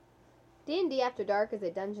D&D After Dark is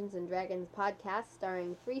a Dungeons & Dragons podcast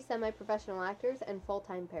starring 3 semi-professional actors and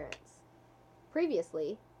full-time parents.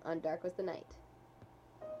 Previously on Dark Was the Night.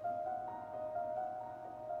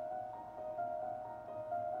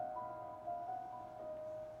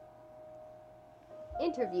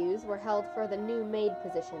 Interviews were held for the new maid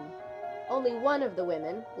position. Only one of the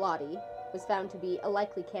women, Lottie, was found to be a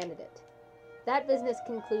likely candidate. That business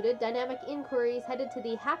concluded, dynamic inquiries headed to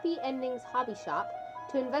the Happy Endings hobby shop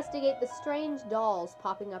to investigate the strange dolls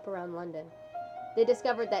popping up around London. They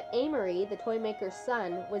discovered that Amory, the toymaker's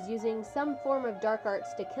son, was using some form of dark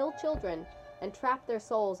arts to kill children and trap their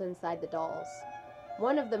souls inside the dolls.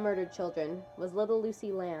 One of the murdered children was little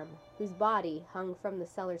Lucy Lamb, whose body hung from the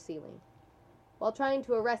cellar ceiling. While trying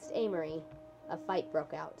to arrest Amory, a fight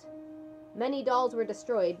broke out. Many dolls were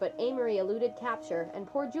destroyed, but Amory eluded capture, and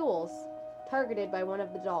poor Jules, targeted by one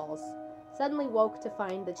of the dolls, suddenly woke to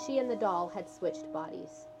find that she and the doll had switched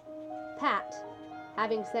bodies. Pat,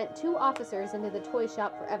 having sent 2 officers into the toy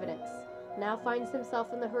shop for evidence, now finds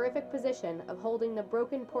himself in the horrific position of holding the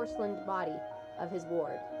broken porcelain body of his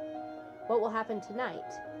ward. What will happen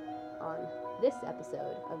tonight on this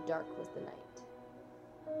episode of Dark Was the Night?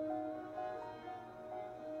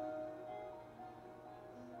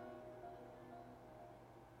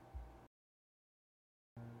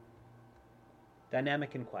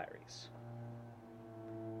 Dynamic Inquiries.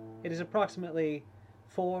 It is approximately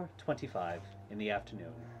 4:25 in the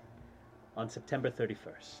afternoon on September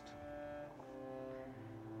 31st.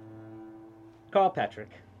 Carl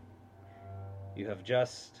Patrick, you have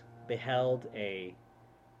just beheld a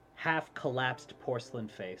half-collapsed porcelain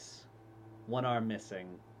face, one arm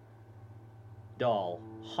missing, doll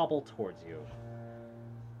hobble towards you,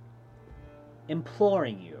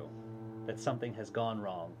 imploring you that something has gone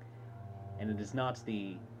wrong. And it is not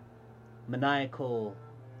the maniacal,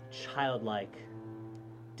 childlike,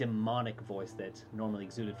 demonic voice that normally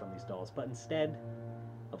exuded from these dolls, but instead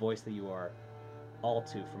a voice that you are all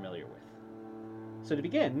too familiar with. So to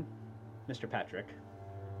begin, Mr. Patrick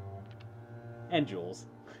and Jules,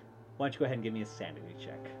 why don't you go ahead and give me a sanity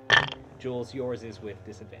check. Jules, yours is with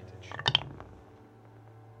disadvantage,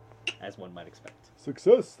 as one might expect.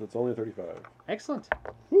 Success! That's only a 35. Excellent.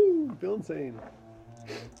 Woo! Feel insane.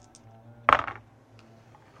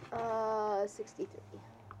 63.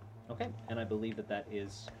 Okay, and I believe that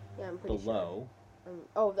is Yeah, I'm pretty below.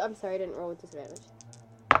 sure. I'm sorry, I didn't roll with disadvantage.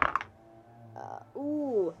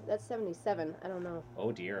 That's 77. I don't know.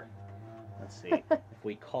 Oh dear. Let's see. If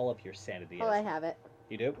we call up your sanity. Oh, I have it.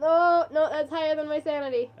 You do? No, that's higher than my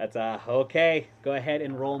sanity. That's okay. Go ahead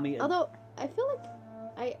and roll me. Although, I feel like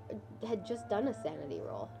I had just done a sanity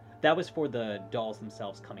roll. That was for the dolls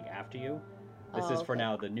themselves coming after you. This is for okay.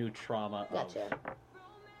 now the new trauma Gotcha. of...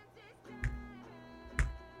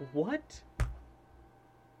 What?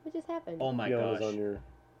 What just happened? Oh my Fiona's gosh. on your...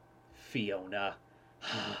 Fiona.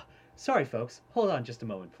 Sorry, folks. Hold on just a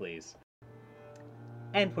moment, please.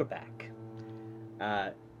 And we're back.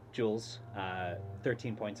 Jules,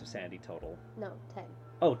 13 points of sanity total. No, 10.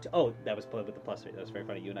 Oh, that was with the plus 3. That was very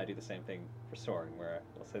funny. You and I do the same thing for soaring, where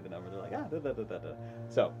we'll say the number, they're like, da.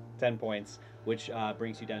 So, 10 points, which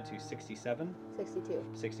brings you down to 67? 62.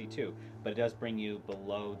 62. But it does bring you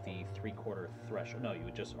below the 3/4 threshold. No, you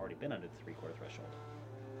had just already been under the 3/4 threshold.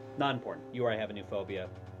 Not important. You already have a new phobia.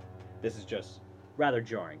 This is just rather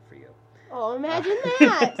jarring for you. Oh, imagine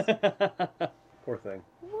that! Poor thing.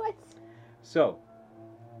 What? So,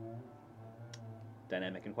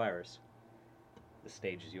 Dynamic Inquirers. The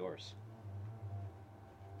stage is yours.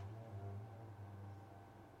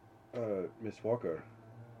 Miss Walker.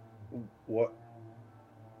 What?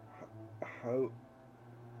 How?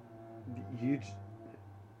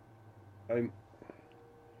 I'm...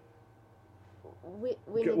 We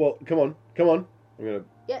need... Well, come on. I'm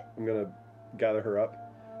Yeah. gonna gather her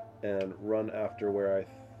up and run after where I...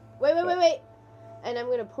 Wait. And I'm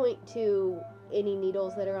going to point to any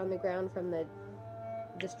needles that are on the ground from the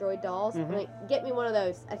destroyed dolls. I'm like, get me one of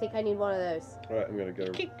those. I think I need one of those. Alright, I'm gonna get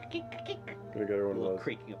her. Gonna get her A one of little those.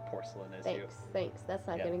 creaking of porcelain as Thanks. That's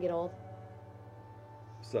not Yeah. going to get old.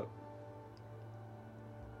 So,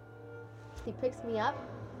 He picks me up.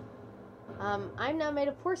 I'm now made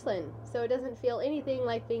of porcelain, so it doesn't feel anything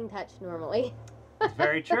like being touched normally. It's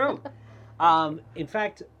very true. In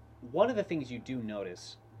fact, one of the things you do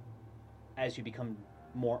notice as you become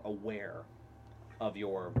more aware of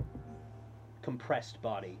your compressed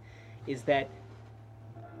body is that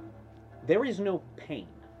there is no pain.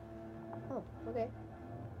 Oh, okay.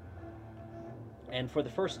 And for the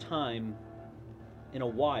first time in a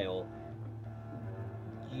while,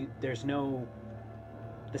 there's no...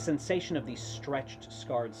 The sensation of the stretched,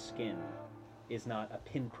 scarred skin is not a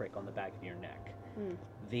pinprick on the back of your neck. Hmm.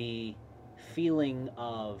 The feeling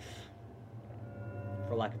of,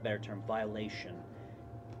 for lack of a better term, violation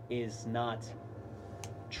is not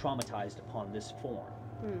traumatized upon this form.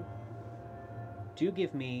 Hmm. Do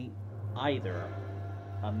give me either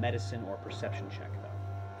a medicine or perception check, though.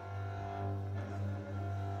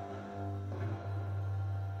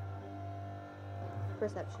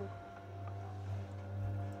 Perception.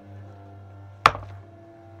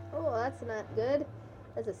 Oh, that's not good.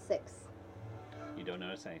 That's a 6. You don't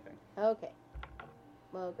notice anything. Okay.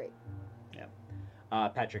 Well, great.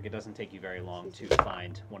 Patrick, it doesn't take you very long to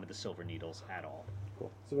find one of the silver needles at all.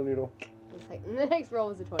 Cool. Silver needle. It's like, the next roll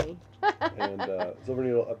was a 20. And silver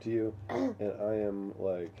needle up to you. And I am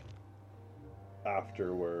like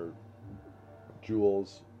after where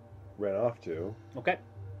Jules ran off to Okay,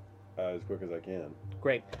 as quick as I can.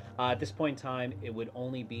 great. At this point in time, it would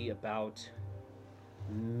only be about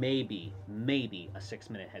maybe a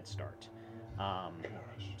 6-minute head start. Gosh.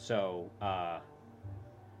 So,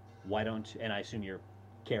 why don't, and I assume you're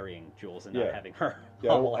carrying Jules and not Yeah. having her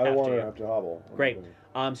Yeah, hobble I don't want after her you. to have to hobble. I'm Great.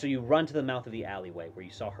 gonna- So you run to the mouth of the alleyway where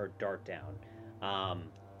you saw her dart down.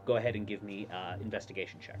 Go ahead and give me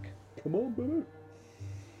investigation check. Come on, baby.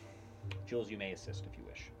 Jules, you may assist if you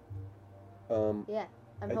wish. Yeah,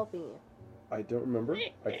 I'm I- helping you. I don't remember.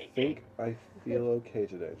 I think I feel okay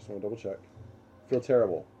today. Just want to double check. Feel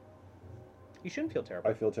terrible. You shouldn't feel terrible.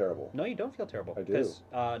 I feel terrible. No, you don't feel terrible. I do. Because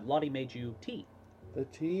Lottie made you tea. The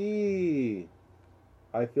tea.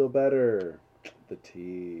 I feel better. The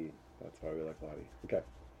tea. That's why we like Lottie. Okay.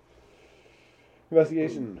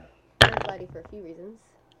 Investigation. I'm glad for a few reasons.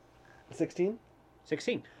 16?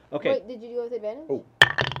 16. Okay. Wait, did you go with advantage? Oh.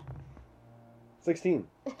 16.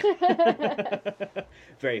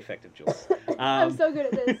 Very effective, Jules. I'm so good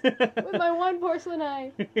at this. With my one porcelain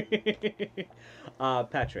eye.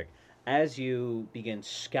 Patrick, as you begin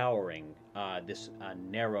scouring this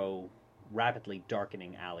narrow, rapidly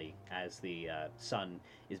darkening alley, as the sun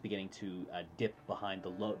is beginning to dip behind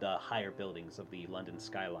the higher buildings of the London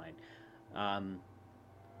skyline,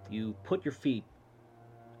 you put your feet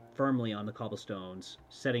firmly on the cobblestones,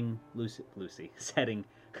 setting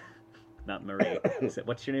not Marie.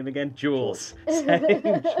 What's your name again? Jules.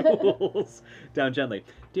 Setting Jules down gently.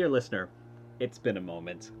 Dear listener, it's been a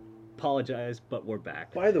moment. Apologize, but we're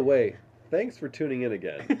back. By the way, thanks for tuning in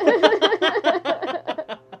again.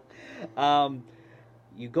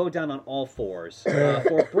 You go down on all fours.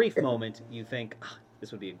 For a brief moment, you think,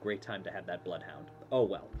 this would be a great time to have that bloodhound. Oh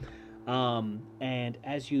well. And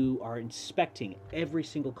as you are inspecting every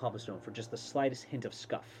single cobblestone for just the slightest hint of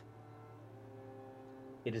scuff,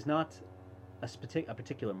 it is not a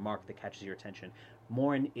particular mark that catches your attention.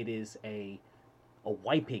 More it is a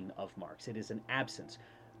wiping of marks. It is an absence.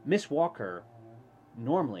 Miss Walker,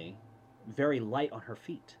 normally very light on her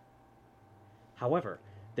feet. However,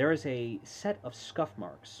 there is a set of scuff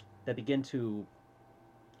marks that begin to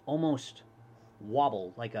almost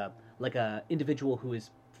wobble like a individual who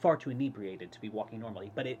is far too inebriated to be walking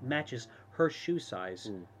normally, but it matches her shoe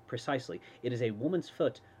size precisely. It is a woman's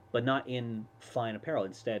foot, but not in fine apparel.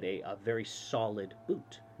 Instead, a very solid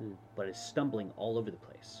boot, but is stumbling all over the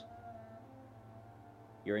place.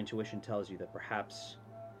 Your intuition tells you that perhaps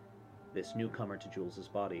this newcomer to Jules's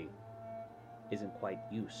body isn't quite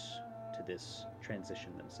used to this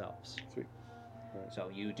transition themselves. Sweet. Right. So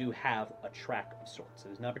you do have a track of sorts.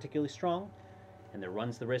 It is not particularly strong, and there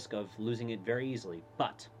runs the risk of losing it very easily,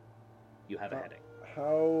 but you have a heading.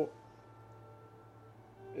 How...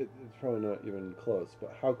 It's probably not even close,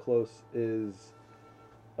 but how close is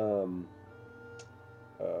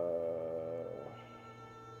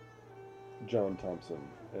John Thompson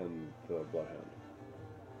and the Bloodhound?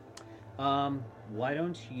 Why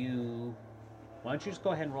don't you just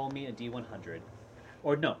go ahead and roll me a D100,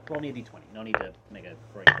 or no, roll me a D20. No need to make a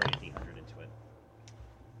bring a D100 into it.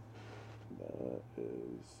 That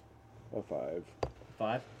is a 5.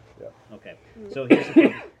 5. Yeah. Okay. So here's the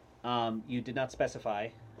thing. You did not specify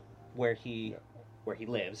where he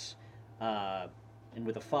lives, and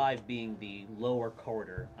with a 5 being the lower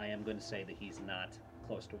corridor, I am going to say that he's not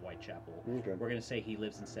close to Whitechapel. Okay. We're going to say he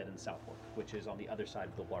lives instead in Southwark, which is on the other side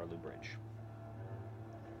of the Waterloo Bridge.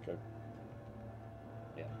 Okay.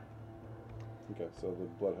 Yeah. Okay, so the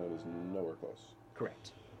Bloodhound is nowhere close.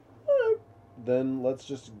 Correct. Then let's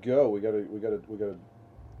just go. We gotta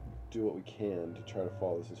do what we can to try to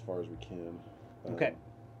follow this as far as we can. Okay.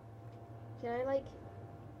 Can I,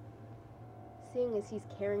 seeing as he's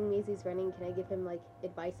carrying me as he's running, can I give him,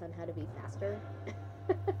 advice on how to be faster?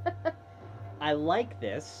 I like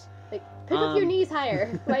this. Pick up your knees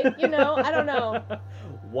higher. I don't know.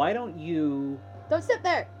 Why don't you... Don't sit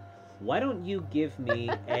there! Why don't you give me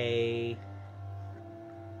a...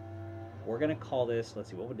 We're going to call this... Let's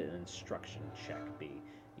see, what would an instruction check be?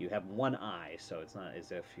 You have one eye, so it's not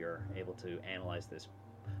as if you're able to analyze this.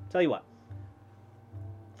 Tell you what.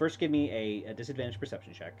 First, give me a disadvantage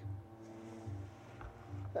perception check.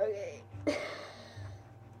 Okay.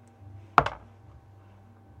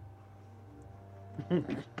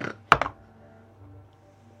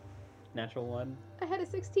 Natural one. I had a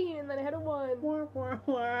 16 and then I had a 1.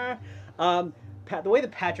 The way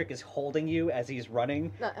that Patrick is holding you as he's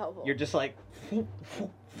running, Not helpful. you're just like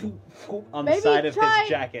on Maybe the side of try his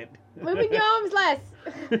jacket. moving your arms less.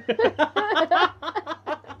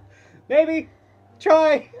 Maybe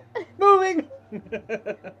try moving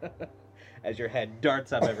as your head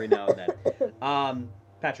darts up every now and then.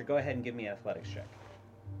 Patrick, go ahead and give me an athletics check.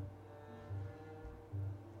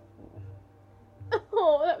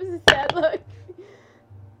 Oh, that was a sad look.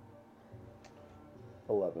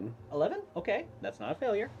 11. 11? Okay, that's not a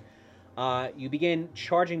failure. You begin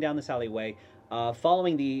charging down this alleyway.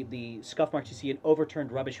 Following the scuff marks, you see an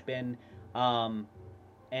overturned rubbish bin, and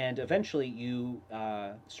eventually you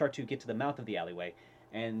start to get to the mouth of the alleyway,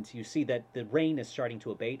 and you see that the rain is starting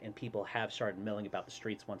to abate, and people have started milling about the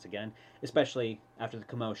streets once again, especially after the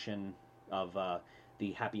commotion of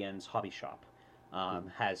the Happy Ends hobby shop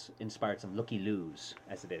has inspired some looky-loos,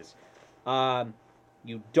 as it is.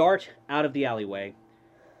 You dart out of the alleyway.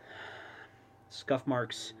 Scuff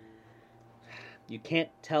marks... You can't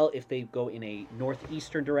tell if they go in a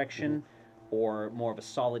northeastern direction or more of a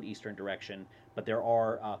solid eastern direction, but there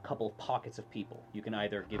are a couple of pockets of people. You can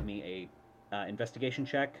either give me a investigation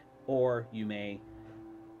check, or you may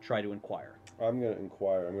try to inquire. I'm gonna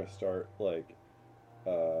inquire. I'm gonna start like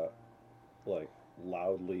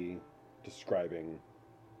loudly describing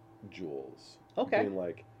Jules. Okay. Being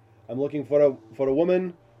like, I'm looking for a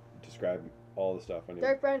woman. Describe all the stuff I need.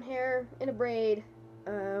 Dark brown hair in a braid.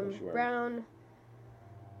 What's she wearing?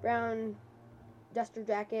 Brown duster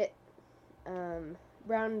jacket.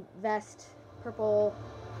 Brown vest. Purple.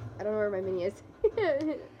 I don't know where my mini is.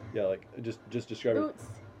 Yeah, like just describe it. Boots.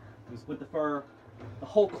 Who's with the fur? The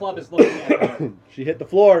whole club is looking at her. She hit the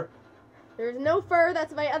floor. There's no fur.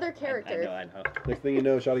 That's my other character. I know. Next thing you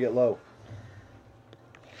know, shot to get low.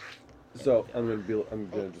 So I'm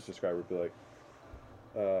gonna just describe her. Be like,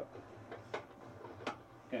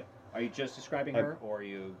 Okay. Are you just describing her, or are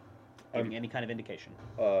you giving any kind of indication?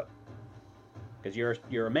 Because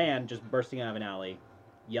you're a man just bursting out of an alley,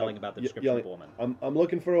 yelling about the description of a woman. I'm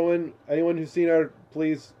looking for a woman. Anyone who's seen her,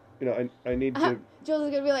 please. You know, I need to. Jules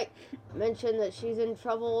is gonna be like, mention that she's in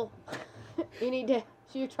trouble.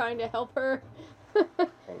 You're trying to help her.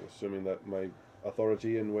 I'm assuming that my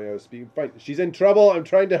authority and way I was speaking. Fine, she's in trouble. I'm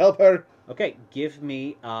trying to help her. Okay, give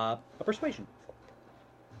me a persuasion.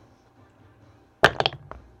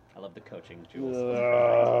 I love the coaching, Jules.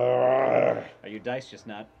 Are you dice just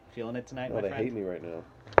not feeling it tonight, No, my they friend? hate me right now.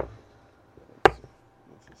 That's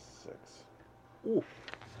a 6. Ooh.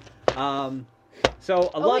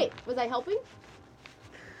 So a lot. Wait, was I helping?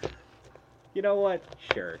 You know what?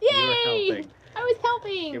 Sure. Yay! You were helping. I was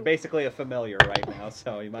helping. You're basically a familiar right now,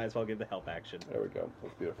 so you might as well give the help action. There we go.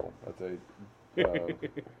 That's beautiful. That's a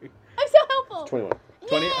I'm so helpful. 21.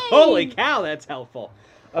 20. Yay! Holy cow, that's helpful.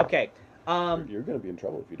 Okay. You're going to be in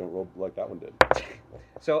trouble if you don't roll like that one did.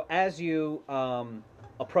 So as you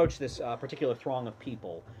approach this particular throng of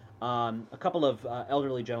people, a couple of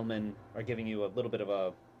elderly gentlemen are giving you a little bit of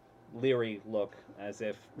a leery look, as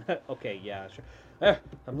if, okay, yeah, sure.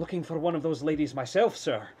 I'm looking for one of those ladies myself,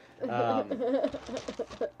 sir.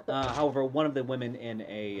 However, one of the women in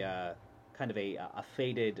a kind of a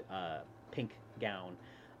faded pink gown,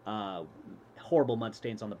 horrible mud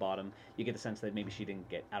stains on the bottom. You get the sense that maybe she didn't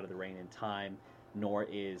get out of the rain in time, nor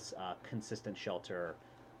is consistent shelter,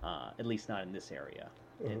 at least not in this area.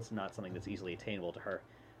 Uh-huh. It's not something that's easily attainable to her.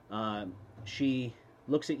 She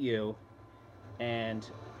looks at you, and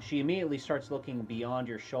she immediately starts looking beyond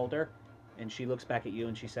your shoulder, and she looks back at you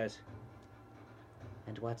and she says,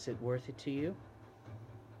 "And what's it worth it to you?"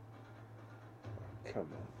 Come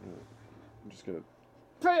on. I'm just going to...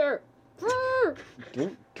 Prayer. Prayer.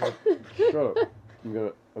 Don't talk. Shut up. I'm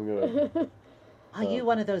gonna... Are you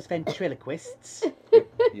one of those ventriloquists?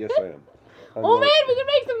 Yes, I am. Oh man, we can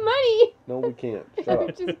make some money. No, we can't. Shut I'm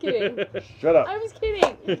up. just kidding. Shut up. I was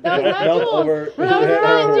kidding. That was not Mouth Jules. over. That was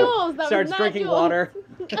not Jules. That Starts was not drinking Jules. water.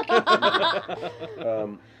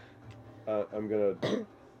 I'm gonna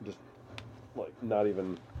just like not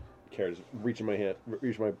even care. Just reach in my hand,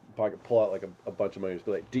 reach in my pocket, pull out like a bunch of money. Just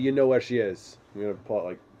be like, "Do you know where she is?" I'm gonna pull out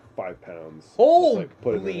like 5 pounds. Just, like,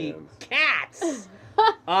 put it in my Holy hands. cats!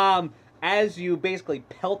 As you basically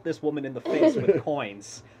pelt this woman in the face with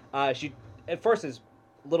coins, She at first is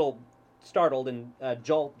a little startled and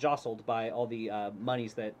jostled by all the money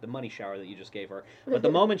shower that you just gave her. But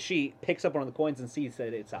the moment she picks up one of the coins and sees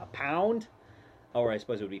that it's a pound, or I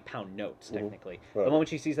suppose it would be pound notes technically. Right. The moment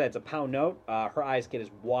she sees that it's a pound note, her eyes get as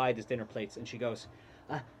wide as dinner plates, and she goes,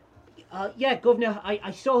 "Yeah, Governor,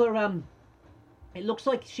 I saw her. It looks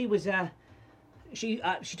like she was she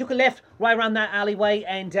took a left right around that alleyway,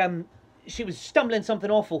 and she was stumbling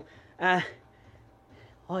something awful. It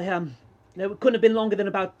couldn't have been longer than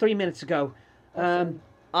about 3 minutes ago.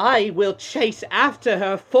 I will chase after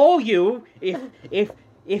her for you if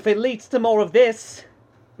it leads to more of this."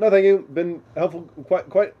 No, thank you. Been helpful,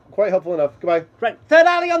 quite helpful enough. Goodbye. Right, third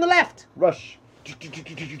alley on the left. Rush.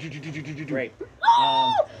 Great.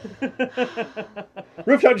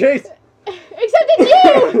 Rooftop chase. Except it's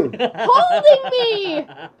you holding me.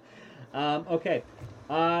 Okay.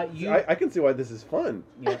 I can see why this is fun.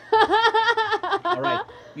 Yeah. All right.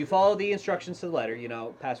 You follow the instructions to the letter.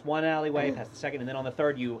 Past one alleyway, past the second, and then on the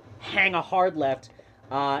third, you hang a hard left.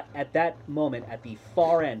 At that moment, at the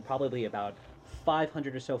far end, probably about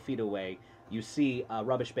 500 or so feet away, you see a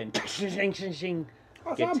rubbish bin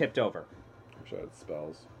get tipped over. I wish I had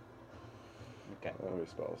spells. Okay. I don't have any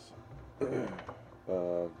spells.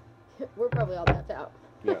 We're probably all tapped out.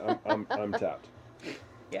 Yeah, I'm tapped.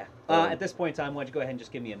 Yeah. At this point in time, why don't you go ahead and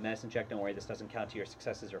just give me a medicine check? Don't worry, this doesn't count to your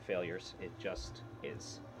successes or failures. It just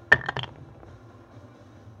is.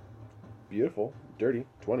 Beautiful. Dirty.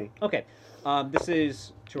 20. Okay. This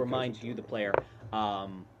is to remind you, the player,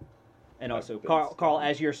 and also Carl,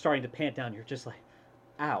 as you're starting to pant down, you're just like,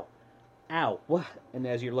 ow, what? And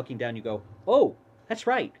as you're looking down, you go, oh, that's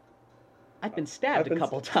right. I've been stabbed a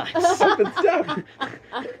couple times. I've been stabbed.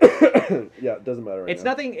 Yeah, it doesn't matter. It's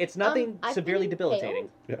nothing severely debilitating.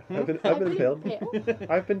 Yeah, I've been impaled.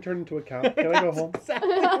 I've been turned into a cow. Can I go home? Exactly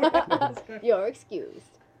what I was gonna- You're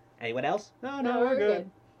excused. Anyone else? No, we're good.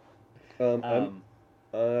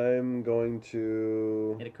 I'm going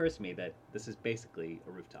to. It occurs to me that this is basically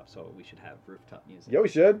a rooftop, so we should have rooftop music. Yeah, we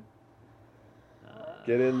should.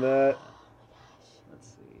 Get in that. Let's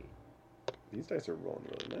see. These dice are rolling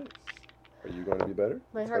really nice. Are you going to be better?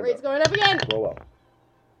 My heart rate's going up again. Roll up.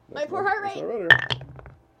 My poor heart rate. Better.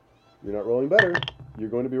 You're not rolling better. You're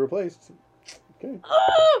going to be replaced. Okay.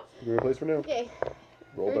 You're replaced for now. Okay.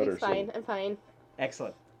 Roll better. Everything's fine. I'm fine.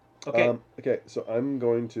 Excellent. Okay. Okay, so I'm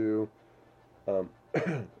going to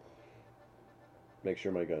make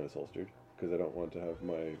sure my gun is holstered because I don't want to have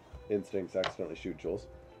my instincts accidentally shoot Jules.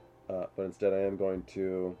 But instead, I am going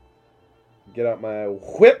to get out my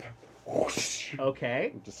whip.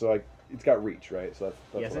 Okay. Just so it's got reach, right? So that's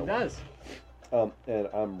Yes, what it I does. want. And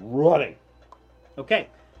I'm running. Okay,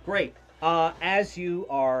 great. As you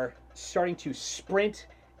are starting to sprint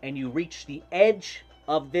and you reach the edge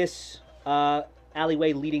of this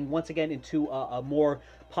alleyway leading once again into a more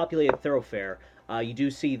populated thoroughfare, you do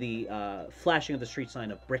see the flashing of the street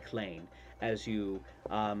sign of Brick Lane as you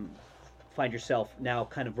find yourself now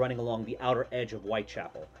kind of running along the outer edge of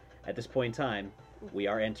Whitechapel. At this point in time, we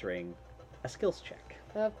are entering a skills check.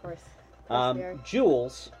 Of course. We are.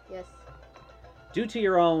 Jules, Yes. due to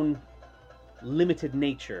your own limited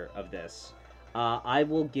nature of this, I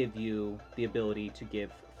will give you the ability to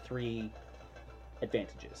give 3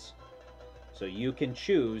 advantages. So you can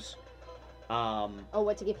choose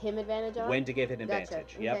What to give him advantage on? when to give it Gotcha.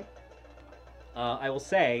 advantage. Yep. Okay. I will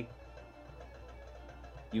say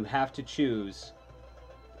you have to choose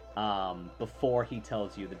before he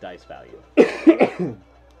tells you the dice value.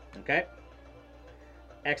 Okay?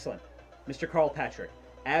 Excellent. Mr. Carl Patrick,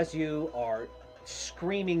 as you are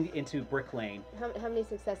screaming into Brick Lane, How many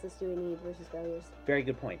successes do we need versus failures? very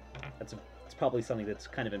good point. It's probably something that's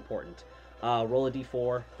kind of important. Roll a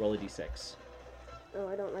d4, roll a d6. Oh,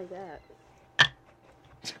 I don't like that.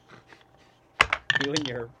 You and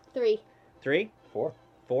your 3. 3, 4.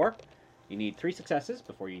 4. You need 3 successes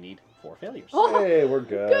before you need 4 failures. Oh, Hey, we're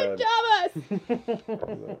good. good job,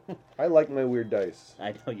 us! I like my weird dice.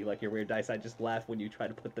 I know you like your weird dice. I just laugh when you try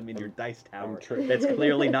to put them in your dice tower. tra- That's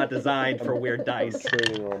clearly not designed for weird I'm dice.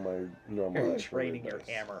 training all my normal You're dice for training weird your dice.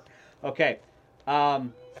 hammer. Okay.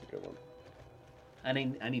 That's a good one.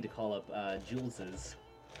 I need to call up Jules's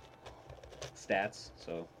stats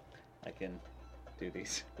so I can do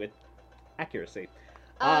these with accuracy.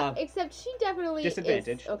 Except she definitely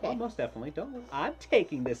Disadvantage. is... Okay. Oh, most definitely. Don't. I'm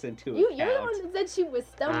taking this into You're account. the one that said she was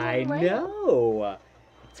stumbling I around. know.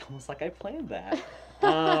 It's almost like I planned that.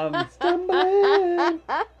 Stumbling.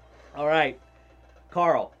 All right,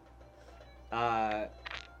 Carl.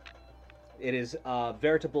 It is a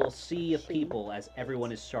veritable sea of people as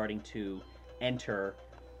everyone is starting to enter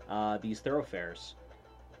these thoroughfares.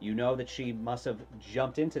 You know that she must have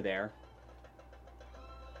jumped into there.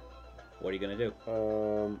 What are you going to do?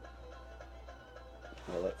 Well,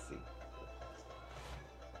 let's see.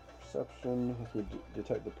 Perception has me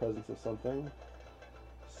detect the presence of something.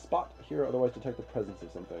 Spot, hear, otherwise detect the presence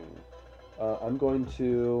of something. I'm going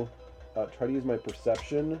to try to use my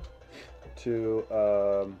perception to.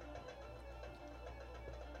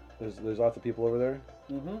 There's lots of people over there.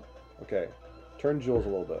 Mm-hmm. Okay, turn Jules a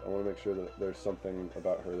little bit. I want to make sure that there's something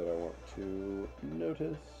about her that I want to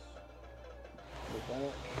notice. Like that.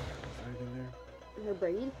 Is there anything there? Her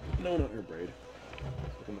braid? No, not her braid.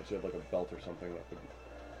 Looking like she had like a belt or something that could be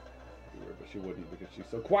weird, but she wouldn't because she's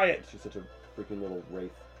so quiet. She's such a freaking little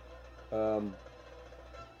wraith.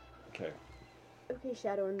 Okay. Okay,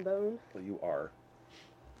 Shadow and Bone. Well, you are.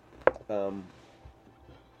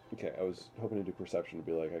 Okay, I was hoping to do perception to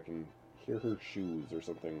be like I can hear her shoes or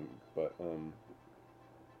something, but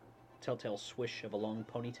Telltale swish of a long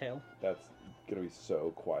ponytail. that's gonna be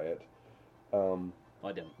so quiet. Well,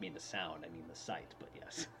 I didn't mean the sound, I mean the sight, but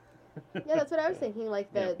yes. Yeah, that's what I was thinking,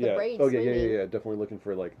 like the Yeah. braids Oh yeah, swinging. yeah. Definitely looking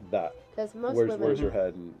for like that. Because most Where's women... her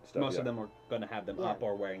head and stuff? Most yeah. of them are going to have them Yeah. up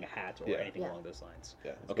or wearing a hat or Yeah. anything Yeah. along those lines.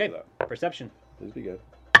 Yeah. let's go Okay, for that. perception. Please be good.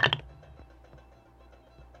 I'm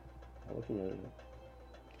looking at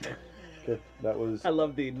it. Okay, that was. I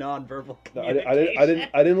love the non-verbal No, communication.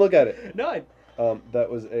 I didn't look at it. No, That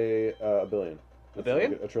was a billion. A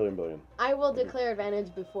billion? A trillion billion. I will declare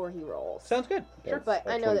advantage before he rolls. sounds good. Sure. But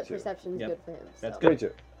I know that 22. perception's Yep. good for him. That's so. good.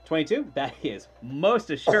 22. 22? That is most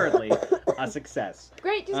assuredly a success.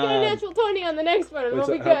 Great, just get a Um, natural 20 on the next one and Wait, we'll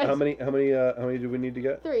so be good. how many do we need to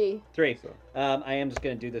get? 3. 3. So, I am just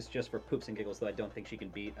going to do this just for poops and giggles, though I don't think she can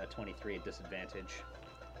beat a 23 at disadvantage.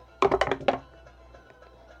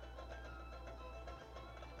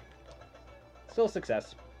 Still a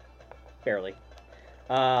success. Barely.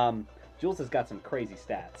 Jules has got some crazy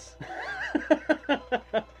stats.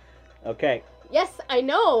 Okay. Yes, I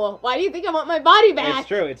know. Why do you think I want my body back? It's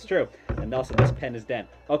true, it's true. And also, this pen is dead.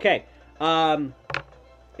 Okay. In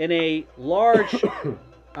a large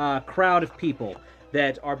crowd of people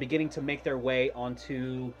that are beginning to make their way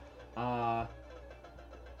onto the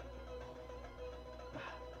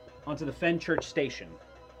Fenchurch station,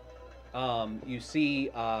 you see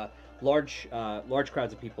large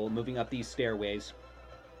crowds of people moving up these stairways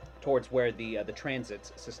towards where the transit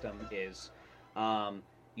system is.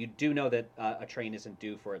 You do know that a train isn't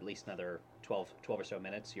due for at least another 12 or so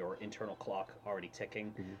minutes. Your internal clock already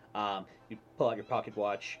ticking. You pull out your pocket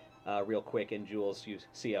watch real quick, and Jules, you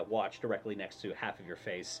see a watch directly next to half of your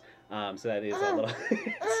face. So that is a little...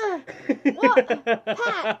 What?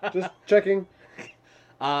 Pat! just checking.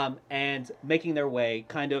 And making their way,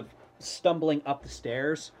 kind of stumbling up the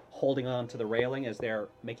stairs, holding on to the railing as they're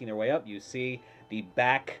making their way up, you see the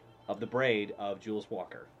back of the braid of Jules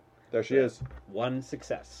Walker. There she is. One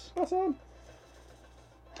success. Awesome.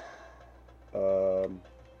 Okay,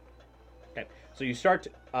 so you start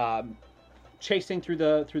chasing through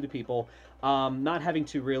the people, not having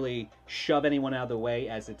to really shove anyone out of the way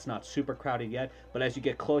as it's not super crowded yet. But as you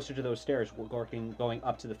get closer to those stairs, going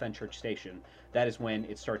up to the Fenchurch station, that is when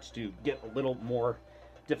it starts to get a little more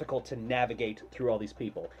difficult to navigate through all these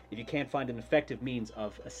people. If you can't find an effective means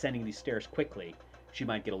of ascending these stairs quickly, she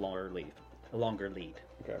might get a longer lead.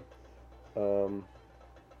 Okay. I'm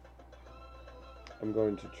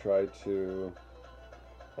going to try to.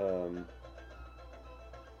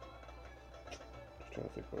 Just trying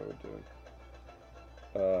to think what I would do.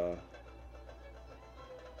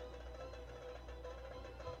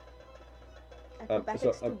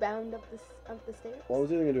 Acrobatics to bound up the stairs? Well, I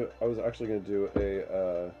was either gonna do. I was actually gonna do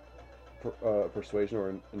a persuasion or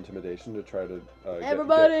an intimidation to try to.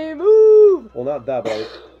 Everybody move! Well, not that, but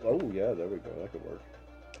oh yeah, there we go. That could work.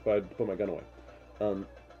 But I'd put my gun away.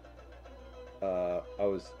 I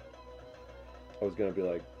was gonna be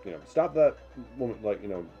like, stop that woman. Like,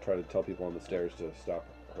 try to tell people on the stairs to stop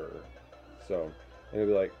her. So I'm gonna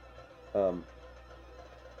be like, I'm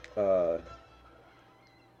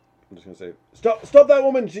just gonna say, stop that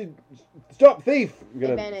woman! Stop, thief! I'm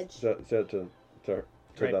gonna Advantage. say it to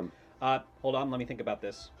Right. them. Hold on, let me think about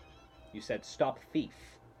this. You said stop thief.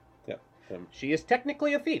 Yeah. She is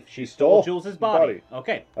technically a thief. She stole stole Jules's the body. body.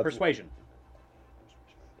 Okay, That's- persuasion.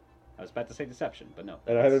 I was about to say deception, but no.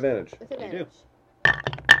 And I have advantage. With do. advantage. Are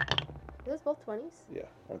those both 20s? Yeah,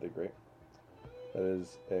 aren't they great? That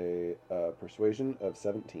is a persuasion of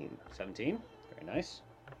 17. 17. Very nice.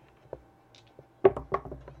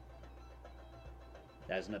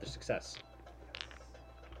 That is another success.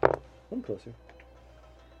 I'm closer.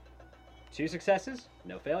 2 successes,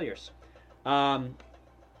 no failures.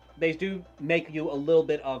 They do make you a little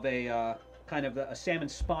bit of a kind of a salmon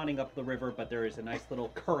spawning up the river, but there is a nice little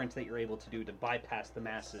current that you're able to do to bypass the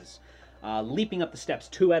masses, leaping up the steps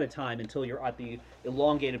 2 at a time until you're at the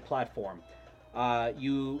elongated platform.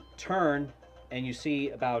 You turn and you see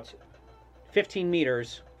about 15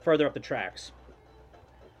 meters further up the tracks.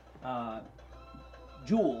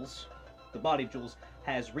 Jules, the body of Jules,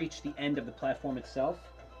 has reached the end of the platform itself.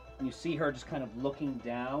 And you see her just kind of looking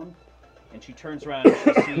down, and she turns around and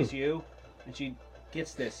she sees you, and she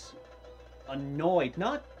gets this annoyed,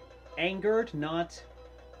 not angered, not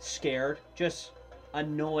scared, just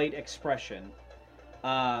annoyed expression.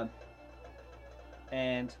 And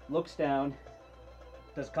looks down,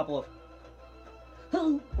 does a couple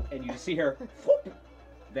of, and you see her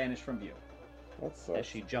vanish from view That sucks. as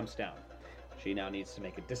she jumps down. She now needs to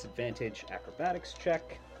make a disadvantage acrobatics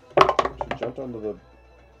check. She jumped onto the...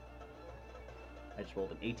 I just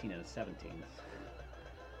rolled an 18 and a 17.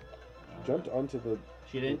 Jumped onto the...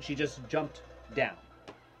 She didn't. She just jumped down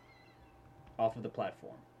off of the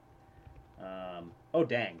platform. Oh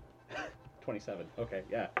dang, 27. Okay,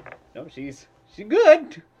 yeah. No, she's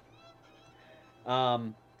good.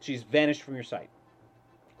 She's vanished from your sight.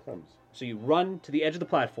 Crumbs. So you run to the edge of the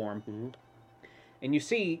platform, Mm-hmm. and you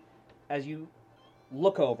see, as you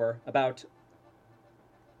look over, about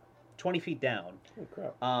 20 feet down, Oh,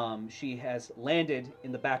 crap. she has landed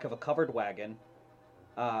in the back of a covered wagon,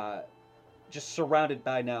 just surrounded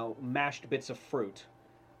by now mashed bits of fruit,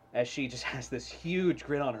 as she just has this huge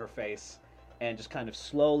grin on her face, and just kind of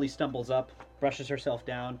slowly stumbles up, brushes herself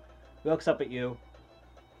down, looks up at you,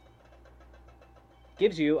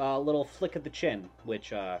 gives you a little flick of the chin, which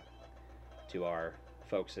to our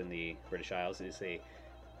folks in the British Isles is the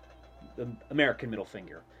American middle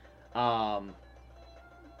finger.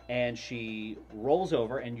 And she rolls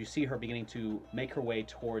over, and you see her beginning to make her way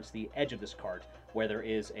towards the edge of this cart, where there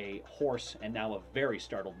is a horse and now a very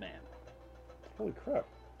startled man. Holy crap.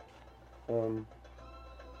 I'm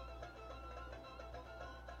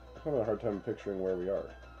having a hard time picturing where we are.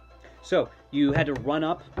 So you had to run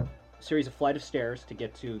up a series of flight of stairs to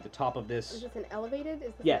get to the top of Is this. this an elevated?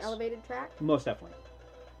 Is this Yes. an elevated track? Most definitely.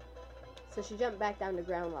 So she jumped back down to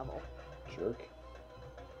ground level. Jerk.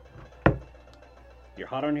 You're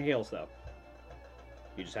hot on your heels, though.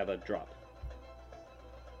 You just have a drop.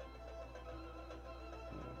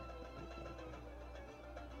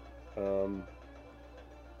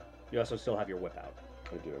 You also still have your whip out.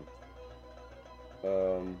 I do.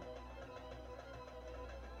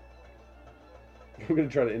 I'm gonna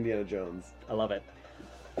try to Indiana Jones. I love it.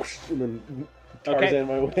 And then Okay. Tarzan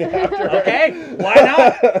my way after. Okay, why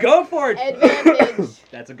not? Go for it. Advantage.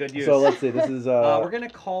 That's a good use. So let's see, this is we're gonna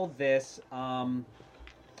call this.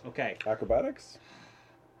 Okay, acrobatics?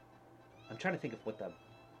 I'm trying to think of what the.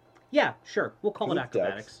 Yeah, sure. We'll call it It's dex.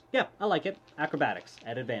 acrobatics. Yeah, I like it. Acrobatics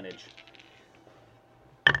at advantage.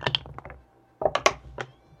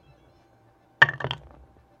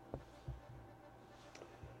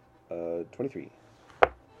 23.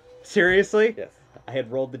 Seriously? Yes. I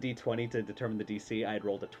had rolled the d20 to determine the DC. I had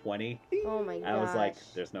rolled a 20. Oh my gosh. I was like,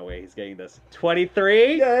 there's no way he's getting this.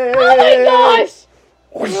 23? Yay! Oh my gosh!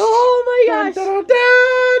 Oh my gosh! Dun,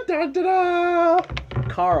 dun, dun, dun,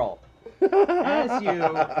 Carl, as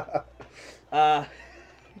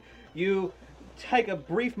you take a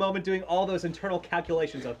brief moment doing all those internal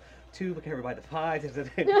calculations of 2 divided by the 5.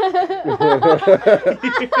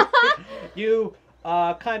 You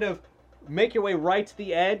kind of make your way right to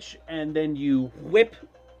the edge, and then you whip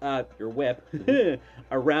your whip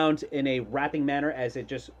around in a wrapping manner as it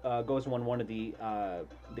just goes on one of the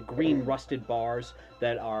green rusted bars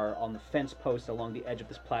that are on the fence post along the edge of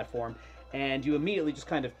this platform, and you immediately just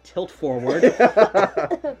kind of tilt forward.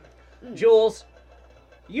 Jules,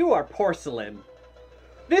 you are porcelain.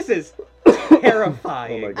 This is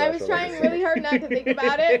terrifying. Oh my I gosh, was I trying like really hard not to think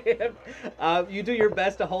about it. You do your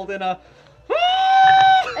best to hold in a.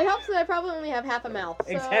 It helps that I probably only have half a mouth.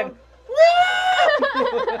 So... Exactly.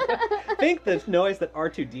 Think the noise that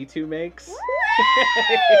R2-D2 makes.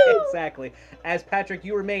 Exactly. As Patrick,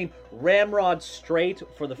 you remain ramrod straight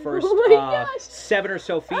for the first Oh my gosh. 7 or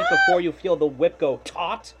so feet before you feel the whip go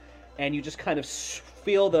taut, and you just kind of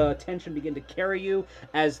feel the tension begin to carry you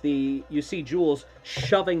as you see Jules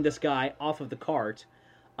shoving this guy off of the cart,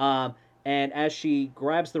 and as she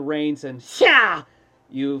grabs the reins and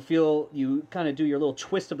you kind of do your little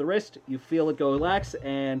twist of the wrist. You feel it go relax,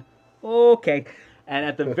 and okay. And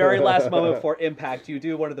at the very last moment before impact, you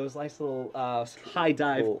do one of those nice little high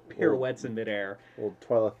dive pirouettes in midair. Little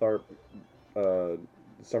Twyla Tharp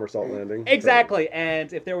somersault landing. Exactly.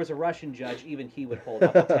 And if there was a Russian judge, even he would hold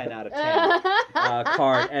up a 10 out of 10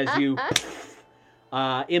 card as you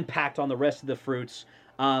impact on the rest of the fruits.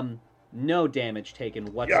 no damage taken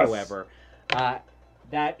whatsoever.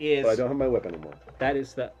 That is. But I don't have my whip anymore. That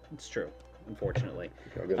is the. It's true, unfortunately.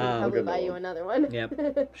 Okay, I'll Probably buy you another one.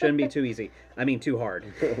 Yep. Shouldn't be too easy. I mean, too hard.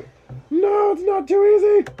 No, it's not too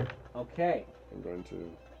easy. Okay. I'm going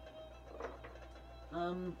to.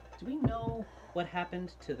 Do we know what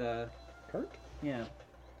happened to the Cart? Yeah.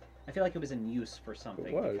 I feel like it was in use for something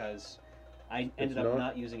It was. because I ended up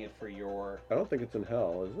not using it for your. I don't think it's in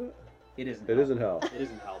hell, is it? It isn't. It hell. isn't hell. It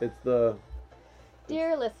isn't hell. It's the.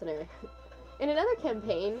 Dear listener, in another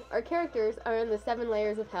campaign, our characters are in the 7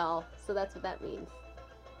 layers of hell, so that's what that means.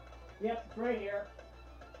 Yep, it's right here.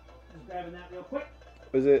 Just grabbing that real quick.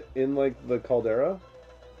 Is it in like the caldera?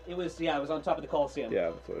 It was it was on top of the Colosseum.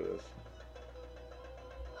 Yeah, that's what it is.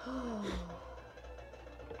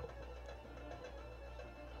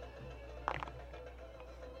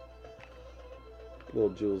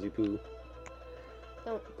 Little Julesy poo.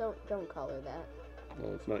 Don't call her that.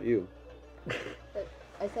 Well, it's not you.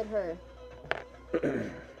 I said her.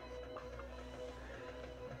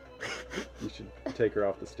 You should take her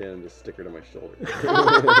off the stand and just stick her to my shoulder.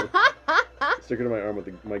 Stick her to my arm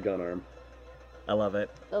with my gun arm. I love it.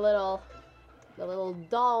 The little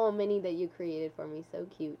doll mini that you created for me, so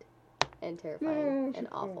cute and terrifying and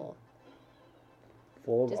awful.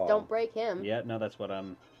 Full of Just awe. don't break him. Yeah, no, that's what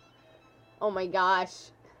I'm. Oh my gosh.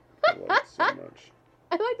 I love it so much.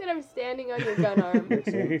 I like that I'm standing on your gun arm.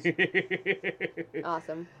 Makes sense.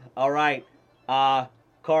 Awesome. All right,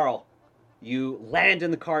 Carl, you land in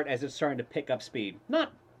the cart as it's starting to pick up speed.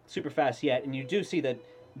 Not super fast yet, and you do see that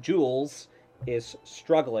Jules is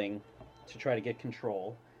struggling to try to get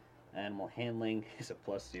control. Animal handling is a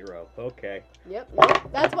 +0. Okay. Yep.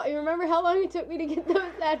 That's why. You remember how long it took me to get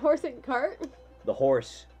that horse and cart? The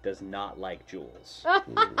horse does not like Jules.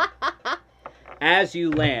 As you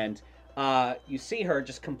land, you see her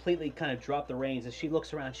just completely kind of drop the reins. As she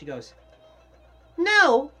looks around, she goes,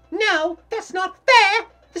 "No, that's not fair.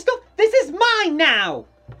 This is mine now."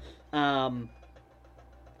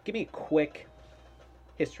 Give me a quick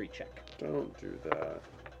history check. Don't do that.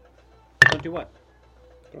 Don't do what?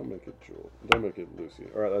 Don't make it Jewel. Don't make it Lucy.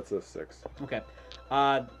 Alright, that's a 6. Okay.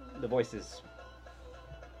 The voice is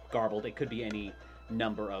garbled. It could be any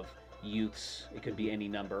number of youths. It could be any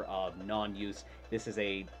number of non-youths. This is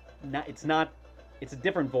it's a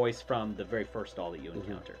different voice from the very first doll that you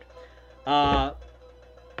encountered.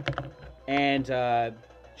 And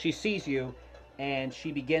she sees you, and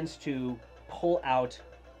she begins to pull out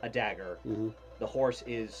a dagger. Mm-hmm. The horse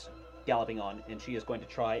is galloping on, and she is going to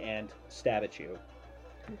try and stab at you.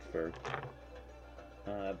 That's fair.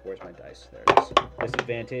 Where's my dice? There it is.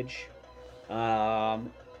 Disadvantage.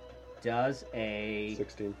 Does a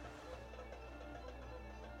 16.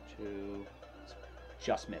 2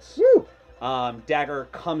 just miss. Woo! Dagger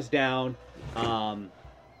comes down.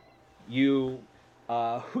 You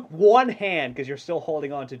one hand, because you're still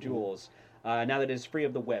holding on to Jules. Now that it is free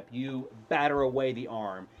of the whip, you batter away the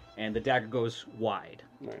arm, and the dagger goes wide.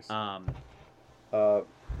 Nice.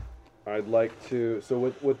 I'd like to. So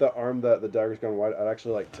with the arm that the dagger's gone wide, I'd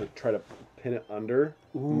actually like to try to pin it under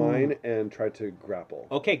mine and try to grapple.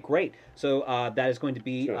 Okay, great. So that is going to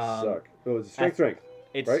be. It's gonna suck. Oh, it's strength.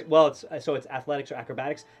 It's right? Well, it's athletics or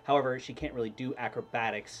acrobatics. However, she can't really do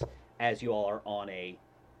acrobatics as you all are on a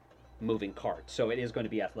moving cart. So it is going to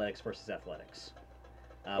be athletics versus athletics,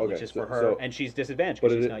 which is for her, and she's disadvantaged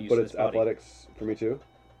because she's not used to this body. But it's athletics for me too.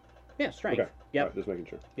 Yeah, strength. Okay. Yep. Right, just making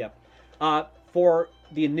sure. Yep. For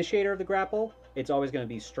the initiator of the grapple, it's always going to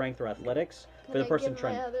be strength or athletics. For the person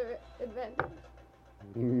trying, my other advantage?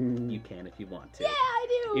 Mm. you can if you want to. Yeah,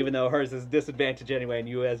 I do. Even though hers is disadvantage anyway, and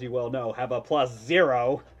you, as you well know, have a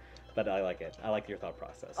 +0. But I like it. I like your thought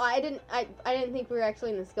process. Oh, I didn't think we were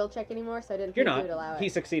actually in the skill check anymore, so I didn't You're think not. we would allow it. He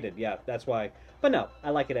succeeded. Yeah, that's why. But no, I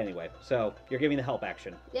like it anyway. So you're giving the help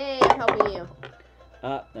action. Yay, I'm helping you.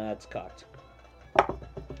 It's cocked.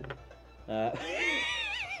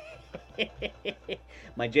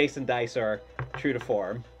 My Jason dice are true to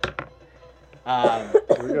form. Here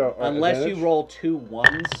we go. All right, Unless advantage. you roll 2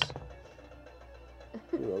 1s.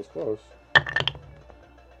 Ooh, that was close.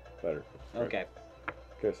 Better. Right. Okay.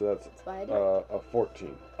 Okay, so that's That's why I did. a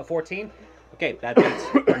 14. A 14? Okay, that beats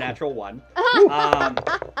your natural 1.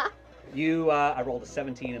 I rolled a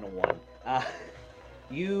 17 and a 1.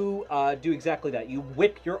 You do exactly that. You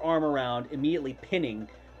whip your arm around, immediately pinning.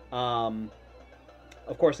 Of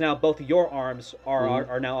course, now both of your arms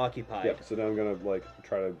are now occupied. Yep. So now I'm gonna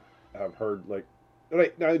try to have her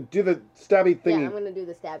Alright, now do the stabby Yeah, thingy. I'm gonna do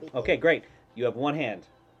the stabby thing. Okay, great. You have one hand,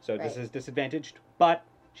 so this Right. is disadvantaged, but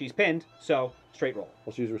she's pinned, so straight roll.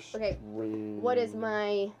 Well, she's restrained. Okay, what is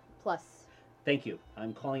my plus? Thank you.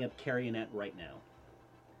 I'm calling up Carrionet right now.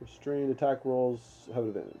 Restrained attack rolls have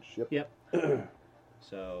advantage. Yep. Yep.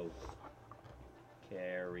 So,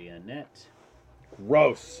 Carionet.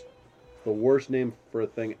 Gross. The worst name for a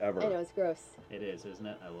thing ever. I know, it's gross. It is, isn't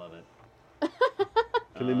it? I love it.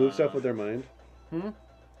 Can they move stuff with their mind?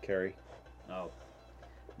 Carry. Oh.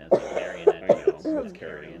 No, it's a Carionet. I know. It's It's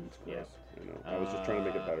carrion. It's Yeah. gross. I know. I was just trying to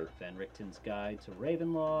make it better. Van Richten's Guide to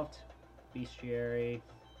Ravenloft. Bestiary.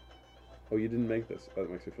 Oh, you didn't make this. Oh, that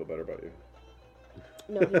makes me feel better about you.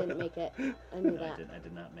 No, he didn't make it. I knew No, that. I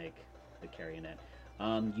did not make the Carionet.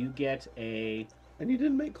 You get a... And you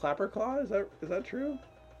didn't make Clapperclaw? Is that true?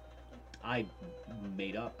 I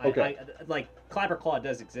made up. Okay. Like, Clapperclaw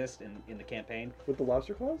does exist in the campaign. With the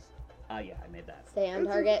lobster claws? Yeah, I made that. Stay on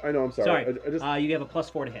target. I know, I'm sorry. Sorry. I just... You have a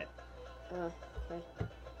 +4 to hit. Oh, okay.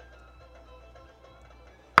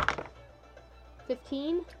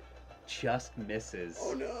 15? Just misses.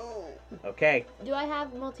 Oh, no. Okay. Do I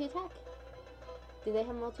have multi-attack? Do they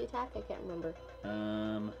have multi-attack? I can't remember.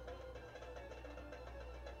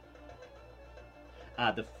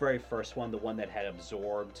 The very first one, the one that had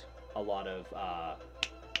absorbed a lot of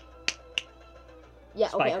Yeah,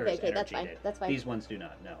 okay, Spiker's that's energy fine. did. That's fine. These ones do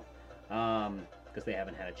not, no. Because they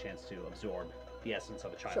haven't had a chance to absorb the essence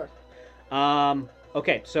of a child. Sure.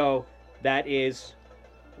 Okay, so that is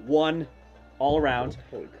 1 all around.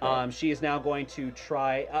 Holy crap. She is now going to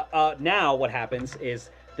try... now what happens is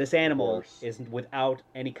this animal Worse. is without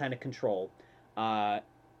any kind of control.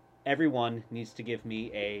 Everyone needs to give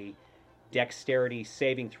me a dexterity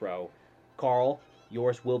saving throw. Carl,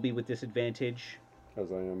 yours will be with disadvantage. As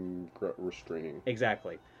I am restraining.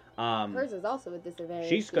 Exactly. Hers is also a disadvantage.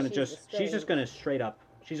 She's gonna because she's just restrained. gonna straight up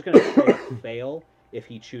fail if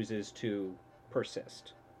he chooses to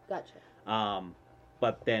persist. Gotcha.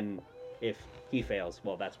 But then if he fails,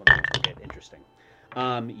 well, that's when things will get interesting.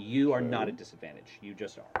 You are not at disadvantage. You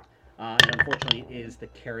just are. And unfortunately, it is the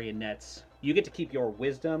Carionets. You get to keep your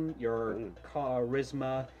wisdom, your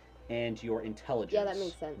charisma, and your intelligence. Yeah, that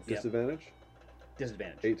makes sense. Yep. Disadvantage?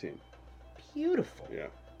 Disadvantage. 18. Beautiful. Yeah.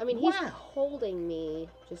 I mean, he's Wow. holding me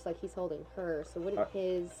just like he's holding her, so wouldn't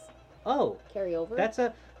his Oh, carry over? that's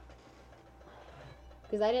a...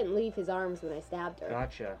 Because I didn't leave his arms when I stabbed her.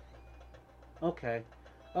 Gotcha. Okay.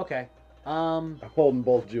 Okay. I'm holding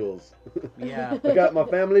both jewels. Yeah. I got my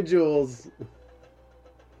family jewels.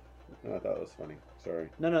 I thought it was funny. Sorry.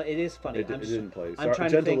 No, it is funny. It didn't play. I'm Sorry, trying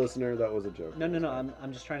to gentle think- listener, that was a joke. No.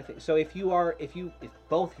 I'm just trying to think. So if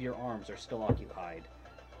both of your arms are still occupied,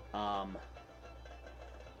 yeah,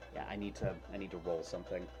 I need to roll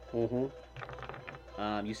something.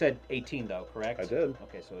 Mm-hmm. You said 18 though, correct? I did.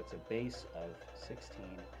 Okay, so it's a base of 16.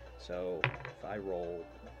 So if I roll,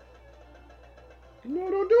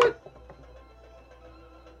 No, don't do it.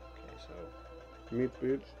 okay, so Meat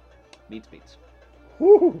speech. meets beats.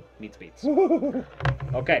 Woo! Meets beats.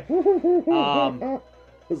 Okay. It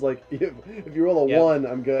was like, if you roll a Yep. 1,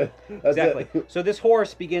 I'm good. That's Exactly. it. So this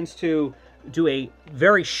horse begins to do a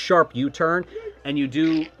very sharp U-turn, and you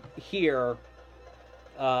do hear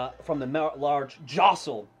from the large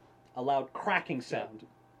jostle a loud cracking sound.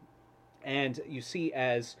 And you see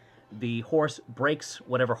as the horse breaks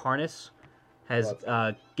whatever harness has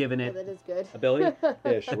given Oh, it that is good. ability.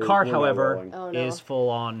 Ish, The we're cart, not however, rolling. Oh, no. is full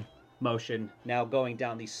on motion, now going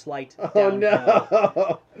down the slight Oh downhill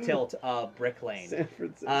no! tilt of Brick Lane. San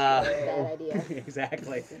Francisco. Bad idea.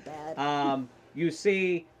 Exactly. This is bad. You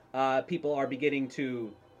see people are beginning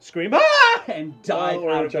to scream, "Ah!" and dive we're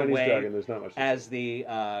out in of the Chinese way Dragon. There's not much. to as say.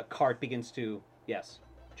 the cart begins to,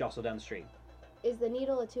 jostle down the street. Is the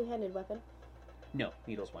needle a two-handed weapon? No,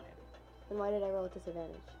 needle's one-handed. Then why did I roll at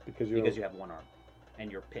disadvantage? because You have one arm,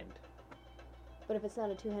 and you're pinned. But if it's not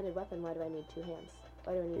a two-handed weapon, why do I need two hands?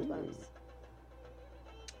 Why do I need two arms?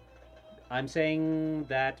 I'm saying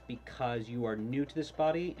that because you are new to this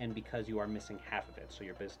body, and because you are missing half of it, so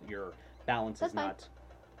your balance That's is fine. not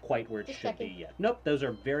quite where it Just should be checking. yet. Nope, those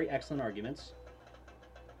are very excellent arguments.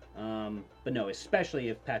 But no, especially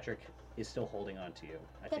if Patrick is still holding on to you.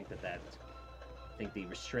 I think I think the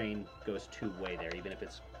restraint goes two-way there, even if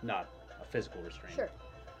it's not a physical restraint. Sure.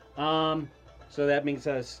 So that brings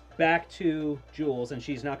us back to Jules, and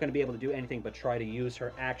she's not going to be able to do anything but try to use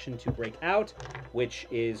her action to break out, which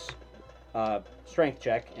is strength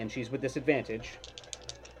check, and she's with disadvantage.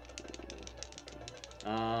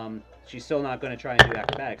 She's still not going to try and do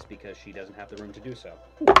acrobatics because she doesn't have the room to do so.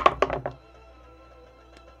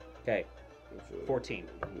 Okay, 14.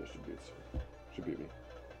 Should beat me.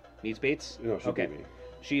 Meets beats? No, should Okay. beat me.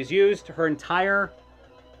 She's used her entire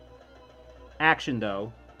action,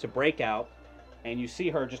 though, to break out, and you see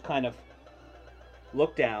her just kind of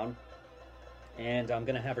look down, and I'm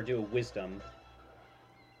going to have her do a wisdom,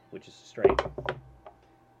 which is straight.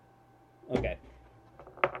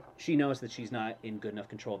 she knows that she's not in good enough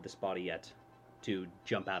control of this body yet to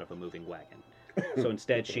jump out of a moving wagon. So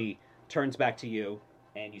instead, she turns back to you,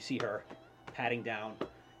 and you see her patting down,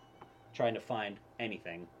 trying to find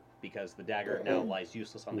anything, because the dagger now lies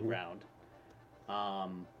useless on the ground.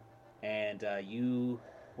 You...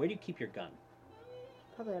 Where do you keep your gun?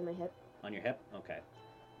 Probably on my hip. On your hip? Okay.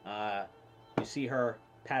 You see her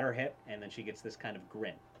pat her hip, and then she gets this kind of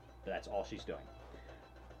grin. But that's all she's doing.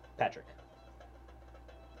 Patrick.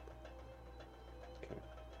 Okay.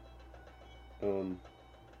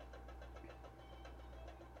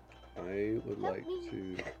 I would Help like me.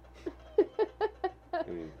 to... I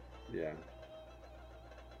mean, yeah.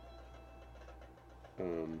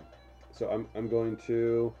 So I'm going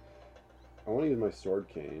to... I want to use my sword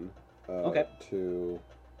cane. Okay. To...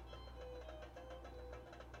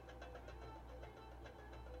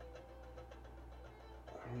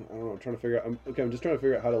 I don't know. I'm trying to figure out. I'm just trying to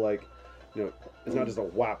figure out how to, like, you know, it's not just a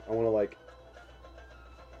whap. I want to, like,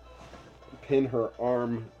 pin her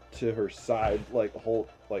arm to her side, like hold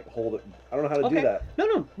it. I don't know how to do that.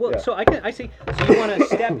 No. Well, Yeah. so I see. So you want to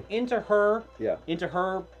step into her, Yeah. into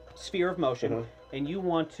her sphere of motion, and you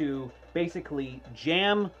want to basically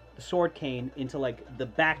jam the sword cane into like the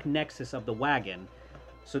back nexus of the wagon,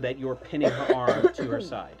 so that you're pinning her arm to her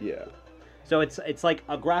side. Yeah. So it's like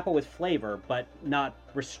a grapple with flavor, but not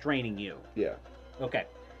restraining you. Yeah. Okay.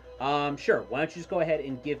 Sure. Why don't you just go ahead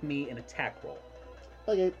and give me an attack roll?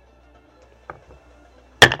 Okay.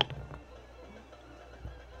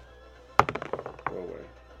 Go away.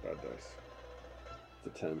 Bad dice. It's a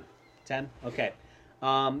 10. 10? Okay.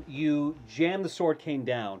 You jam the sword cane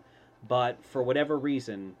down, but for whatever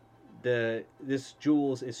reason, this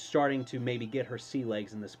Jules is starting to maybe get her sea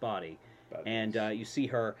legs in this body. Bad And dice. you see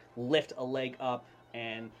her lift a leg up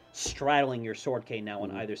and straddling your sword cane now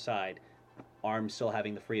on either side, arms still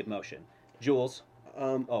having the free of motion. Jules.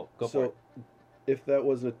 Go for it. If that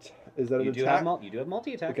was is that an You do attack? have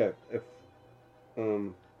multi-attack. Okay. If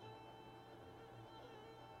I'm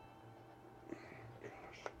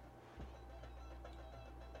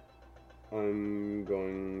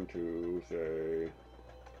going to say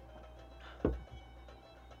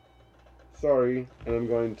sorry, and I'm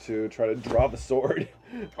going to try to draw the sword.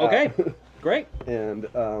 Okay. Great. And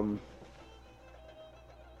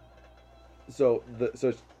so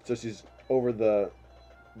she's over the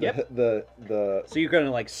Yep. the So you're going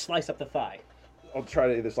to like slice up the thigh. I'll try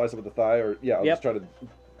to either slice up with the thigh or I'll Yep. just try to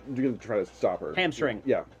stop her. Hamstring.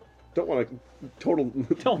 Yeah. Don't want to Don't want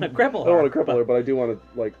to cripple I don't her. want to cripple her, but I do want to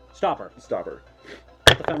like Stop her. stop her.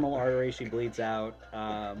 Cut the femoral artery. She bleeds out.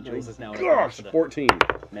 Jules is now in a Gosh, for the 14.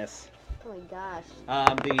 miss. Oh my gosh.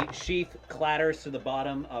 The sheath clatters to the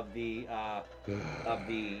bottom of the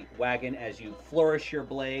wagon as you flourish your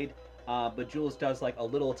blade. But Jules does like a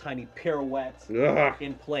little tiny pirouette Ugh.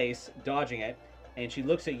 in place, dodging it, and she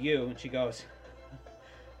looks at you and she goes,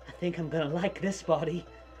 "I think I'm gonna like this body."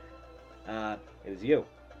 It is you.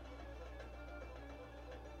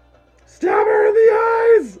 Stab her in the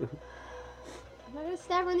eyes. I'm not gonna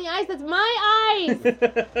stab her in the eyes. That's my eyes.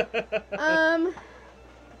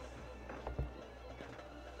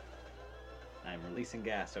 I'm releasing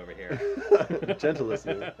gas over here. Gentle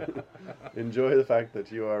listener, enjoy the fact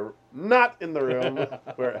that you are not in the room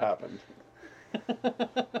where it happened.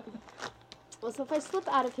 Well, so if I slip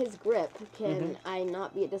out of his grip, can I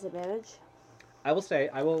not be at disadvantage? I will say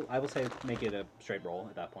make it a straight roll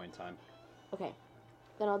at that point in time. Okay.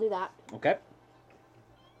 Then I'll do that. Okay.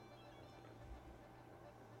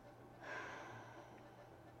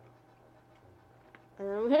 And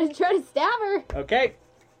then I'm gonna try to stab her. Okay.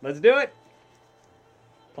 Let's do it.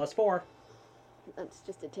 +4. That's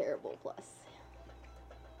just a terrible plus.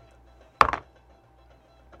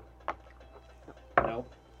 No.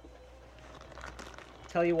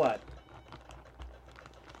 Tell you what.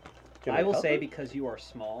 Can I will help say her? because you are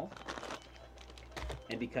small,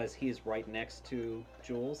 and because he is right next to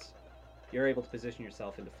Jules, you're able to position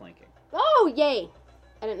yourself into flanking. Oh, yay!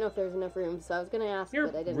 I didn't know if there was enough room, so I was gonna ask,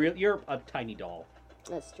 but I didn't. You're a tiny doll.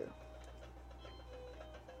 That's true.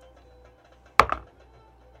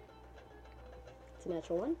 It's a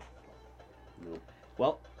natural one. No.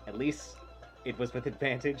 Well, at least it was with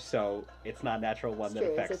advantage, so it's not a natural one It's that true,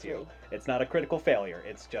 it's a affects you. 3. It's not a critical failure.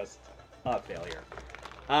 It's just a failure.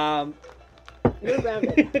 You're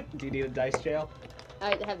grounded. Do you need a dice jail?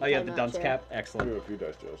 I have the Oh, you have the timeout dunce chair. cap? We Excellent. have a few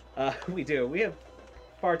dice jails. We do. We have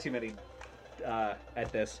far too many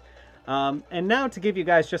at this. And now to give you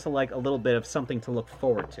guys just a little bit of something to look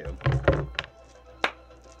forward to.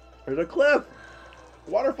 There's a cliff.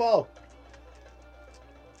 Waterfall.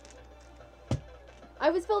 I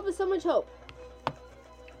was filled with so much hope.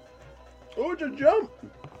 Oh, it's a jump.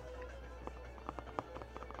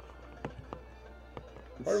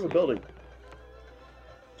 Part of a building. Do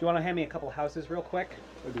you want to hand me a couple houses real quick?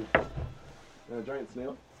 I do. And a giant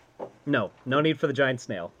snail. No need for the giant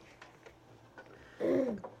snail.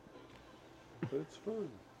 But it's fun.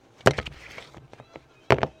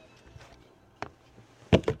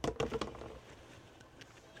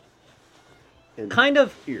 And Kind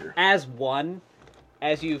of here. as one,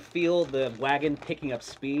 as you feel the wagon picking up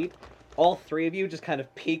speed, all three of you just kind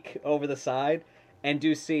of peek over the side and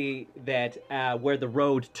do see that where the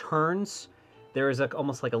road turns, there is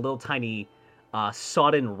almost like a little tiny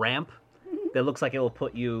sodden ramp that looks like it will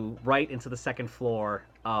put you right into the second floor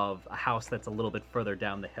of a house that's a little bit further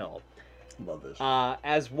down the hill. Love this.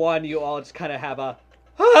 As one, you all just kind of have a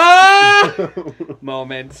ah!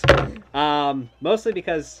 moment. Mostly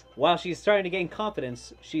because while she's starting to gain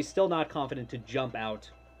confidence, she's still not confident to jump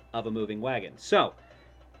out of a moving wagon. So,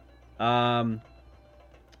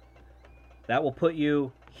 that will put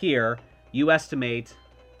you here. You estimate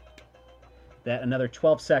that another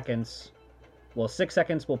 12 seconds, well, 6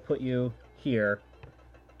 seconds will put you here.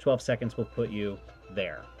 12 seconds will put you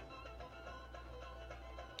there.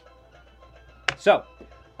 So,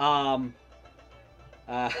 we're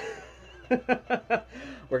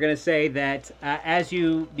going to say that as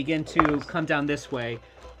you begin to come down this way,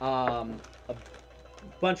 a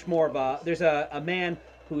bunch more of there's a man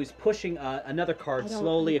who is pushing another cart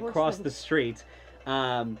slowly across the street,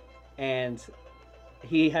 and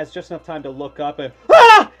he has just enough time to look up and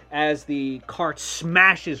as the cart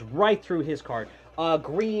smashes right through his cart.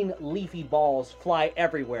 Green leafy balls fly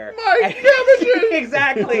everywhere. My cabbages!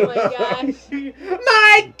 Exactly. Oh my gosh.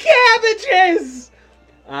 My cabbages!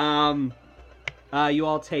 You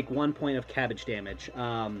all take 1 point of cabbage damage.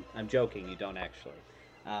 I'm joking, you don't actually.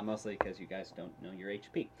 Mostly because you guys don't know your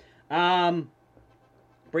HP.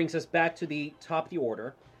 Brings us back to the top of the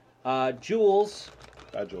order. Jules.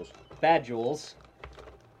 Bad Jules. Bad Jules.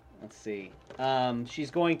 Let's see.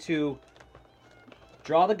 She's going to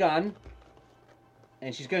draw the gun.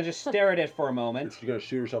 And she's going to just stare at it for a moment. She's going to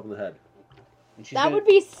shoot herself in the head. And she's That would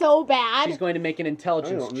be so bad. She's going to make an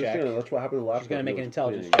intelligence I'm check. just saying, that's what happened the last She's going to make an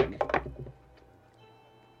time. intelligence check.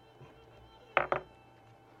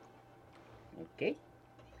 Okay.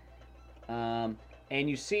 And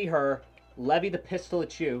you see her levy the pistol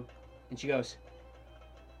at you, and she goes,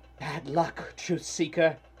 "Bad luck, truth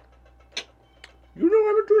seeker." You know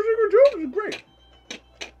I'm a true secret too. This is great.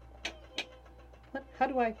 What? How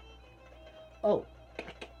do I? Oh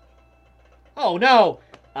no!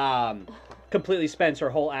 Completely spends her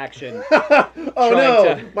whole action. Oh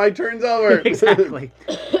no! My turn's over. Exactly.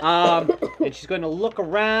 And she's going to look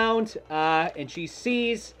around, and she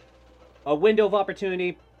sees a window of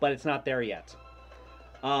opportunity, but it's not there yet.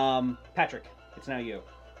 Patrick, it's now you.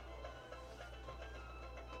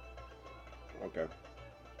 Okay.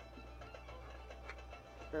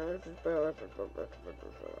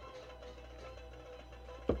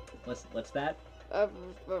 What's that?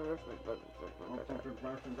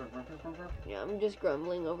 Yeah, I'm just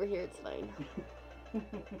grumbling over here. It's fine.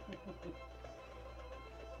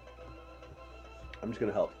 I'm just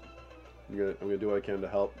gonna help. I'm gonna do what I can to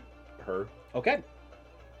help her. Okay.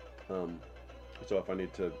 So if I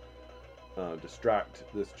need to distract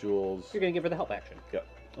this Jules, You're going to give her the help action. Yep.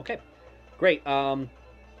 Okay. Great. We'll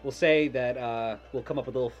say that we'll come up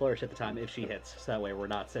with a little flourish at the time if she hits. So that way we're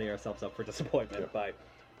not setting ourselves up for disappointment Yep. by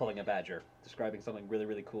pulling a badger, describing something really,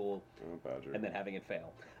 really cool, Badger. and then having it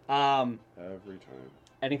fail. Every time.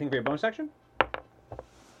 Anything for your bonus action? What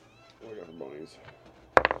I got for bonies?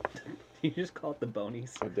 You just call it the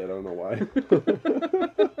bonies. I did. I don't know why.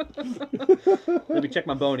 Let me check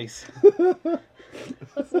my bonies.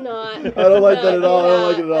 Let's not. I don't like that at all. I don't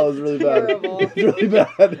like it at all. It's really bad. terrible. It's really bad.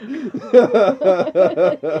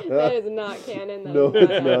 That is not canon. That No, is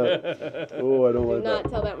it's not. Oh, I don't Do like not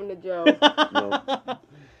that. tell that one to Joe. No.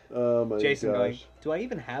 Oh my Jason gosh. going, do I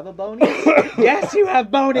even have a bony? Yes, you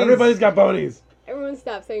have bonies! Everybody's got bonies. Everyone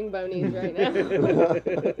stop saying bonies right now.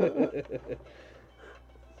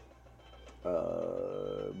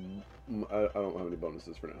 I don't have any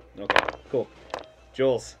bonuses for now. Okay, cool.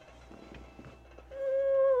 Jules.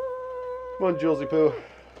 Come on, Julesy Poo.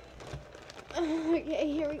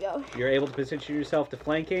 Okay, here we go. You're able to position yourself to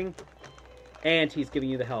flanking, and he's giving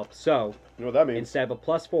you the help. So, You know what that means? instead of a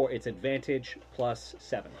 +4, it's advantage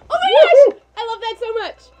 +7. Oh my gosh! I love that so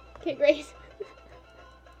much. Okay, great.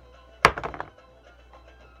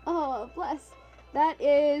 Oh, bless. That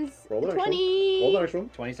is Roll the next 20. Roll the next one.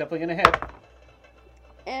 20's definitely going to hit.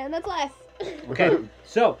 And that's less. Okay,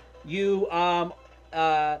 so you,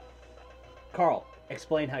 Carl,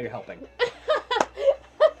 explain how you're helping.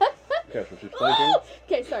 Okay, so she's flanking.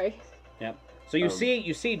 Okay, sorry. Yep. So you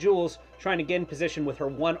see Jules trying to get in position with her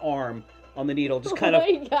one arm on the needle, just kind of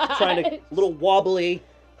trying to, little wobbly,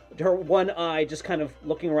 her one eye just kind of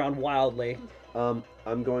looking around wildly. I'm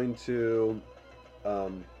going to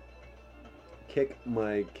kick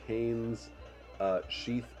my cane's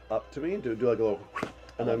sheath up to me, do like a little,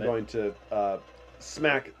 and I'm going to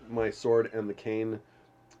smack my sword and the cane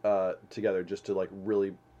together just to like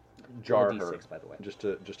really jar her. D6, by the way. Just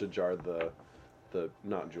to jar the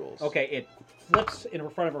not Jules. Okay, it flips in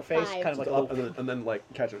front of her face, 5. kind of like a Up little and then like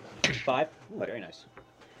catch it. 5. Ooh, very nice.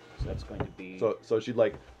 So that's going to be. So she'd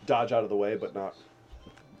like dodge out of the way, but not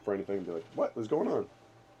for anything. And be like, what is going on?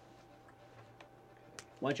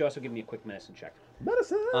 Why don't you also give me a quick medicine check?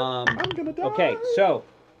 Medicine. I'm gonna die. Okay, so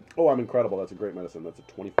Oh, I'm incredible. That's a great medicine. That's a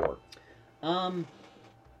 24.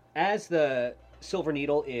 as the silver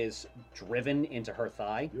needle is driven into her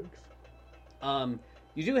thigh,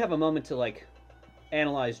 you do have a moment to like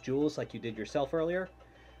analyze Jules like you did yourself earlier.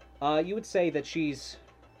 You would say that she's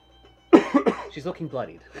looking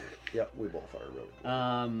bloodied. Yeah, we both are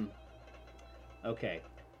really. Okay,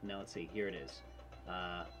 now let's see. Here it is.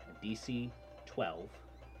 A DC 12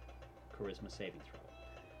 charisma saving throw.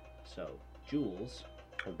 So Jules,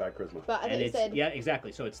 Have bad charisma. But I and think you it's said yeah,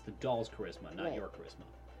 exactly. So it's the doll's charisma, not Right. your charisma.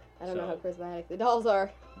 I don't know how so- charismatic the dolls are.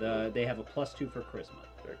 They have a +2 for charisma,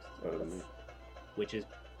 Better than me. which is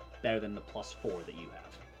better than the +4 that you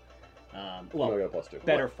have. No, I Well, got a +2.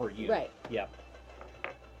 better for you. Right. Yep.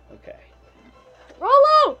 Okay.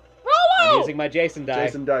 Rollo! I'm Rollo! using my Jason die.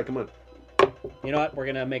 Jason, die. Come on. You know what? We're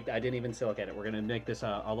gonna make. I didn't even silicate it. We're gonna make this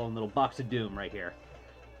a lone little box of doom right here.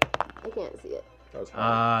 I can't see it. That was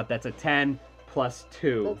hard. That's a 10 +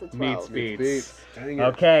 2 That's a 12. meets Beats. beats. Dang it.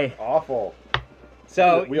 Okay. Awful.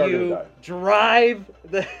 So We are gonna you die. drive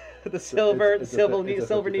the silver it's a silver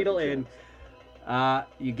 50-50 needle in. chance.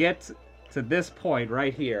 You get to this point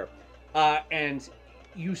right here, and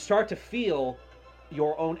you start to feel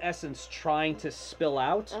your own essence trying to spill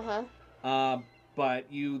out.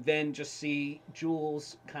 But you then just see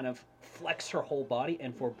Jules kind of flex her whole body,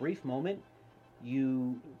 and for a brief moment,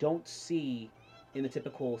 you don't see in the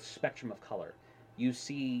typical spectrum of color. You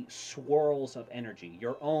see swirls of energy,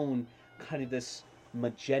 your own kind of this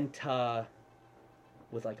magenta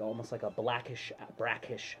with like almost like a blackish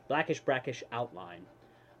outline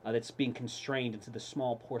that's being constrained into the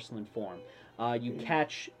small porcelain form. You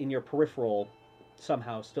catch in your peripheral,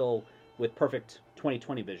 somehow still with perfect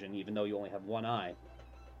 20/20 vision, even though you only have one eye,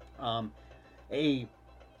 a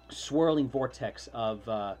swirling vortex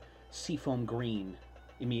of seafoam green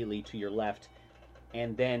immediately to your left,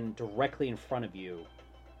 and then directly in front of you,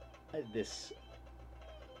 this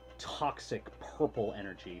toxic purple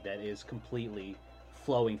energy that is completely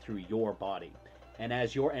flowing through your body. And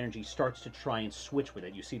as your energy starts to try and switch with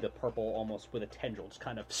it, you see the purple almost with a tendril just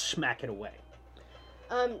kind of smack it away.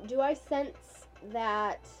 Do I sense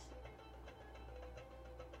that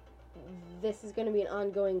this is going to be an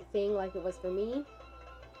ongoing thing like it was for me?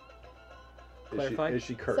 Clarify? Is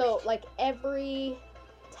she cursed? So, like, every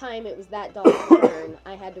time it was that doll's turn,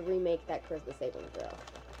 I had to remake that charisma saving throw.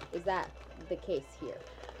 Is that the case here?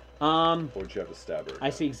 Or would you have to stab her? I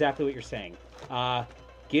see exactly what you're saying.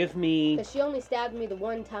 Give me... Because she only stabbed me the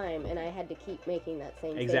one time, and I had to keep making that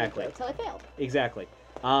same Exactly. saving throw until I failed. Exactly.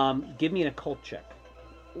 Give me an occult check,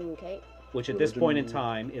 Okay. which at this point in Religion.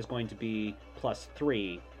 time is going to be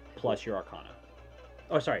 +3 plus your arcana.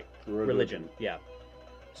 Oh, sorry. Religion. Yeah.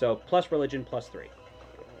 So plus religion +3.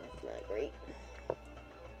 That's not great.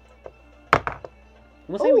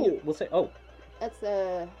 We'll say we'll say. Oh, That's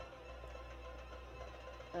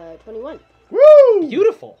 21. Woo!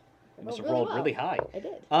 beautiful! You I must have rolled rolled really high. I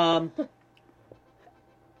did.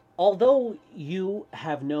 Although you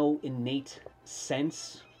have no innate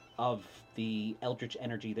sense of the eldritch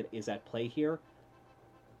energy that is at play here,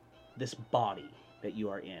 this body that you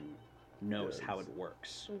are in knows how it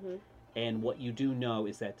works. Mm-hmm. And what you do know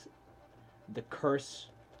is that the curse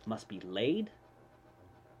must be laid,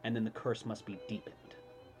 and then the curse must be deepened.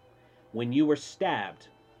 When you were stabbed,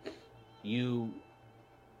 you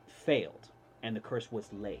failed, and the curse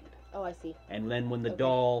was laid. Oh, I see. And then when the Okay.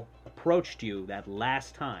 doll approached you that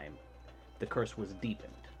last time, the curse was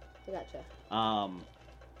deepened. I gotcha.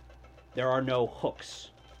 There are no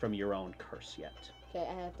hooks from your own curse yet. Okay,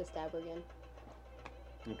 I have to stab her again.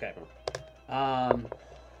 Okay.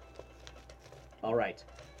 All right.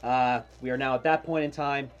 We are now at that point in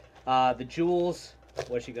time. The jewels.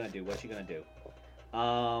 What's she gonna do? What's she gonna do?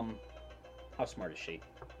 How smart is she?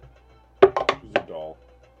 She's a doll.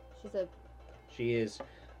 She's a She is.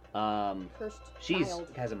 cursed She's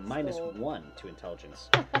child. has a soul. -1 to intelligence.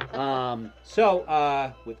 So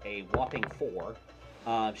with a whopping 4,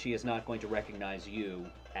 she is not going to recognize you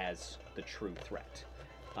as the true threat.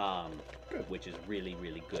 Which is really,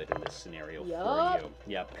 really good in this scenario for you.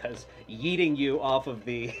 Yep, because yeeting you off of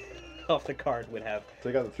the off the cart would have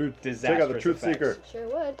Take out the truth. disastrous Take out the truth effects. seeker. Sure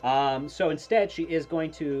would. So instead, she is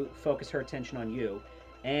going to focus her attention on you,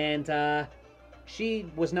 and she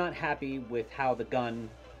was not happy with how the gun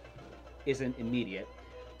isn't immediate.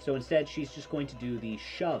 So instead, she's just going to do the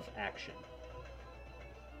shove action.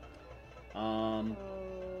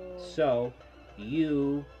 So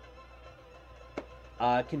you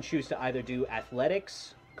can choose to either do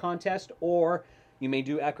athletics contest, or you may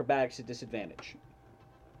do acrobatics at disadvantage.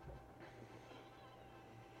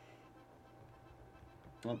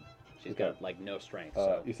 Well, she's got like no strength.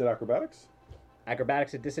 So You said acrobatics?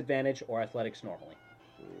 acrobatics at disadvantage or athletics normally.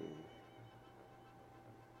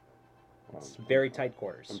 It's very tight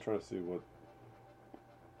quarters. I'm trying to see what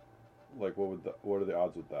are the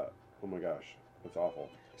odds with that? Oh my gosh, that's awful.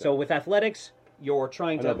 So with athletics, you're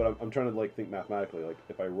trying I to. know, but I'm trying to like think mathematically. Like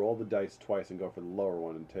if I roll the dice twice and go for the lower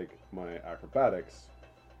one and take my acrobatics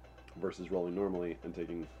versus rolling normally and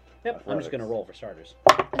taking. Yep, I'm just going to roll for starters.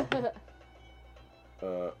 I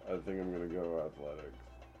think I'm going to go athletics.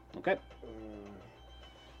 Okay.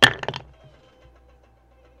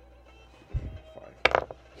 5. Well,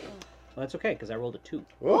 that's okay, because I rolled a 2.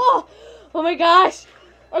 Oh my gosh!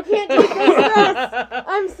 I can't take this stress!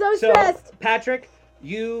 I'm so stressed! Patrick,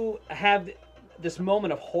 you have this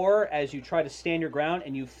moment of horror as you try to stand your ground,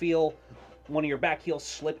 and you feel one of your back heels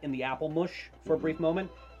slip in the apple mush for a brief moment,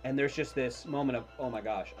 and there's just this moment of, oh my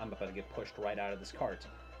gosh, I'm about to get pushed right out of this cart.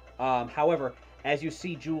 However, as you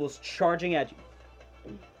see Jules charging at you,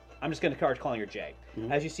 I'm just going to start calling her Jay.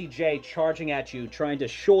 Mm-hmm. As you see Jay charging at you, trying to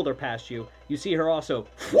shoulder past you, you see her also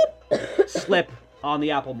slip on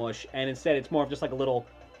the apple mush, and instead it's more of just like a little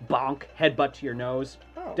bonk, headbutt to your nose.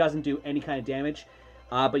 Oh. Doesn't do any kind of damage.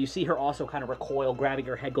 But you see her also kind of recoil, grabbing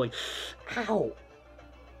her head, going, ow!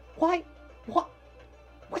 Why? What?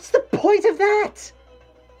 What's the point of that?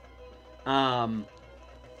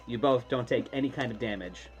 You both don't take any kind of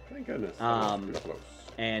damage. Thank goodness. Um, That was close.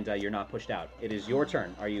 And you're not pushed out. It is your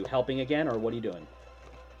turn. Are you helping again, or what are you doing?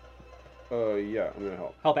 Yeah, I'm gonna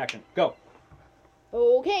help. Help action. Go.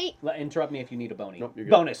 Okay. Interrupt me if you need a bony. Nope, you're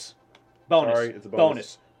good. Bonus. Bonus. Sorry, it's a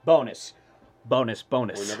bonus. Bonus. Bonus.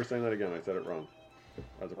 Bonus. We're never saying that again. I said it wrong.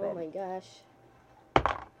 That's a Oh my problem. gosh.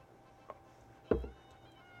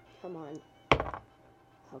 Come on.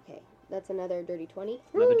 Okay. That's another dirty 20.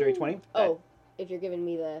 Another dirty 20? Oh, if you're giving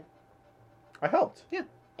me the... I helped.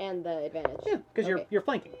 and the advantage. Yeah, because Okay. you're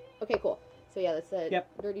flanking. Okay, cool. So yeah, that's a Yep.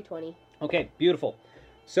 dirty 20. Okay, beautiful.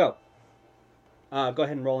 So, go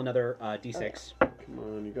ahead and roll another d6. Come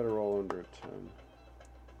on, you gotta roll under a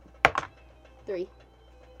 10. 3.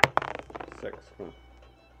 6. Come on.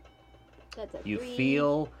 That's a You 3.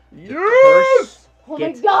 feel Yes! curse Oh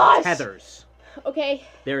my get gosh! tethers. Okay.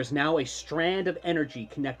 There is now a strand of energy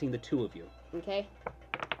connecting the two of you. Okay.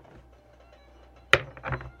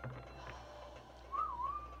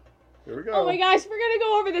 Here we go. Oh my gosh, we're gonna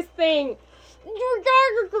go over this thing.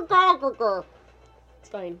 It's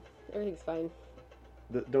fine. Everything's fine.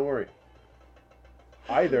 Don't worry.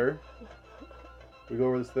 Either we go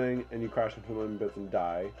over this thing and you crash into one bits and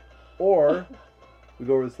die, or we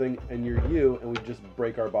go over this thing and you're you and we just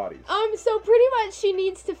break our bodies. So pretty much she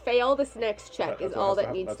needs to fail this next check That's is what all has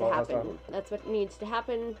that to needs happen. to That's all has to happen. happen. That's what needs to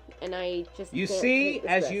happen, and I just You can't see, take the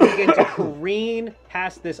as stress. you begin to careen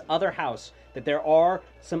past this other house, that there are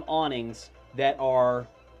some awnings that are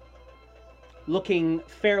looking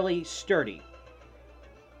fairly sturdy.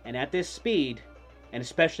 And at this speed, and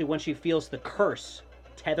especially when she feels the curse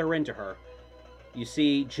tether into her, you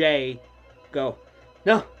see Jay go,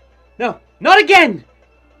 no, not again!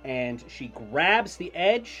 And she grabs the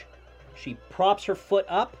edge, she props her foot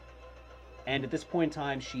up, and at this point in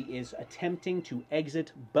time, she is attempting to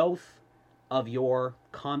exit both of your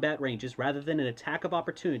combat ranges. Rather than an attack of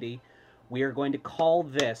opportunity, we are going to call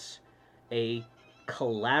this a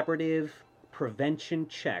collaborative prevention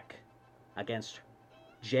check against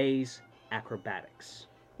Jay's acrobatics.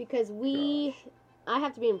 Because I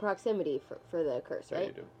have to be in proximity for the curse, Yeah, right?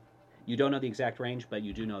 you do. You don't know the exact range, but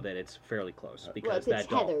you do know that it's fairly close Well, because it's that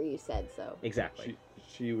doll. tether, you said, so. Exactly.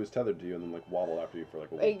 She was tethered to you and then like wobbled after you for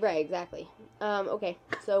like a week. Right, exactly. Okay,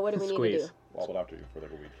 so what do we need to do? Squeeze. Wobbled after you for like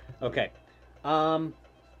a week. Okay. Gosh.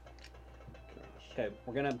 Okay,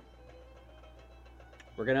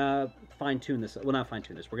 we're gonna fine tune this. Well, not fine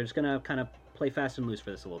tune this. We're just gonna kind of play fast and loose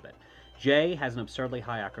for this a little bit. Jay has an absurdly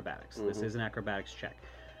high acrobatics. This Mhm. is an acrobatics check.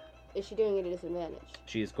 Is she doing it at a disadvantage?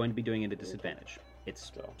 She is going to be doing it at disadvantage. It's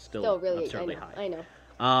still Still really, absurdly I know, high. I know.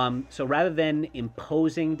 So rather than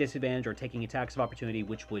imposing disadvantage or taking attacks of opportunity,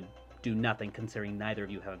 which would do nothing considering neither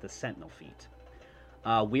of you have the Sentinel feat,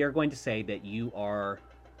 we are going to say that you are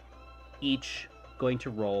each going to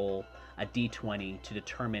roll a d20 to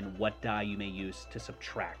determine what die you may use to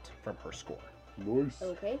subtract from her score. Nice.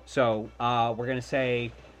 Okay. So we're going to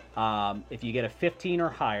say if you get a 15 or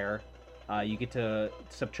higher, you get to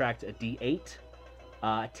subtract a d8.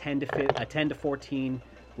 A 10 to 14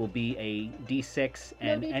 will be a d6,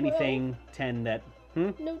 and D12. anything 10 that...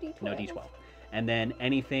 No D12. No d12. And then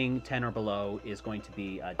anything 10 or below is going to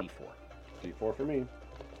be a d4. D4 for me.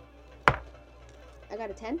 I got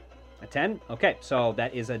a 10. A 10? Okay, so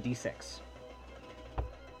that is a d6.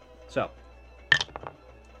 So,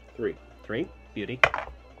 3. 3, beauty.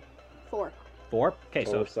 4. 4, okay,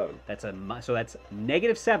 so 7. that's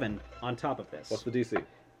 -7 on top of this. What's the DC?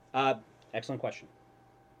 Excellent question.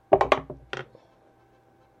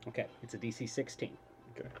 Okay, it's a DC 16.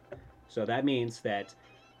 Okay. So that means that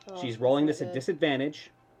Oh, she's that's rolling not this at good. disadvantage,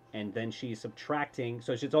 and then she's subtracting,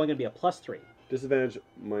 so it's only going to be a +3. Disadvantage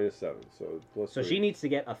 -7, so plus So 3. she needs to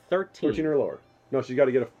get a 13. 13 or lower. No, she's got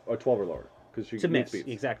to get a 12 or lower. Because she to needs miss. speeds.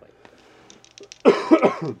 Exactly.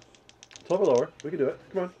 12 or lower. We can do it.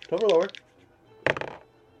 Come on. 12 or lower.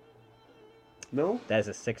 No? That is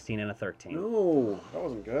a 16 and a 13. No. That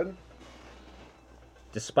wasn't good.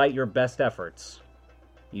 Despite your best efforts,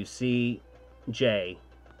 you see Jay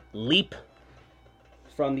leap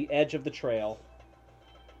from the edge of the trail,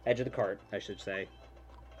 edge of the cart, I should say.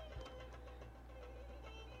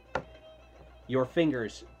 Your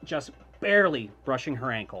fingers just barely brushing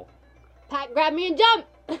her ankle. Pat, grab me and jump!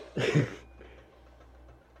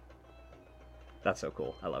 That's so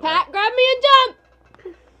cool. I love Pat, that. grab me and jump!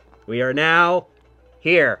 We are now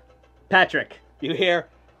here. Patrick, you hear?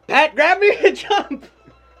 Pat, grab me and jump!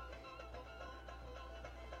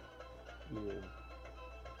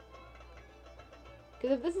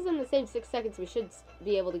 Because if this is in the same 6 seconds, we should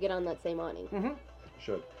be able to get on that same awning. Mm-hmm.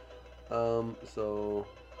 Should. So...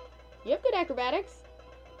 You have good acrobatics.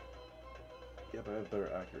 Yeah, but I have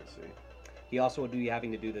better accuracy. He also would be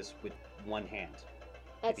having to do this with one hand if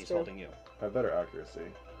That's he's true. holding you. I have better accuracy.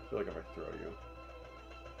 I feel like if I throw you,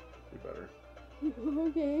 be better.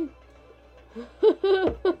 Okay.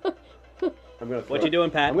 I'm gonna throw What you doing,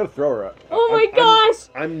 Pat? I'm gonna throw her up. Oh my gosh!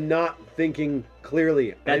 I'm not thinking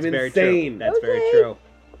clearly. That's I'm very insane. true. That's very Okay. true.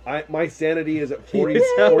 My sanity is at 40,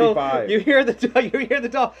 So, 45. You hear the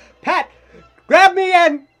dog. Pat, grab me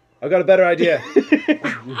and. I've got a better idea.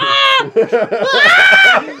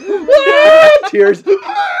 Tears.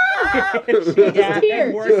 Yeah,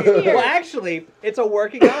 tears. working- Tears. Well, actually, it's a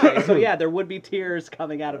working eye. So yeah, there would be tears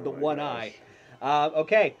coming out of the my one gosh. eye.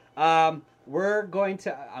 Okay. We're going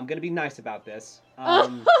to. I'm going to be nice about this.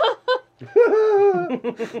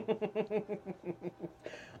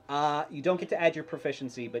 You don't get to add your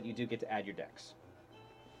proficiency, but you do get to add your dex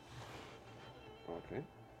Okay.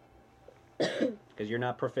 because you're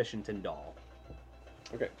not proficient in doll.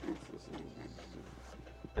 Okay.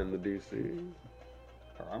 And the DC.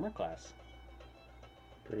 Her armor class.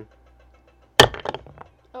 Okay.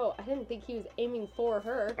 Oh, I didn't think he was aiming for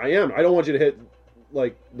her. I am. I don't want you to hit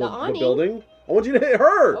like The the awning? building. I want you to hit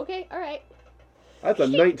her. Okay, alright. That's a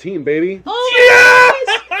 19, baby. Oh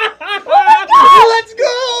Let's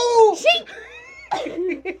go! Sheik!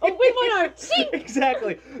 Oh, wait, one arm. Sheik!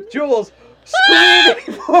 Exactly. Jules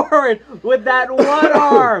screaming forward with that one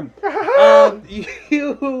arm.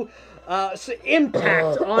 You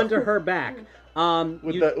impact onto her back.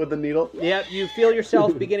 With the needle. Yeah, you feel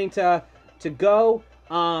yourself beginning to go.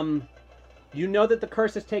 You know that the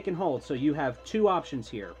curse has taken hold, so you have two options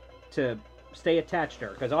here to stay attached to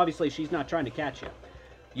her, because obviously she's not trying to catch you.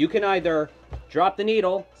 You can either drop the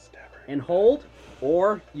needle and hold,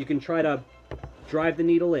 or you can try to drive the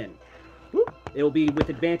needle in. It will be with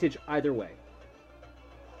advantage either way.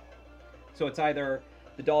 So it's either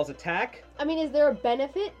the doll's attack. I mean, is there a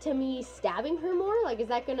benefit to me stabbing her more? Like, is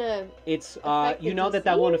that gonna... It's Affect you the know that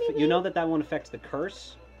DC won't or you know that won't affect the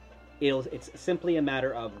curse. It's simply a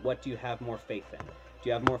matter of what do you have more faith in. Do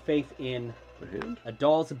you have more faith in a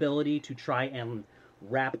doll's ability to try and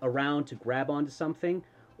wrap around to grab onto something,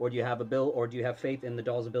 or do you have faith in the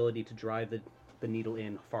doll's ability to drive the needle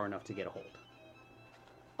in far enough to get a hold?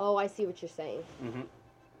 Oh, I see what you're saying. Mm-hmm.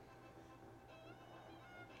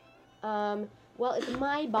 Well, it's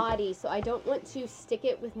my body, so I don't want to stick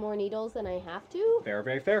it with more needles than I have to. Very,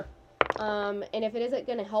 very fair. And if it isn't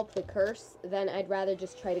gonna help the curse, then I'd rather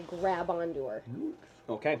just try to grab onto her.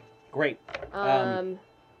 Okay, great.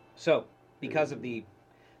 So, because of the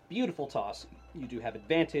beautiful toss, you do have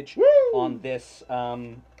advantage on this.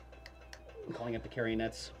 I'm calling up the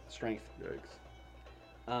carionet's strength. Yikes.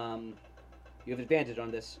 You have advantage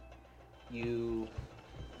on this. You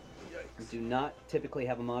do not typically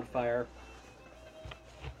have a modifier.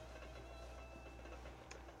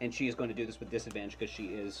 And she is going to do this with disadvantage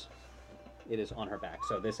because it is on her back.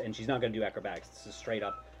 So this, and she's not going to do acrobatics. This is straight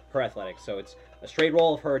up her athletics. So it's a straight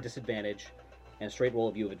roll of her disadvantage and a straight roll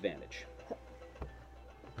of you of advantage.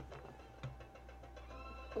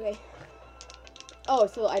 Okay. Oh,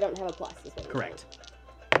 so I don't have a plus. Is what you're Correct.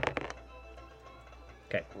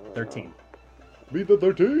 Okay, 13. Beat the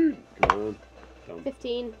 13. Come on. saying.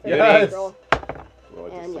 15 for Yes! the roll.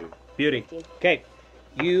 Well, I And just yeah. Beauty. 15. Okay,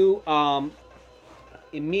 you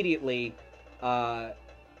immediately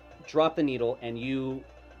drop the needle and you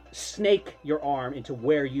snake your arm into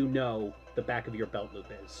where you know the back of your belt loop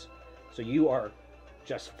is. So you are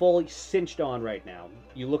just fully cinched on right now.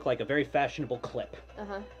 You look like a very fashionable clip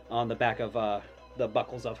Uh-huh. on the back of the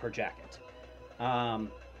buckles of her jacket. I'm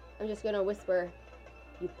just gonna whisper,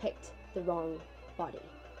 you picked the wrong body.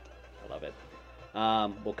 I love it.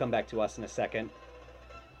 We'll come back to us in a second.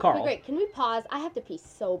 Carl. Okay, great. Can we pause? I have to pee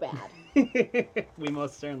so bad. We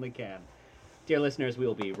most certainly can. Dear listeners, we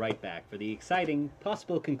will be right back for the exciting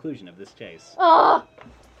possible conclusion of this chase. Oh!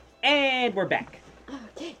 And we're back.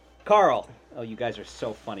 Okay. Carl. Oh, you guys are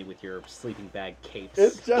so funny with your sleeping bag capes.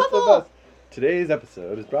 It's just the Puffle! best. Today's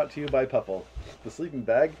episode is brought to you by Puffle, the sleeping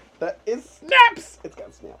bag that is snaps. It's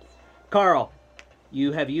got snaps. Carl,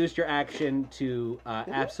 you have used your action to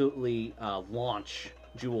absolutely launch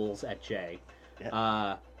Jules at Jay.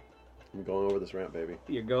 Yeah. I'm going over this ramp, baby.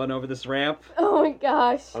 You're going over this ramp. Oh my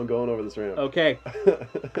gosh. I'm going over this ramp. Okay.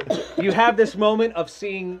 You have this moment of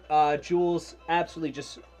seeing Jules absolutely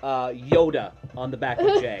just Yoda on the back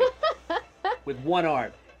of Jay with one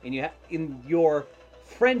arm, and you in your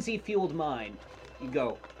frenzy-fueled mind, you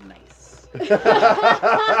go, nice.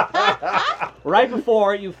 Right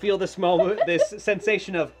before you feel this moment, this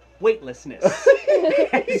sensation of weightlessness,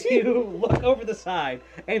 as you look over the side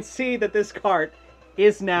and see that this cart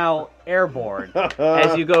is now airborne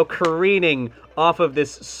as you go careening off of this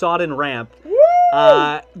sodden ramp,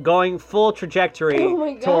 going full trajectory Oh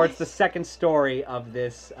my gosh. towards the second story of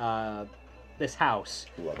this this house.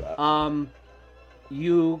 Love that.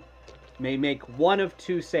 You may make one of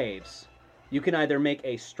two saves. You can either make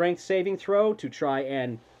a strength saving throw to try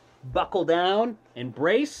and buckle down and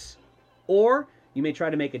brace, or you may try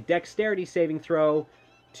to make a dexterity saving throw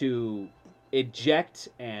to eject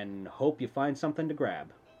and hope you find something to grab.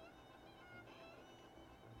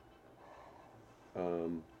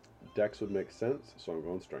 Dex would make sense, so I'm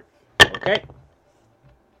going strength. Okay,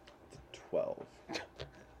 12.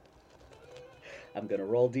 I'm gonna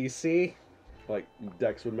roll DC. Like,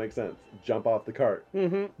 Dex would make sense. Jump off the cart.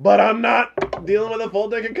 Mm-hmm. But I'm not dealing with a full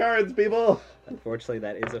deck of cards, people. Unfortunately,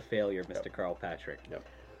 that is a failure, Mr. Carl Patrick. Yep.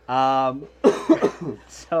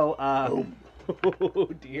 So, oh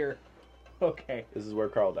dear. Okay. This is where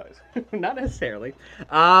Carl dies. Not necessarily.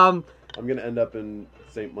 I'm going to end up in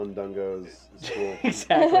St. Mundungo's school.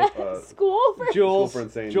 Exactly. School for... School Jules, for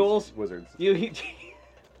insane Jules, wizards.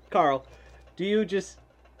 Carl, do you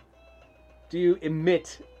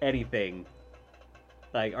emit anything?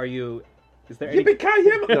 Like, is there any...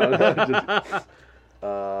 Yippee-ki-yim! No,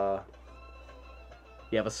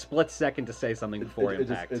 You have a split second to say something before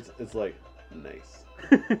impact. it's like, nice.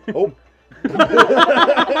 Oh.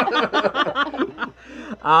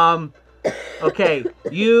 Okay,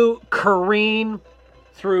 you careen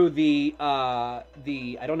through the I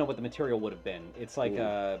don't know what the material would have been. It's like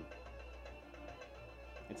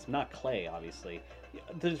it's not clay, obviously.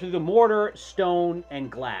 Through the mortar, stone,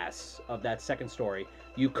 and glass of that second story,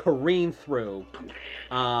 you careen through.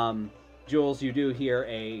 Jules, you do hear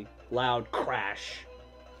a loud crash,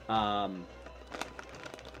 and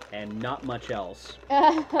not much else.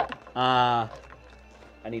 I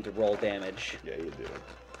need to roll damage. Yeah, you do.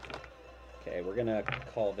 Okay, we're gonna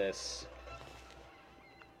call this...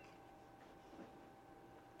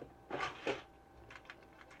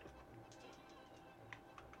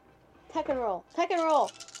 Tekken roll. Tekken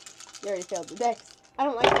roll. You already failed the dex. I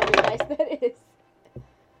don't like how many dice that is.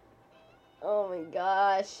 Oh my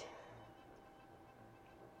gosh.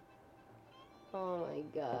 Oh my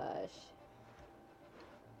gosh.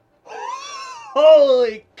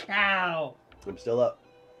 Holy cow! I'm still up.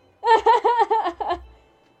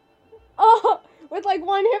 Oh, with like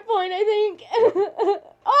 1 hit point, I think.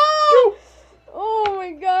 Oh! Oh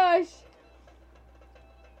my gosh.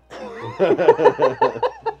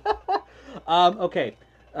 Okay,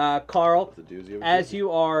 Carl, It's a doozy of a as doozy.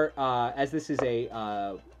 you are, as this is a,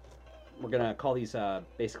 we're gonna call these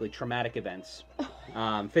basically traumatic events.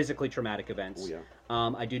 physically traumatic events. Oh,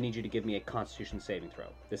 yeah. I do need you to give me a Constitution saving throw.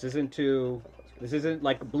 This isn't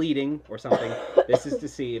like bleeding or something. This is to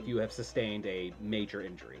see if you have sustained a major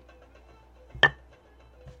injury.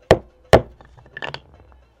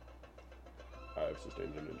 I've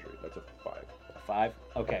sustained an injury. That's a 5. 5.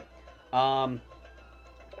 Okay.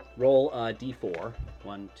 Roll a d4.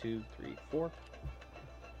 1, 2, 3, 4.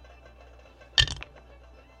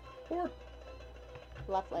 4.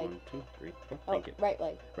 Left leg. 1, 2, 3, 4. Oh, Thank you. right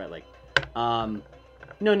leg. Right leg.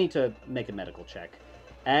 No need to make a medical check.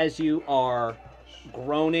 As you are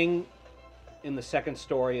groaning in the second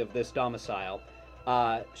story of this domicile,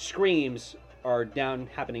 screams are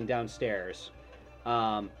happening downstairs,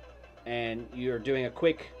 and you're doing a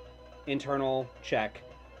quick internal check.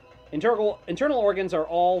 Internal organs are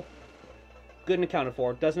all good and accounted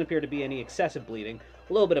for. Doesn't appear to be any excessive bleeding.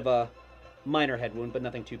 A little bit of a minor head wound, but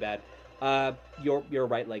nothing too bad. Your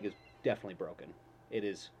right leg is definitely broken. It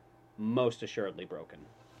is most assuredly broken.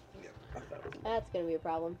 That's gonna be a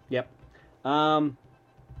problem. Yep.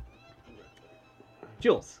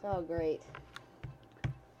 Jules, Oh, great.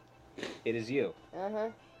 it is you. Uh-huh.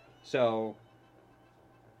 So,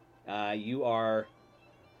 you are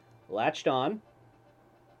latched on.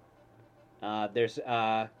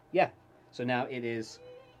 Yeah. So now it is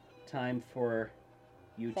time for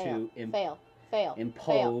you Fail. to Fail.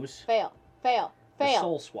 impose Fail. the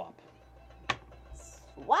soul swap.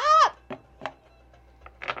 Swap!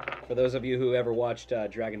 For those of you who ever watched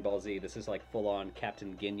Dragon Ball Z, this is like full-on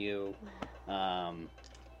Captain Ginyu. I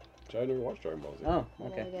never watched Dragon Ball Z. Oh, I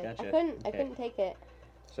okay, never did. gotcha. I Okay. couldn't take it.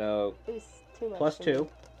 So, It was too much. plus for 2. me.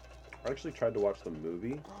 I actually tried to watch the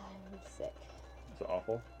movie. I'm sick. It's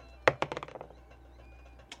awful.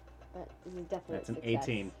 But this is definitely That's an success.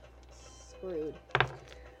 18. Screwed.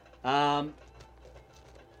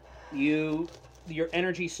 Your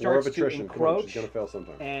energy War starts of to attrition. Come on, encroach, she's gonna fail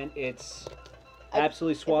sometime. and it's I-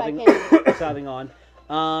 absolutely if I swathing can- swathing on.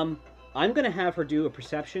 I'm gonna have her do a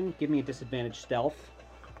perception. Give me a disadvantage stealth.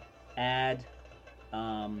 Add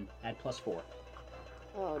plus 4,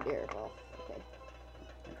 Oh dear. Well, okay.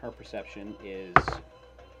 and her perception is a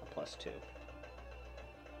plus 2.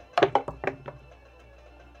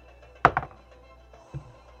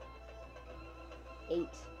 Eight.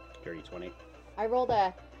 Dirty 20. I rolled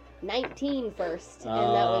a 19 first, and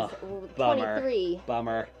that Oh, was bummer. 23.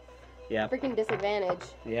 Bummer. Yep. Freaking disadvantage.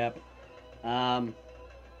 Yep.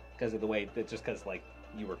 Because of the way that just like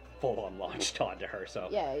you were full on launched onto her. So.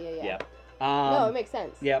 Yeah. Yep. No, it makes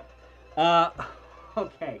sense. Yep.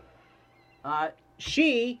 Okay.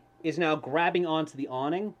 She is now grabbing onto the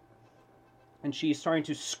awning, and she's starting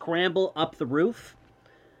to scramble up the roof.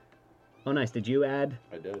 Oh, nice. Did you add?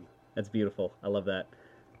 I did. That's beautiful. I love that.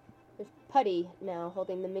 There's Putty now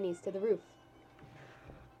holding the minis to the roof.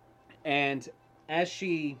 And as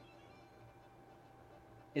she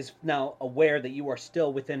is now aware that you are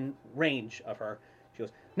still within range of her, she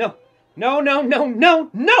goes, "No, no, no, no, no,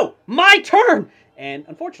 no! My turn!" And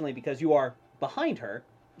unfortunately, because you are behind her,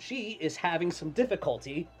 she is having some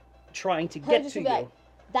difficulty trying to I'll get just to be like, you.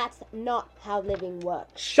 that's not how living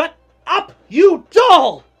works. Shut up, you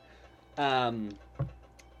doll!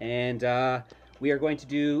 We are going to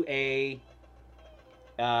do a.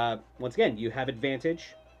 Once again, you have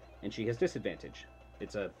advantage, and she has disadvantage.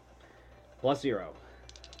 It's a +0.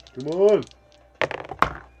 Come on.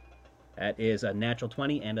 That is a natural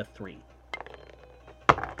 20 and a 3.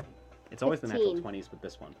 It's always the natural 15. 20s with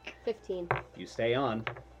this one. 15. You stay on.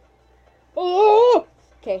 Oh!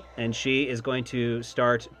 Okay. And she is going to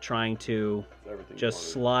start trying to Everything just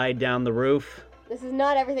you slide down the roof. This is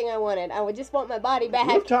not everything I wanted. I would just want my body back.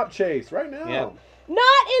 wanted. Rooftop chase right now. Yep.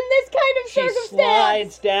 Not in this kind of She circumstance.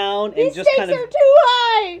 slides down and These just stakes kind of are too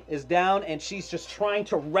high. is down, and she's just trying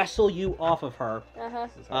to wrestle you off of her. Uh-huh.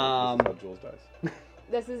 This is how Jules dies.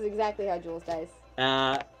 This is exactly how Jules dies.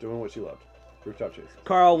 Doing what she loved. Rooftop chase.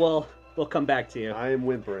 Carl, we'll come back to you. I am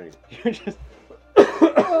whimpering. You're just.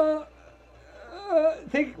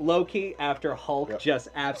 Think Loki after Hulk Yep. just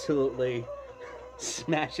absolutely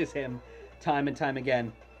smashes him time and time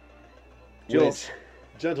again. Jules. Which,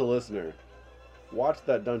 gentle listener, watch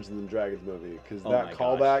that Dungeons and Dragons movie because Oh that my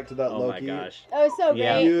callback to that Oh Loki. my gosh. That was so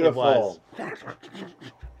Yeah. great. Beautiful.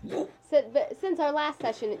 It But since our last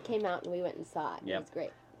session, it came out and we went and saw it. Yep. It was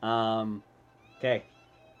great. Okay.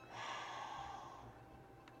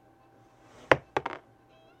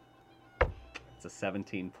 It's a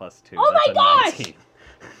 17 plus 2. Oh That's my a gosh! 19.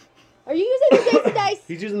 Are you using the Daisy dice?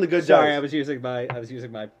 He's using the good Sorry, dice. I was using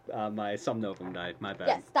my my Somnovum die. My bad.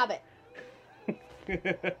 Yes, stop it.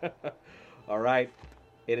 All right,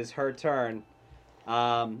 it is her turn.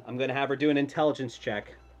 I'm going to have her do an intelligence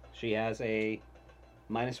check. She has a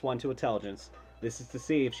 -1 to intelligence. This is to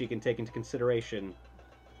see if she can take into consideration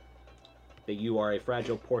that you are a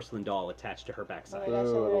fragile porcelain doll attached to her Oh backside. my gosh, I'm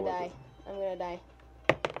I gonna don't die. like I'm gonna die.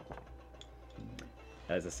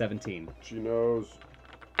 That is a 17. She knows.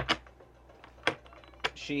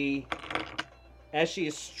 She, as she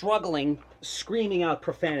is struggling, screaming out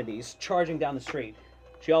profanities, charging down the street,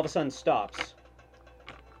 she all of a sudden stops,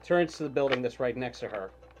 turns to the building that's right next to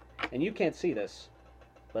her, and you can't see this,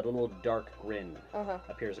 but a little dark grin Uh-huh.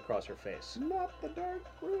 appears across her face. Not the dark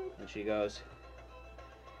room. And she goes,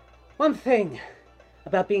 "One thing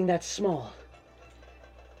about being that small,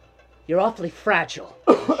 you're awfully fragile."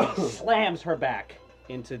 She slams her back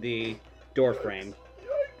into the door frame.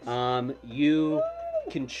 You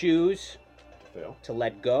can choose Fail. to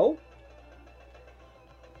let go,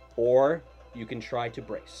 or you can try to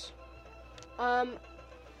brace.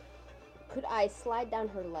 Could I slide down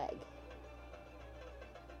her leg?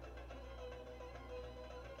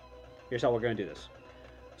 Here's how we're going to do this.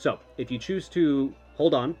 So, if you choose to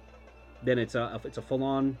hold on, then it's a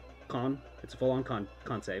full-on con. It's a full-on con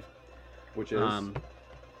save. Which is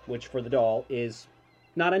Which for the doll is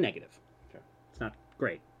not a negative. Okay. It's not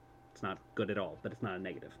great. It's not good at all, but it's not a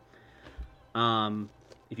negative.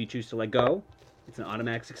 If you choose to let go, it's an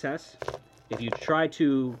automatic success. If you try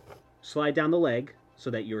to slide down the leg so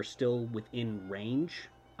that you're still within range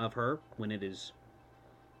of her when it is,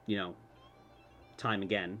 time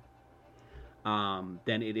again,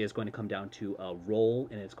 then it is going to come down to a roll,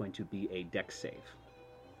 and it's going to be a dex save.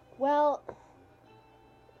 Well,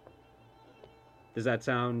 Does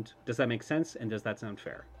that make sense, and does that sound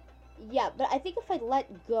fair? yeah, but I think if I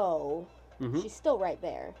let go, Mhm. she's still right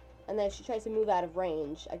there. And then if she tries to move out of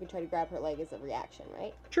range, I could try to grab her leg as a reaction,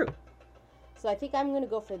 right? True. So I think I'm going to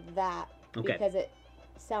go for that Okay. because it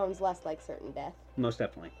sounds less like certain death. Most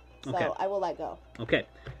definitely. So Okay. I will let go. Okay.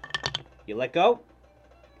 You let go.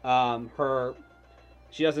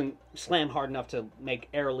 She doesn't slam hard enough to make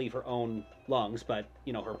air leave her own lungs, but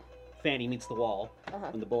her fanny meets the wall Uh-huh.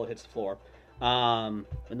 when the bullet hits the floor.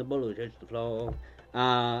 When the bullet hits the floor,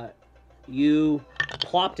 you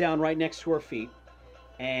plop down right next to her feet,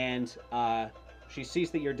 and she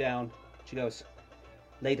sees that you're down. She goes,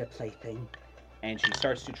 "Later, plaything," and she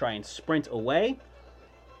starts to try and sprint away.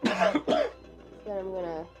 Then I'm going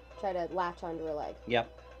to try to latch onto her leg. Yep.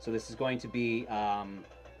 So this is going to be a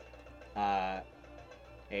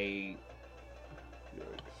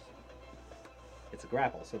it's a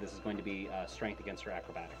grapple. So this is going to be strength against her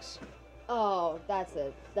acrobatics. Oh, that's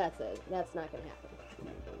not going to happen.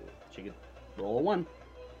 She could roll a 1.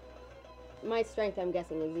 My strength, I'm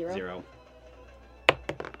guessing, is 0. 0.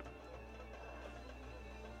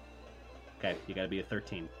 Okay, you got to be a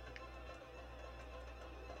 13.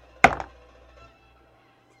 10.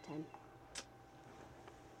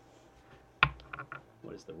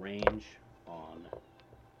 What is the range on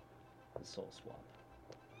the soul swap?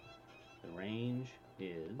 The range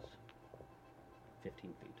is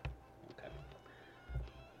 15 feet. Okay.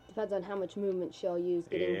 Depends on how much movement she'll use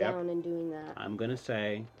getting Yep. down and doing that. I'm going to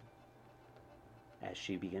say, as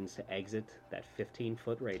she begins to exit that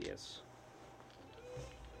 15-foot radius,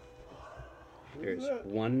 there's that?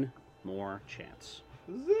 one more chance.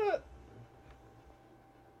 Is it?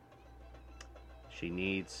 She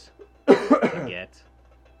needs to get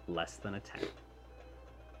less than a 10.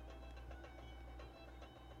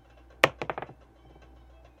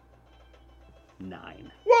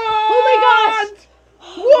 Nine. Oh my gosh!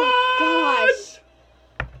 What? Gosh!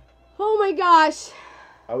 Oh my gosh!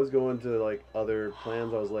 I was going to like other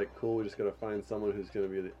plans. I was like, cool. We just gotta find someone who's gonna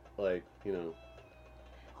be like, Hold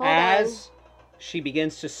As she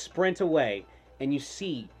begins to sprint away, and you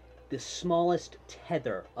see the smallest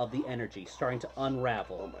tether of the energy starting to oh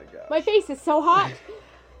unravel, my god. on. My face is so hot.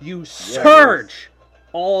 you surge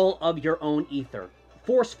all of your own ether,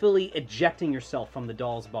 forcefully ejecting yourself from the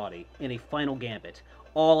doll's body in a final gambit.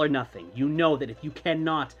 All or nothing. You know that if you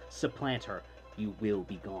cannot supplant her, you will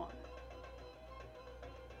be gone.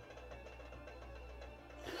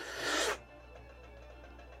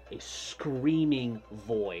 A screaming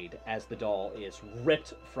void as the doll is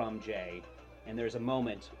ripped from Jay, and there's a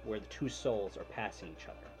moment where the two souls are passing each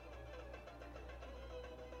other.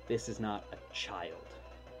 This is not a child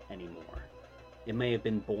anymore. It may have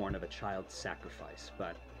been born of a child's sacrifice,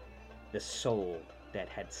 but the soul that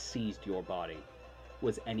had seized your body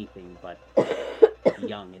was anything but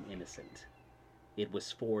young and innocent. It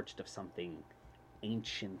was forged of something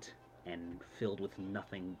ancient and filled with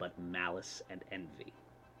nothing but malice and envy.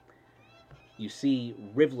 You see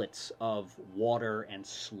rivulets of water and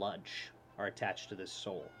sludge are attached to this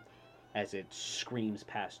soul as it screams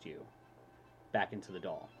past you back into the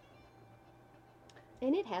doll.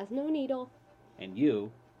 And it has no needle. And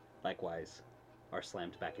you, likewise, are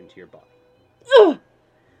slammed back into your body. Ugh!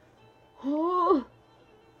 Oh.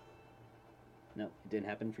 No, it didn't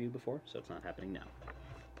happen for you before, so it's not happening now.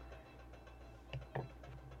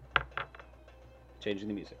 Changing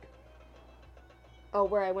the music. Oh,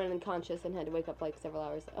 where I went unconscious and had to wake up like several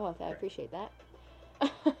hours. Oh, I Right. appreciate that.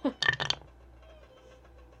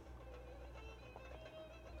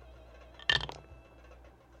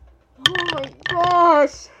 Oh my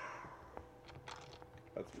gosh!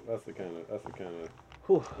 That's the kind of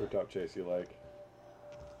Whew. rooftop chase you like.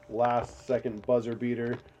 Last second buzzer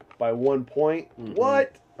beater by 1 point. Mhm.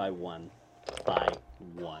 What? By one. By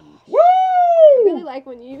one. Woo! I really like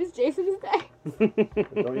when you use Jason's deck.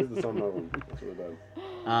 Don't use the sun one. That's really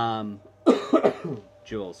bad.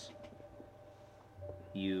 Jules,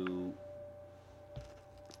 you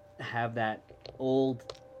have that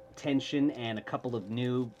old tension and a couple of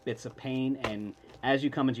new bits of pain, and as you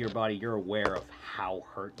come into your body, you're aware of how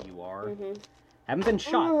hurt you are. Mm-hmm. Haven't been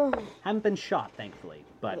shot. Oh, Haven't been shot, thankfully,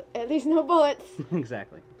 but at least no bullets.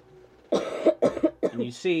 exactly. And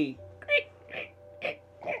you see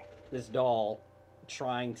this doll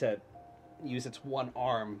trying to use its one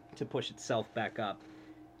arm to push itself back up,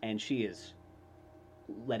 and she is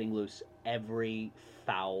letting loose every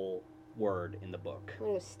foul word in the book. I'm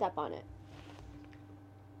gonna step on it.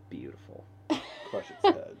 Beautiful. Crush its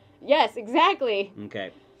head. Yes, exactly.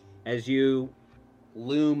 Okay. As you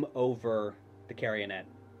loom over the carionette,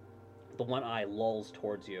 the one eye lolls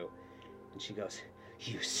towards you, and she goes,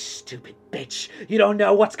 "You stupid bitch! You don't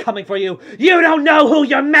know what's coming for you! You don't know who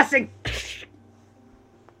you're messing!"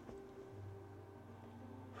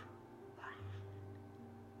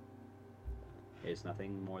 It is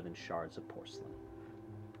nothing more than shards of porcelain.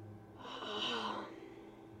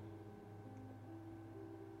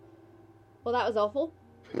 Well, that was awful.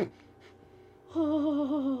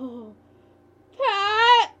 Oh,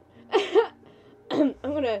 Pat! I'm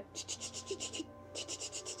gonna...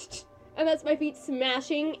 And that's my feet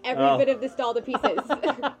smashing every Oh. bit of this doll to pieces.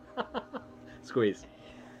 Squeeze.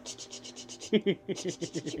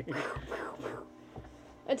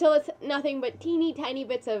 Until it's nothing but teeny tiny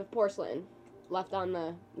bits of porcelain left on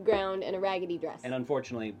the ground and a raggedy dress. And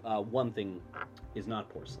unfortunately, one thing is not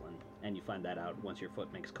porcelain, and you find that out once your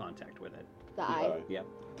foot makes contact with it. The eye. Yep.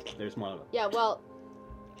 There's more of it. Yeah, well,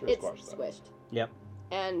 Sure, it's squash that. squished. Yep.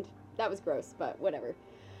 And that was gross, but whatever.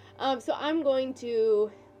 So I'm going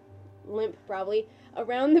to limp probably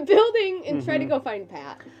around the building and try to go find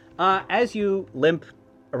Pat. As you limp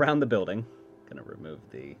around the building, gonna remove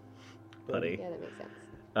the putty. Yeah, that makes sense.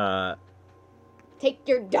 Uh, Take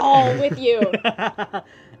your doll with you.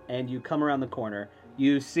 and you come around the corner,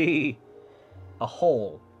 you see a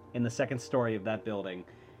hole in the second story of that building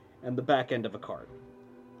and the back end of a cart.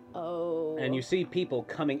 Oh. And you see people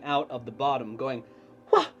coming out of the bottom going,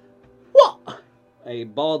 "Wah! Wah!" A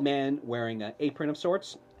bald man wearing an apron of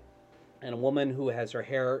sorts, and a woman who has her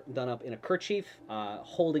hair done up in a kerchief,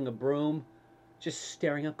 holding a broom, just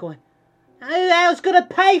staring up going, "Who the hell's gonna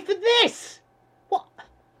pay for this? What?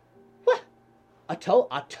 What? I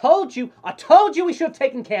told you we should have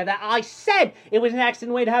taken care of that. I said it was an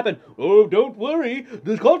accident waiting to happen. Oh, don't worry,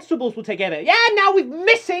 the constables will take care of it. Yeah, now we're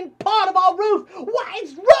missing part of our roof. What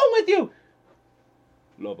is wrong with you?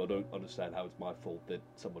 Love, I don't understand how it's my fault that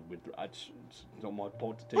someone went through. It's not my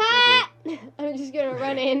fault to take care of it. Pat! I'm just gonna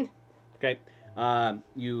run in. Okay,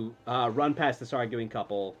 you run past this arguing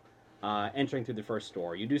couple, entering through the first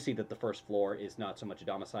store. You do see that the first floor is not so much a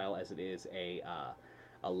domicile as it is a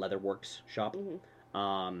leatherworks shop.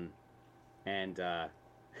 And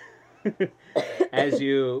as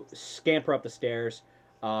you scamper up the stairs,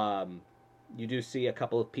 you do see a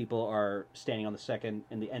couple of people are standing on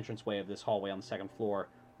in the entranceway of this hallway on the second floor,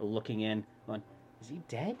 looking in, going, "Is he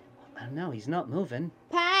dead? I don't know, he's not moving."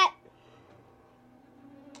 Pat!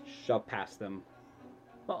 Shove past them.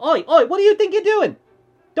 Oi, oi, what do you think you're doing?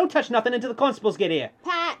 Don't touch nothing until the constables get here.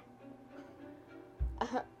 Pat! I'm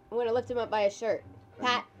gonna lift him up by his shirt.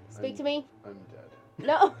 Pat, speak to me. I'm dead.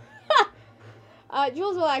 No.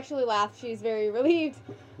 Jules will actually laugh. She's very relieved.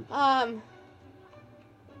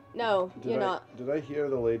 No, you're not. Did I hear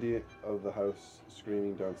the lady of the house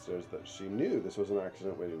screaming downstairs that she knew this was an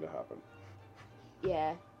accident waiting to happen?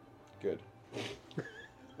 Yeah. Good.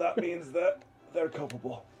 That means that they're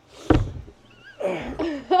culpable.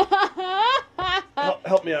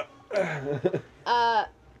 Help me out.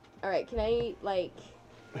 Alright, can I, like...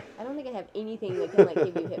 I don't think I have anything that can, like,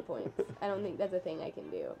 give you hit points. I don't think that's a thing I can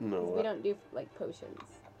do. No. 'Cause we don't do, like, potions.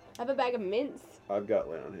 I have a bag of mints. I've got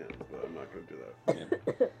lay on hands, but I'm not going to do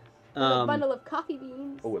that. A bundle of coffee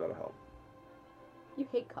beans. Oh, that'll help. You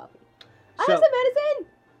hate coffee. I So- have some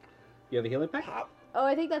medicine! You have a healing pack? Pop. Oh,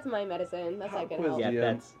 I think that's my medicine. That's not Pop gonna quiz, help. Yeah, DM.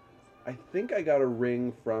 that's... I think I got a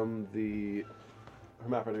ring from the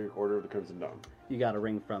Hermaphroditic Order of the Crimson Dawn. You got a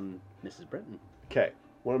ring from Mrs. Britton. Okay.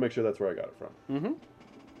 Want to make sure that's where I got it from. Mm-hmm.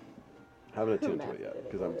 Haven't attuned to it yet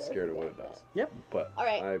because I'm scared of what it does. Yep. But All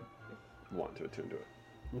right. I want to attune to it.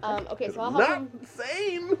 Okay, 'Cause so I'll I'm help not him.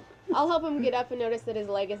 sane. I'll help him get up and notice that his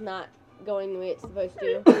leg is not going the way it's supposed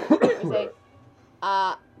to. I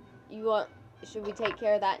say, you want? Should we take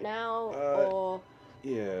care of that now, or?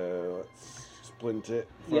 Yeah, let's splint it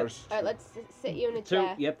Yep. first. All right, let's sit you in a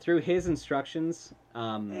chair. Through his instructions,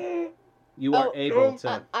 you are Oh, able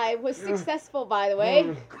to... I was successful, by the way,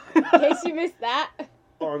 in case you missed that.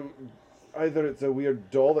 Either it's a weird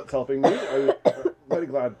doll that's helping me. I'm very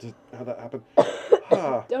glad to have that happen.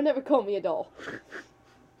 I Don't ever call me a doll.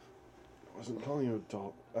 wasn't calling you a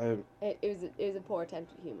doll. It was a poor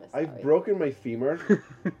attempt at humor. Sorry. I've broken my femur.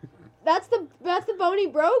 That's the bone he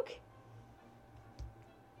broke.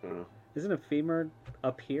 I don't know. Isn't a femur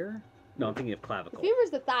up here? No, I'm thinking of The clavicle. femur's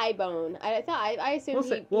the thigh bone. I assumed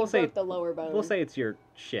he broke the lower bone. We'll say it's your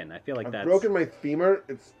shin. I feel like I've that's... broken my femur.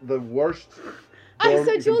 It's the worst I bone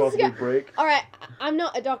so you can Jules is possibly gonna- break. All right, I'm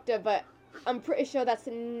not a doctor, but I'm pretty sure that's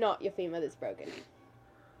not your femur that's broken.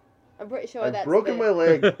 I'm pretty sure I've that's broken the- my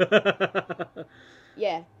leg.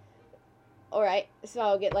 Yeah. All right, so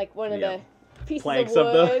I'll get like one of Yeah. the pieces planks of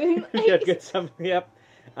of wood. the... and, Get some... Yep.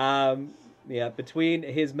 Yeah, between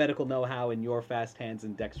his medical know-how and your fast hands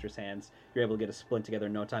and dexterous hands, you're able to get a splint together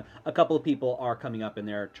in no time. A couple of people are coming up and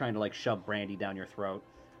they're trying to, like, shove brandy down your throat.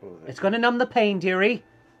 Oh, It's going to numb the pain, dearie.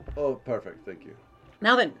 oh, perfect. Thank you.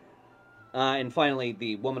 Now then. And finally,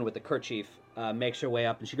 the woman with the kerchief makes her way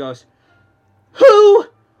up and she goes, "Who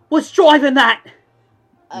was driving that?"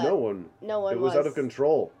 No one. No one It was out of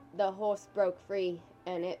control. The horse broke free,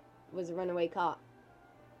 and it was a runaway cart.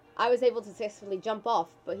 I was able to successfully jump off,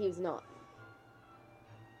 but he was not.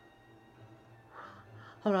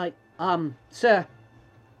 All right. Sir,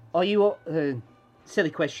 are you...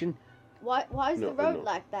 silly question. Why is No, the road no.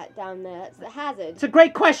 like that down there? It's a hazard. It's a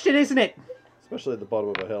great question, isn't it? Especially at the bottom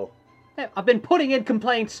of a hill. I've been putting in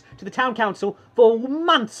complaints to the town council for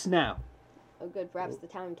months now. Oh, good. Perhaps the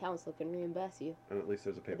town council can reimburse you And at least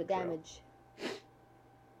there's a for paper the trail. damage.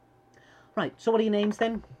 Right, so what are your names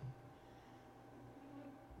then?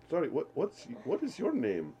 Sorry, what is your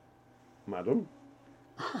name, madam?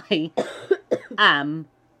 I am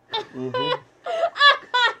Mm-hmm.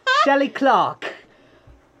 Shelley Clark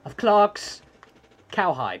of Clark's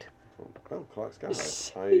Cowhide. Oh, Clark's Cowhide.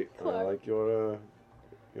 I Clark. like your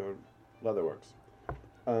leatherworks.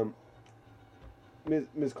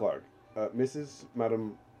 Ms. Clark, Mrs.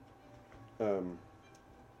 Madam,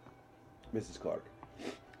 Mrs. Clark.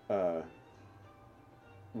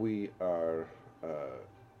 We are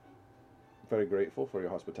very grateful for your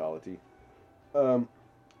hospitality. I'm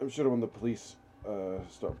sure when the police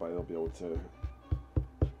stop by, they'll be able to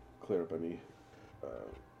clear up any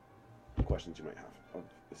questions you might have of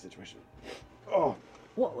the situation. Oh,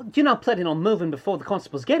 Well, you're not planning on moving before the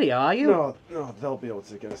constables get here, are you? no, they'll be able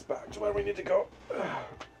to get us back to where we need to go.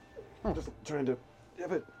 Just trying to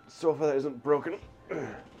have a sofa that isn't broken.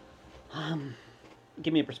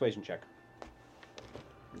 Give me a persuasion check.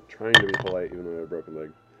 I'm trying to be polite even though I have a broken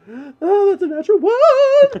leg. Oh, that's a natural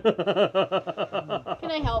one!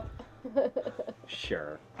 Can I help?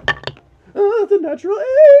 Sure. Oh, that's a natural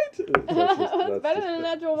 8! That's better than a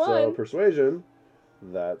natural So, one. persuasion,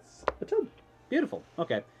 that's a 10. Beautiful.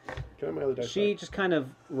 Okay. Can I have my other dice She back? just kind of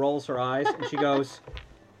rolls her eyes and she goes,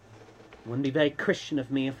 "Wouldn't be very Christian of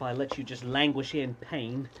me if I let you just languish here in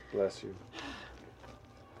pain. Bless you.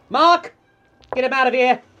 Mark! Get him out of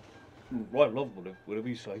here!" Right, love, whatever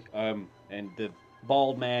you say. And the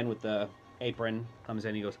bald man with the apron comes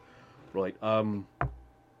in. He goes, "Right,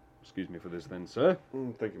 excuse me for this then, sir."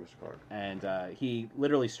 Thank you, Mr. Clark. And he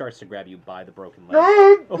literally starts to grab you by the broken leg.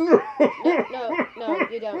 No,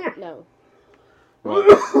 you don't. No.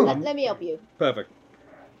 Right, Let me help you. perfect.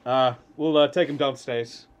 We'll take him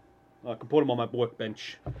downstairs. I can put him on my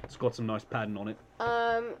workbench. It's got some nice padding on it.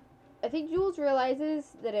 I think Jules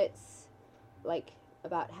realizes that it's like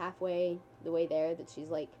about halfway the way there that she's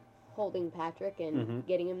like holding Patrick and Mhm.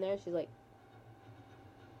 getting him there. She's like,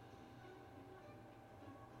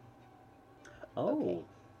 Oh,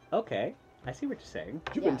 okay. I see what you're saying.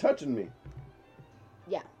 You've Yeah. been touching me.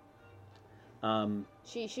 yeah. Um,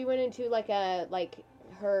 She went into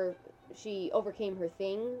she overcame her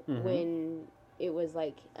thing Mhm. when it was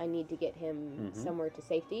like I need to get him Mhm. somewhere to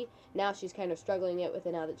safety. Now she's kind of struggling it with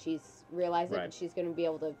it now that she's realized it, Right. and she's going to be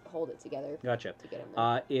able to hold it together gotcha. to get him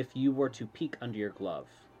there. If you were to peek under your glove,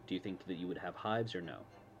 do you think that you would have hives or no?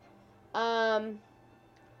 I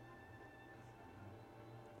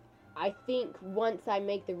think once I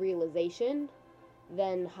make the realization,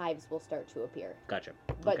 then hives will start to appear. Gotcha.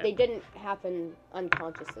 But Okay. they didn't happen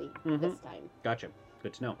unconsciously Mhm. this time. Gotcha.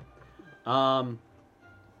 Good to know.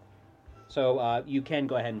 So you can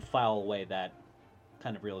go ahead and file away that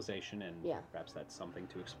kind of realization, and Yeah. perhaps that's something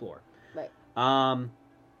to explore. Right.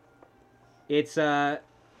 It's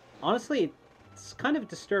honestly, it's kind of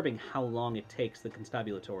disturbing how long it takes the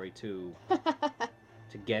constabulary to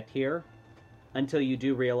get here, until you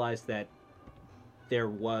do realize that there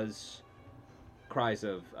was cries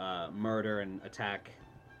of murder and attack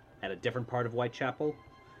at a different part of Whitechapel.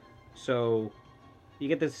 So you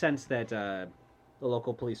get the sense that the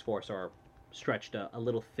local police force are stretched a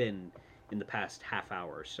little thin in the past half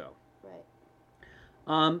hour or so.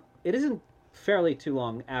 Right. It isn't fairly too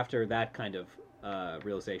long after that kind of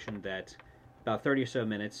realization that about 30 or so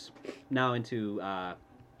minutes, now into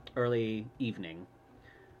early evening,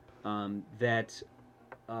 that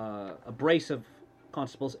a brace of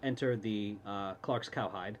constables enter the Clark's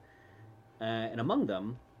Cowhide, and among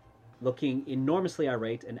them, looking enormously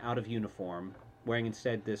irate and out of uniform, wearing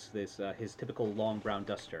instead this his typical long brown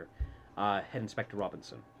duster, Head Inspector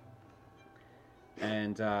Robinson.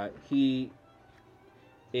 And he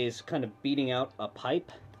is kind of beating out a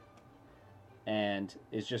pipe and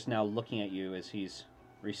is just now looking at you as he's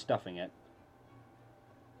restuffing it.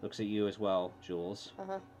 Looks at you as well, Jules.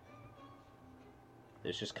 Uh-huh.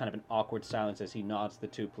 There's just kind of an awkward silence as he nods the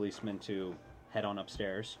two policemen to head on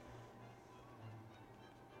upstairs.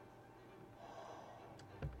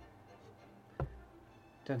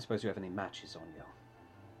 Don't suppose you have any matches on you.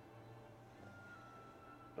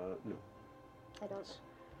 No. I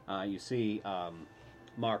don't. You see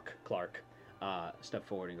Mark Clark step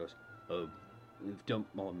forward and goes, "Oh, don't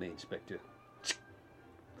mind me, Inspector."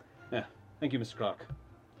 Yeah, thank you, Mr. Clark.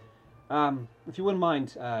 If you wouldn't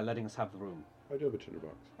mind letting us have the room. I do have a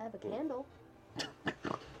tinderbox. I have a candle.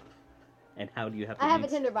 And how do you have the I have a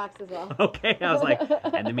means? tinderbox as well. Okay, I was like,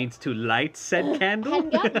 and the means to light said candle?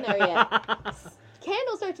 Hadn't gotten there yet.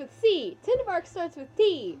 Candle starts with C. Tinderbox starts with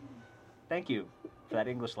T. Thank you for that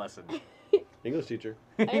English lesson. English teacher.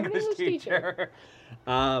 I am an English teacher.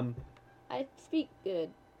 I speak good.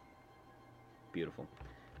 Beautiful.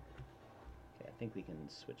 Okay, I think we can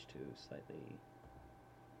switch to slightly...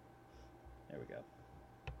 There we go.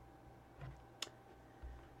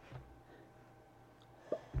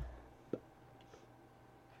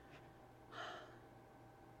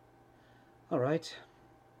 All right.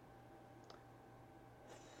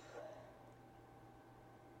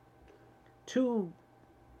 Two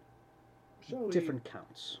Shall we- different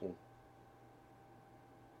counts. Oh.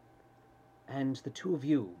 And the two of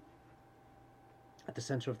you at the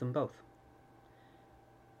center of them both.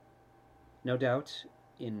 No doubt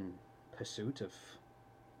in pursuit of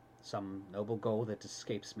some noble goal that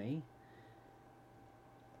escapes me.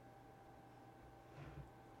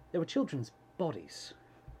 There were children's bodies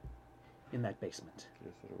in that basement.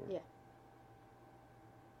 Yes, there were. Yeah.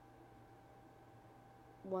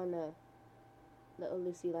 One, little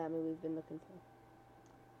Lucy Lammy we've been looking for.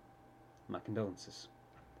 My condolences.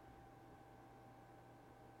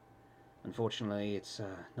 Unfortunately, it's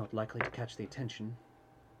not likely to catch the attention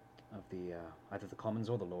of the either the Commons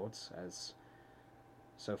or the Lords, as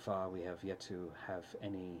so far we have yet to have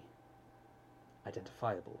any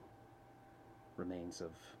identifiable remains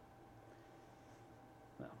of,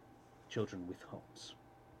 well, children with homes.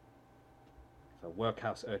 If a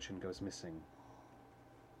workhouse urchin goes missing,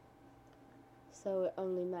 So it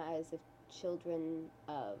only matters if children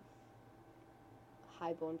of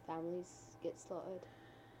highborn families get slaughtered.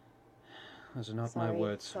 those are not my Sorry,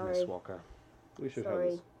 words, Miss sorry. Walker. We should have Sorry.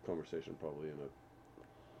 this conversation probably in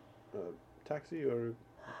a taxi or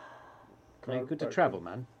car. Very good to park. travel,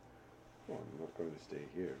 man. Well, I'm not going to stay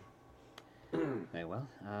here. Very well.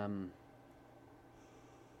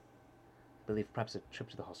 Believe perhaps a trip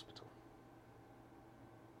to the hospital.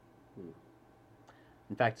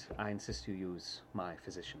 In fact, I insist you use my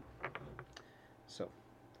physician. So,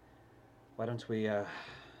 why don't we, I'll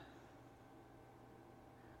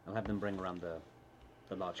have them bring around the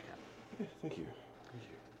large cab. Yeah, thank you.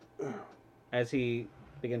 Thank you. As he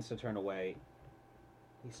begins to turn away,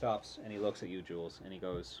 he stops and he looks at you, Jules, and he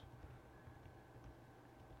goes,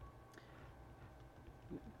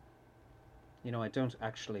 "You know, I don't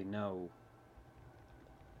actually know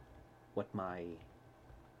what my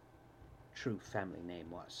true family name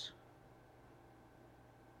was.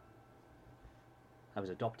 I was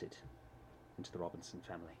adopted into the Robinson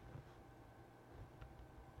family.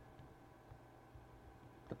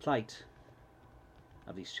 The plight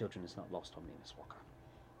of these children is not lost on me, Miss Walker.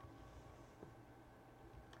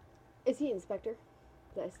 Is he inspector?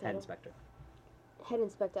 Did I say Head that? inspector. Head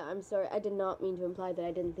inspector, I'm sorry. I did not mean to imply that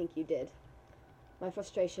I didn't think you did. My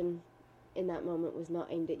frustration in that moment was not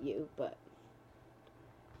aimed at you, but,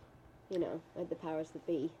 you know, at the powers that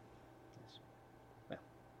be. Yes. Well.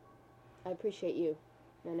 I appreciate you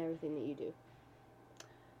and everything that you do.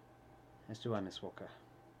 As do I, Miss Walker.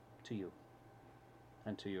 To you.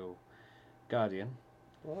 And to your guardian.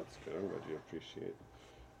 Well, that's good. I'm glad you appreciate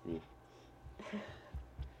me.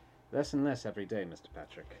 Less and less every day, Mr.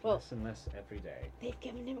 Patrick. Well- Less and less every day. They've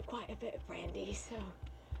given him quite a bit of brandy, so...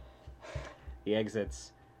 He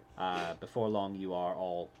exits. Before long, you are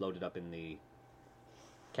all loaded up in the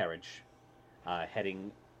carriage,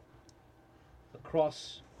 heading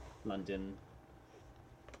across London.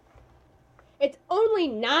 It's only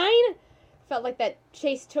 9? Felt like that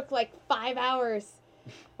chase took like 5 hours.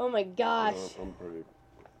 Oh my gosh. I'm pretty.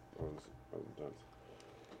 I was intense.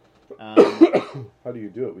 Um, How do you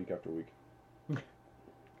do it week after week?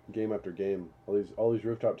 Game after game. All these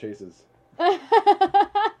rooftop chases.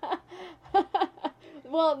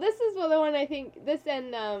 Well, this is the one I think, this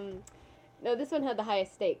and, no, this one had the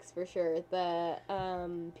highest stakes for sure. The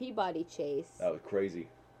Peabody chase That was crazy.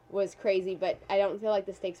 was crazy, but I don't feel like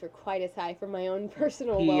the stakes were quite as high for my own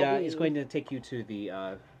personal he well-being. is going to take you to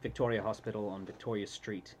the Victoria Hospital on Victoria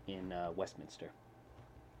Street in Westminster.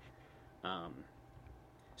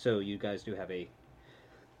 So you guys do have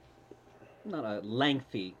not a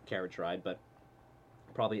lengthy carriage ride, but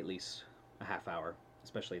probably at least a half hour,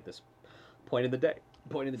 especially at this point in the day.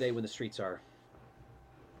 Point in the day when the streets are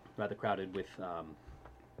rather crowded with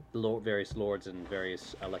various lords and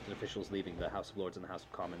various elected officials leaving the House of Lords and the House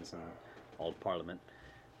of Commons and all of Parliament.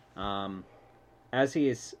 As he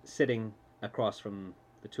is sitting across from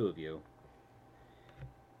the two of you,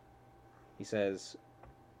 he says,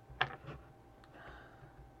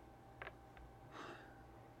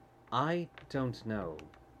 I don't know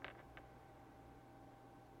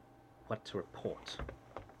what to report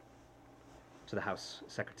to the House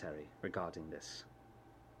Secretary regarding this.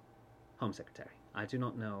 Home Secretary. I do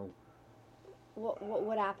not know.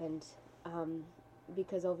 What happened?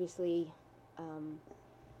 Because obviously,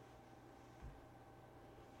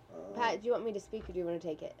 Pat, do you want me to speak or do you want to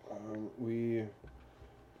take it? We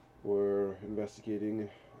were investigating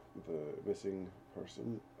the missing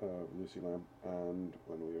person, Lucy Lamb, and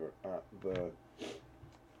when we were at the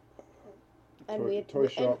toy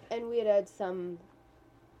shop. And we had heard some.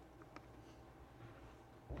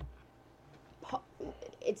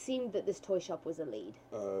 It seemed that this toy shop was a lead,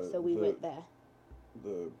 so we went there.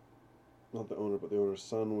 Not the owner, but the owner's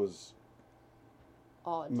son was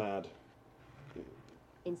Odd, mad,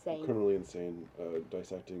 insane. criminally insane,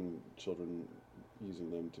 dissecting children,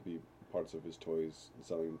 using them to be parts of his toys, and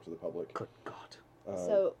selling them to the public. Good God.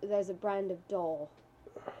 So there's a brand of doll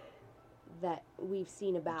that we've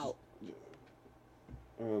seen about.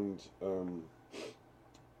 And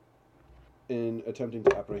in attempting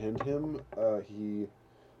to apprehend him, he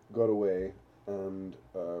got away, and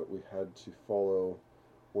we had to follow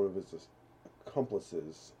one of his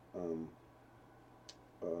accomplices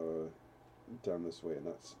down this way, and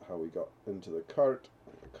that's how we got into the cart.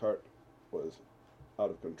 The cart was out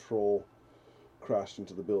of control, crashed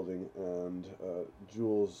into the building, and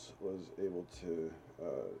Jules was able to...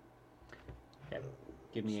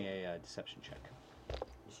 Give me a deception check.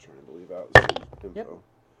 Just trying to leave out some info.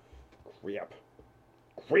 Yep.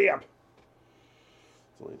 Crap!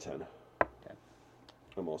 It's only 10. Okay.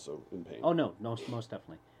 I'm also in pain. Oh, no, most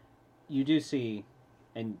definitely. You do see,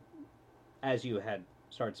 and as you had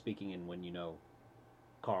started speaking and when you know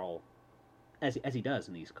Carl, as he does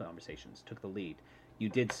in these conversations, took the lead, you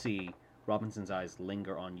did see Robinson's eyes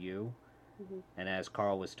linger on you, and as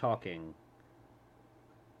Carl was talking,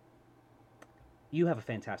 you have a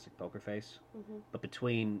fantastic poker face, but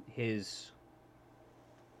between his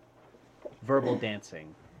verbal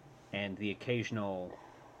dancing and the occasional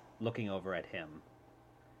looking over at him,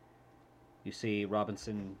 you see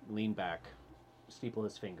Robinson lean back, steeple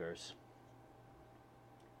his fingers.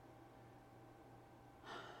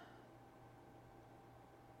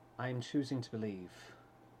 I am choosing to believe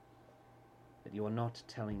that you are not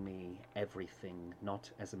telling me everything,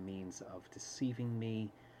 not as a means of deceiving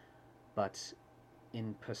me, but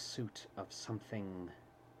in pursuit of something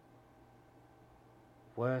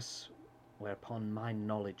worse, whereupon my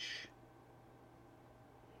knowledge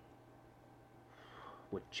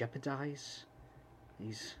would jeopardize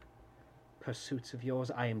these pursuits of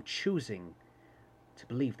yours. I am choosing to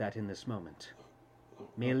believe that in this moment.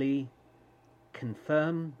 Merely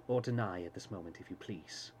confirm or deny at this moment, if you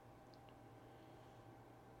please.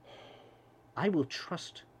 I will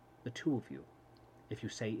trust the two of you if you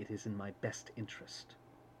say it is in my best interest.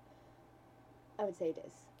 I would say it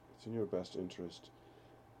is. It's in your best interest.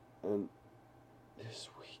 And this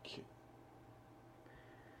week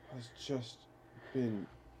has just been...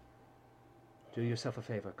 Do yourself a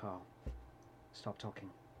favor, Carl. Stop talking.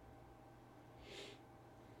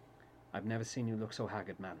 I've never seen you look so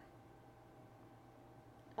haggard, man.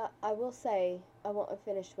 I will say, I want to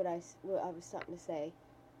finish what I was starting to say.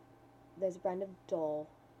 There's a brand of doll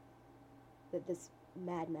that this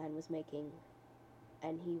madman was making,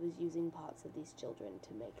 and he was using parts of these children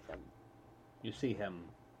to make them. You see him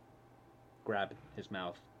grab his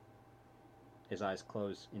mouth, his eyes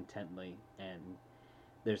close intently, and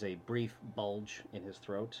there's a brief bulge in his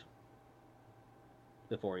throat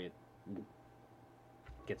before it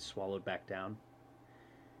gets swallowed back down.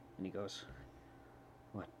 And he goes,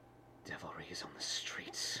 "What devilry is on the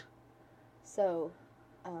streets?" So,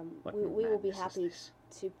 What we will be madness is happy this?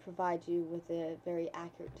 to provide you with a very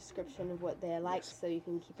accurate description of what they're like, Yes. so you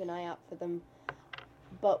can keep an eye out for them.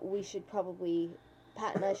 But we should probably,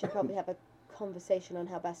 Pat and I should probably have a conversation on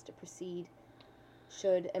how best to proceed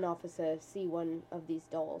should an officer see one of these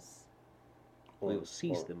dolls. We will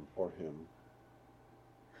seize them. Or him.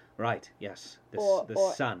 Right, yes. The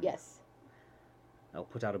or son. Yes. I'll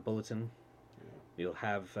put out a bulletin. We'll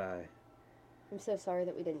have... I'm so sorry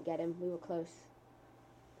that we didn't get him. We were close.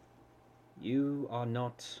 you are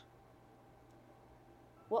not...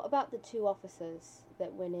 What about the two officers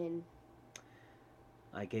that went in?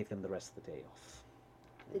 I gave them the rest of the day off.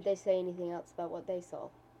 Did they say anything else about what they saw?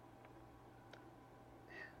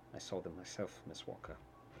 I saw them myself, Miss Walker.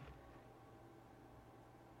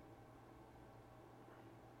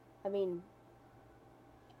 I mean,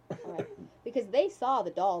 alright. Because they saw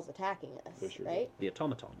the dolls attacking us, They sure right? The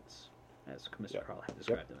automatons, as Commissioner Yep. Carl had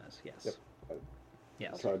described them as, yes. Yep. I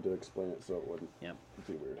Yes. tried to explain it so it wouldn't Yep.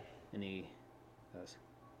 be weird. And he goes,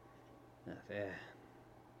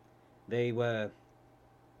 they were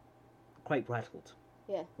quite rattled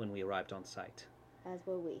Yeah. when we arrived on site. As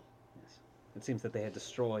were we. Yes. It seems that they had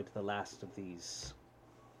destroyed the last of these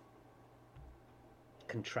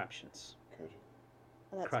contraptions, Good.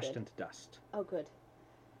 Oh, that's crushed good. into dust. Oh, good.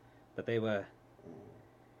 But they were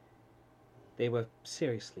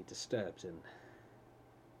seriously disturbed, and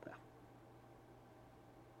well,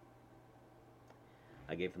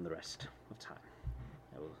 I gave them the rest of time.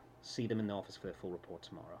 I will see them in the office for their full report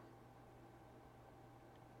tomorrow.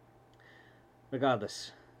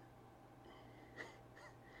 Regardless,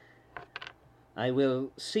 I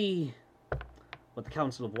will see what the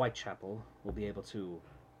Council of Whitechapel will be able to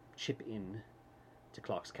chip in to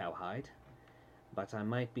Clark's Cowhide, but I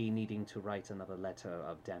might be needing to write another letter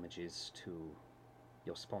of damages to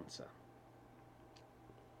your sponsor.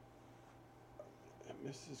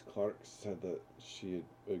 Mrs. Clark said that she had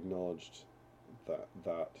acknowledged that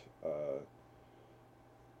Was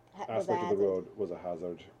aspect of the hazard. road was a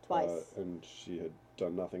hazard. Twice. And she had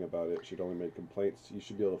done nothing about it. She'd only made complaints. You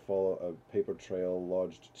should be able to follow a paper trail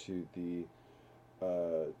lodged to the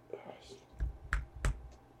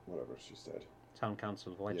whatever she said. Town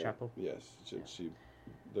Council of Whitechapel. Yeah. Yes. She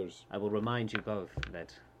there's I will remind you both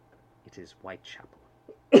that it is Whitechapel.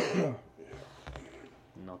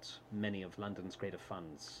 Not many of London's greater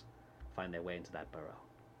funds find their way into that borough.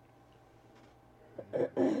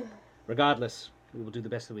 Regardless, we will do the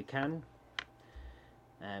best that we can,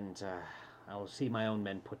 and I will see my own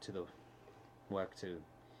men put to the work to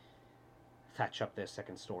thatch up their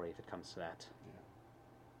second story if it comes to that.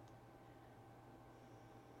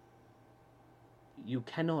 You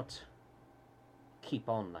cannot keep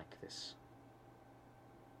on like this.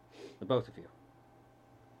 The both of you.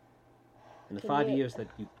 In the Can 5 you- years that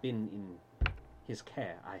you've been in his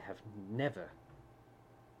care, I have never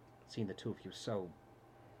seen the two of you so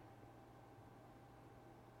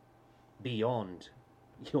beyond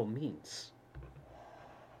your means.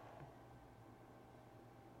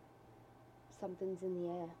 Something's in the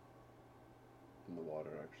air. in the water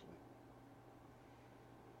actually.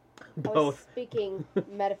 I was Both speaking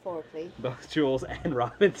metaphorically. Both Jules and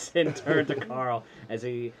Robinson turned to Carl as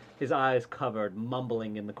his eyes covered,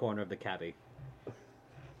 mumbling in the corner of the caddy.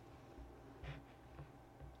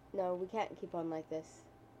 No, we can't keep on like this.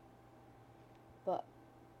 But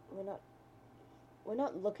we're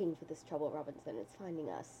not looking for this trouble, Robinson. It's finding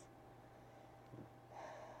us.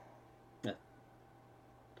 Yeah.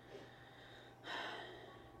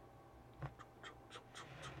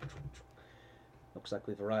 Looks like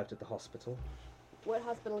we've arrived at the hospital. What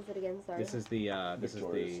hospital is it again? Sorry. This is the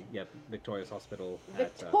Victoria's. Victoria's Hospital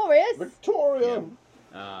Victorious. Victoria.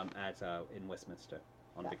 in Westminster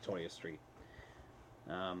on Gotcha. Victoria Street.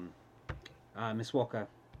 Miss Walker,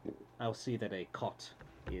 I'll see that a cot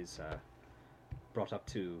is brought up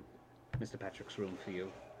to Mr. Patrick's room for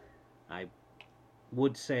you. I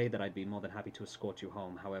would say that I'd be more than happy to escort you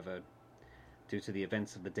home. However, due to the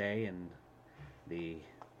events of the day and the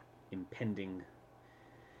impending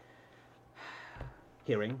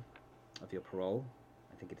hearing of your parole,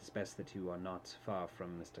 I think it is best that you are not far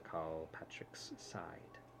from Mr. Carl Patrick's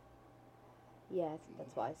side. Yeah, I think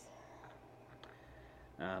that's wise.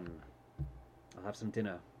 I'll have some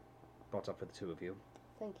dinner brought up for the two of you.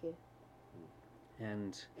 Thank you.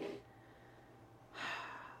 And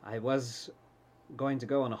I was going to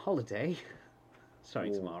go on a holiday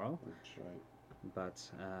starting tomorrow, That's right.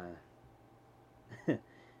 but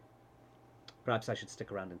perhaps I should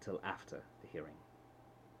stick around until after the hearing.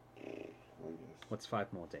 I guess. What's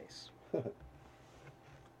 5 more days?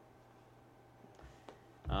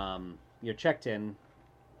 You're checked in,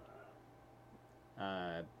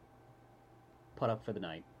 put up for the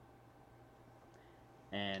night,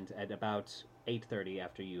 and at about 8:30,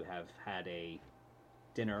 after you have had a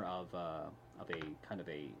dinner of a kind of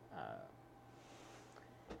a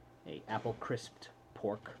apple crisped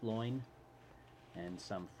pork loin and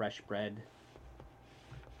some fresh bread,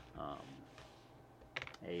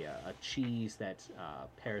 a cheese that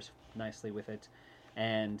pairs nicely with it,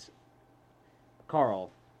 and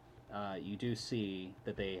Carl, you do see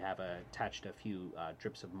that they have attached a few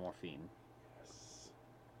drips of morphine. Yes.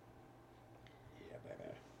 Yeah,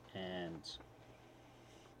 baby. And That's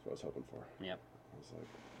what I was hoping for. yep. I was like,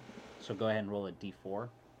 So go ahead and roll a d4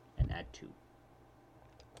 and add 2.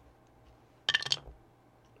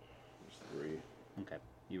 there's 3. Okay.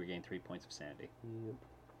 You regain 3 points of sanity. Yep.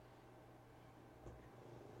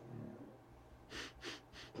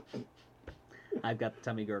 I've got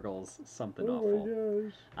tummy gurgles, something Oh awful. my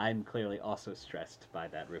gosh. I'm clearly also stressed by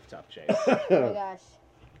that rooftop chase. Oh my gosh.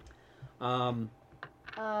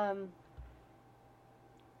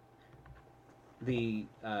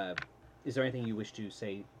 Is there anything you wish to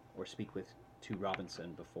say or speak with to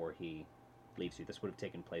Robinson before he leaves you? This would have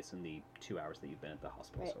taken place in the 2 hours that you've been at the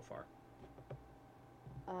hospital Right. so far.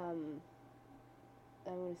 I'm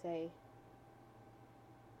gonna say,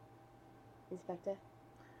 Inspector,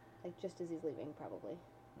 like just as he's leaving, probably.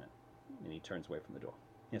 And he turns away from the door.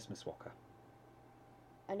 Yes, Miss Walker.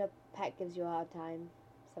 I know Pat gives you a hard time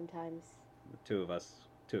sometimes. The two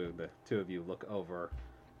of you look over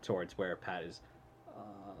towards where Pat is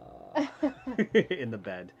in the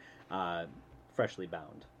bed, freshly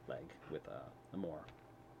bound leg with a more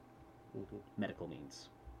medical means.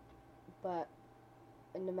 But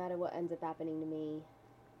no matter what ends up happening to me,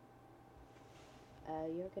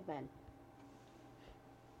 you're a good man.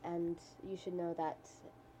 And you should know that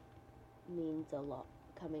means a lot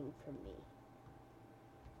coming from me.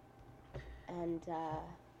 And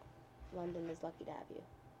London is lucky to have you.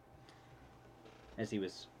 As he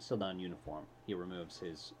was still not in uniform, he removes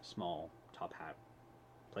his small top hat,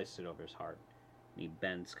 places it over his heart, and he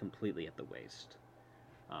bends completely at the waist.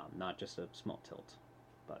 Not just a small tilt,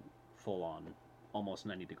 but full on, almost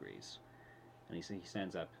 90 degrees. And he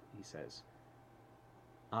stands up, he says,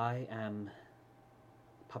 I am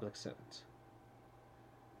a public servant.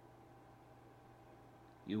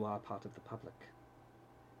 You are part of the public.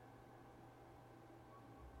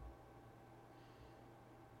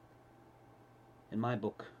 In my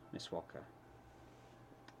book, Miss Walker,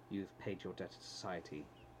 you've paid your debt to society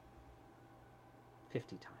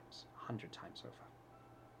 50 times, 100 times over.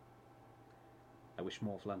 I wish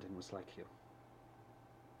more of London was like you.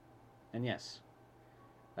 And yes,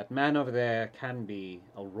 that man over there can be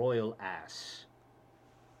a royal ass.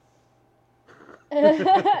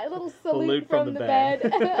 A little salute from the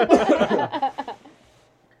bed.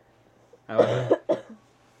 However,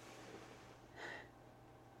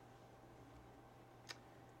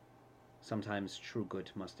 sometimes true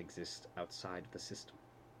good must exist outside of the system.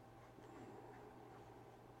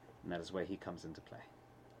 And that is where he comes into play.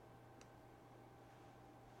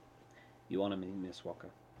 You honor me, Miss Walker,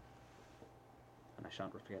 and I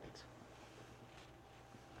shan't forget it.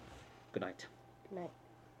 Good night. Good night.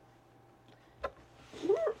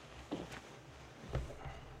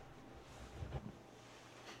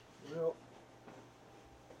 Well,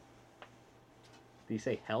 Did you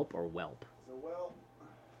say help or whelp? so well.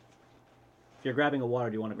 If you're grabbing a water,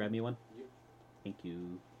 do you want to grab me one? Yep. Thank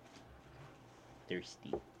you.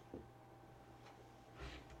 Thirsty.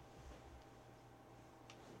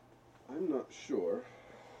 I'm not sure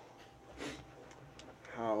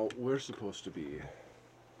how we're supposed to be.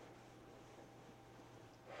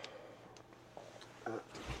 What's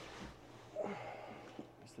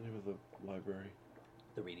the name of the library?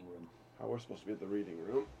 The reading room. How we're supposed to be at the reading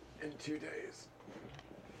room in 2 days.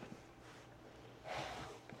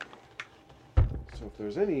 So if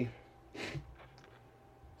there's any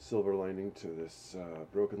silver lining to this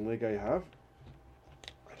broken leg I have,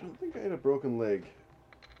 I don't think I had a broken leg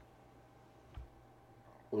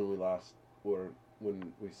when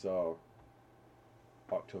we saw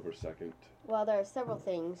October 2nd. Well, there are several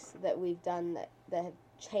things that we've done that have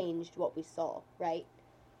changed what we saw, right?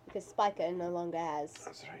 Because Spica no longer has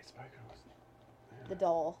That's right, Spiker was. the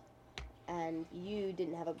doll, and you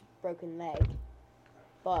didn't have a broken leg.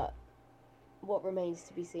 But what remains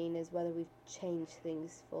to be seen is whether we've changed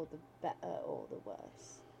things for the better or the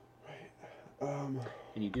worse. Right.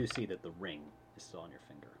 And you do see that the ring is still on your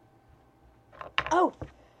finger. Oh!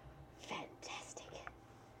 Fantastic.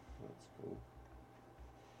 That's cool.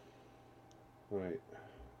 Right.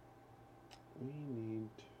 We need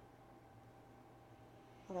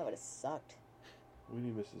Oh, that would have sucked.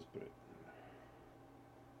 Mrs. Britton.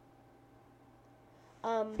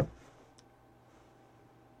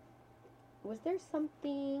 Was there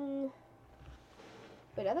something...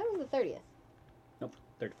 Wait, I thought it was the 30th. Nope,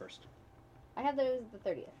 31st. I had that it was the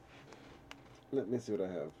 30th. Let me see what I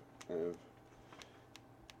have. I have.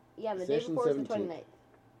 Yeah, and the day Session before was the 17th. 29th.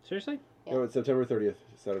 Seriously? Yeah. No, it's September 30th,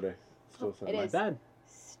 Saturday. Still It Saturday. Not is. bad.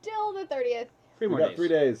 Still the 30th. 3 We more got days. 3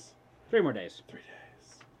 days. 3 more days. 3 days.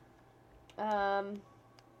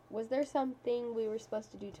 Was there something we were supposed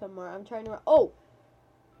to do tomorrow? I'm trying to... Oh!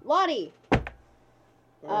 Lottie!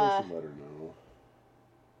 Oh, we should let her know.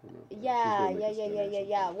 Or not. She's Yeah. gonna make us dinner or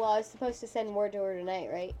something. Well, I was supposed to send word to her tonight,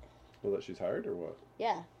 right? Well, that she's hired or what?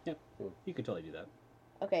 Yeah. You can totally do that.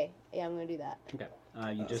 Okay. Yeah, I'm gonna do that. Okay.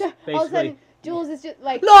 You just All of a basically... sudden, Jules is just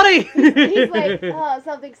like... Lottie! He's like,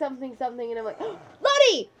 something, and I'm like,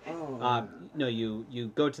 Lottie! Oh. No,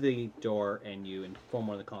 you go to the door and you inform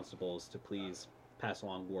one of the constables to please pass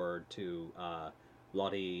along word to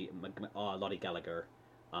Lottie Gallagher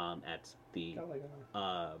at the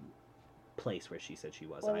place where she said she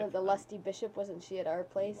was. Wasn't it the Lusty Bishop? Wasn't she at our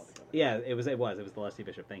place? Yeah, it was the Lusty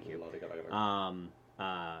Bishop. Thank you.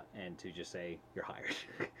 And to just say you're hired.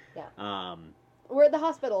 Yeah. We're at the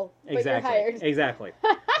hospital, but you're hired. Exactly.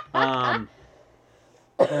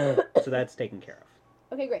 So that's taken care of.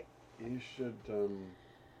 Okay, great. You should. Do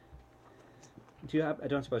you have? I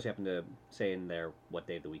don't suppose you happen to say in there what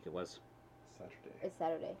day of the week it was. Saturday. It's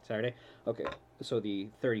Saturday. Saturday. Okay. So the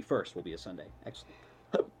 31st will be a Sunday. Excellent.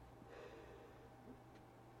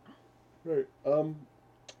 Right.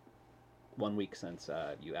 1 week since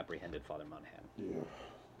you apprehended Father Monahan. Yeah.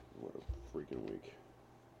 What a freaking week.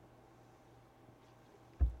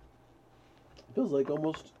 Feels like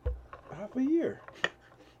almost half a year.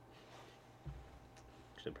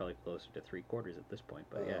 Actually, probably closer to 3/4 at this point,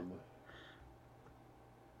 but yeah.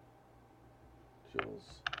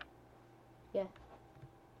 Jules. Yeah.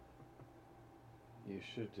 You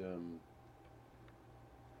should see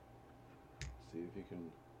if you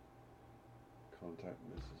can contact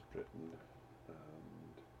Mrs. Britton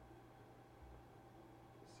and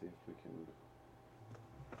see if we can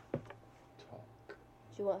talk.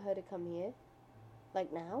 Do you want her to come here?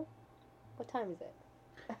 Like now? What time is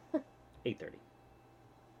it? 8:30.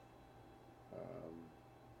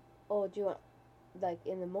 Or do you want, like,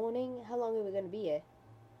 in the morning? How long are we going to be here?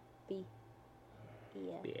 Be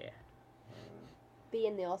Yeah. be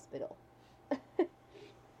in the hospital. Well,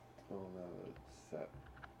 now that it's set,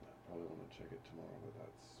 I probably want to check it tomorrow, but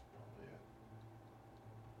that's probably it.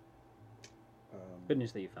 Good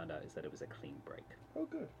news that you found out is that it was a clean break. Oh,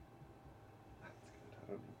 good. That's good.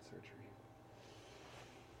 I don't need surgery.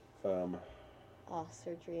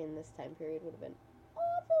 Surgery in this time period would have been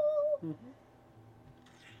awful.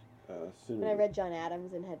 Soon When I read John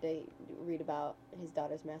Adams and had to read about his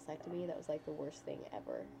daughter's mastectomy, that was like the worst thing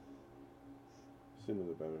ever. Sooner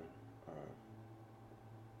the better.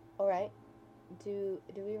 All right. Do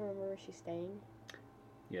we remember where she's staying?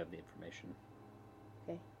 You have the information.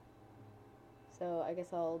 Okay. So I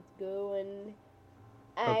guess I'll go and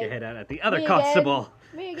Poke your head out at the other Me constable.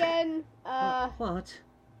 Me again. What?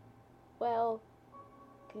 Well,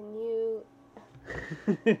 can you?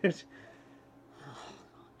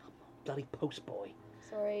 Bloody post boy.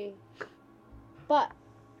 Sorry, but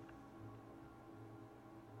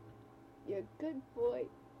you're a good boy.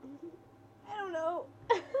 I don't know.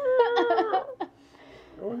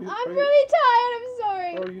 I'm really tired. I'm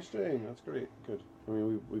sorry. Oh, are you staying? That's great. Good. I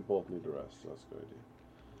mean, we both need to rest, so that's a good idea.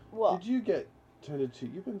 Well, Did you get tended to?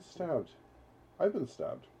 You've been stabbed. I've been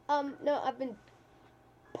stabbed. no, I've been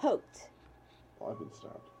poked Well, I've been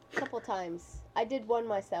stabbed. a couple times. I did one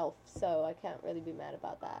myself, so I can't really be mad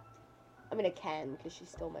about that. I mean, I can, because she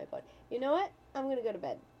stole my body. You know what? I'm gonna go to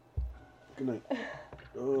bed. Good night.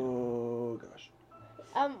 Oh, gosh.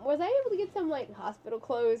 Was I able to get some, like, hospital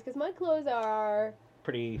clothes? Because my clothes are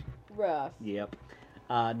Pretty. rough. Yep.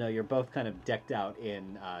 No, you're both kind of decked out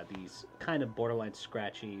in these kind of borderline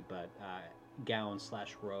scratchy, but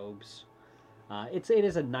gowns/robes. It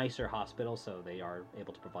is a nicer hospital, so they are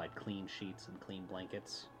able to provide clean sheets and clean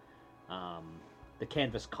blankets. The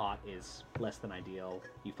canvas cot is less than ideal.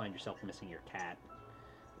 You find yourself missing your cat.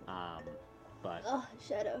 But Oh,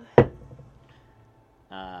 Shadow.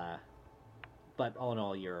 but all in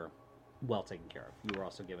all, you're well taken care of. You were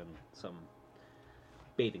also given some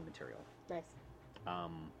bathing material. Nice.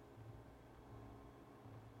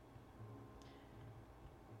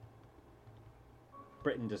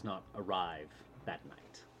 Britain does not arrive that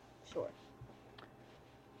night. Sure.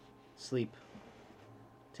 Sleep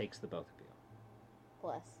takes the both of you.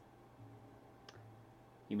 Bless.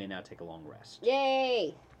 You may now take a long rest.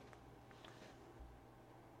 Yay!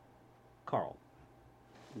 Carl,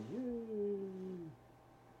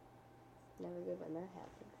 Never good when that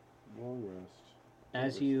happens. Long rest.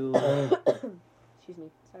 as you Excuse me.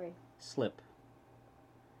 Sorry. slip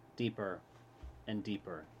deeper and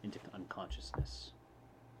deeper into unconsciousness,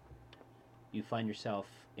 you find yourself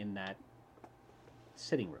in that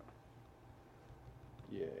sitting room.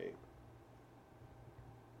 Yay.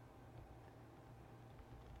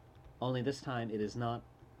 Only this time it is not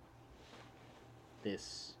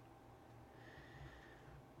this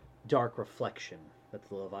dark reflection that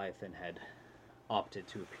the Leviathan had opted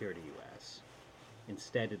to appear to you as.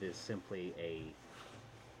 Instead, it is simply a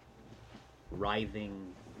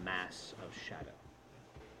writhing mass of shadow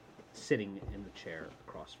sitting in the chair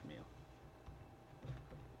across from you.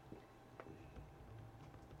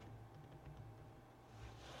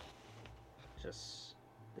 Just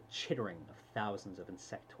the chittering of thousands of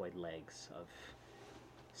insectoid legs, of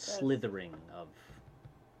slithering of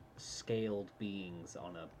scaled beings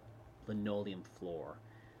on a linoleum floor,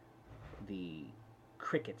 the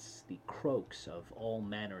crickets, the croaks of all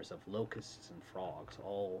manners of locusts and frogs,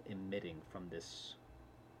 all emitting from this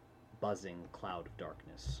buzzing cloud of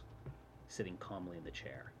darkness, sitting calmly in the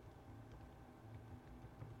chair.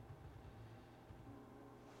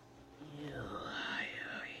 You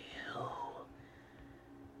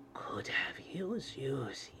could have used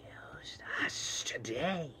us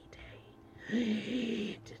today.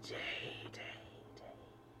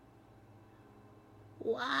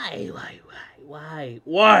 Why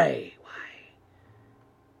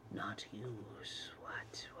not use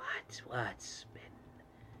what's been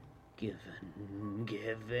given?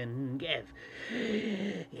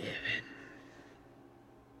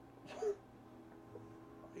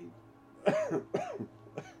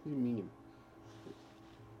 You mean?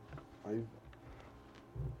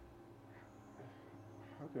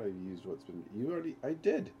 How could I have used what's been? I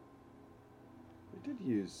did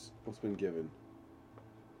use what's been given.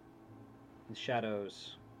 The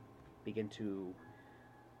shadows begin to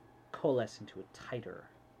coalesce into a tighter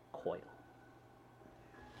coil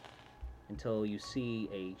until you see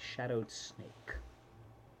a shadowed snake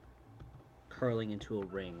curling into a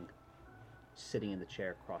ring, sitting in the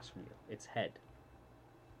chair across from you, its head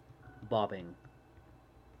bobbing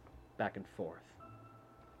back and forth.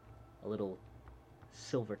 A little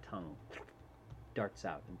silver tongue darts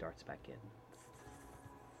out and darts back in.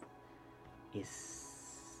 Is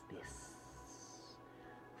this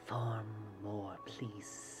far more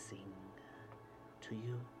pleasing to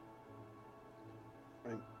you?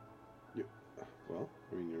 Well,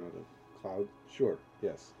 I mean, you're not a cloud. Sure,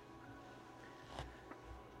 yes.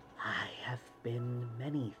 I have been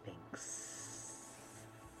many things.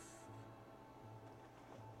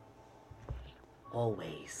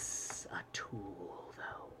 Always a tool,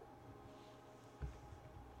 though.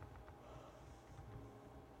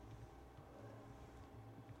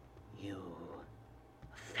 You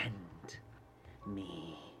offend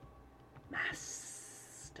me,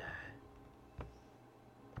 Master.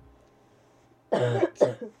 Am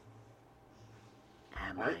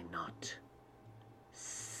I not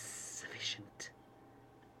sufficient?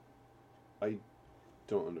 I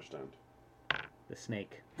don't understand. The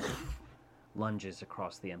snake lunges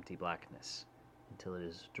across the empty blackness until it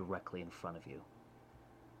is directly in front of you.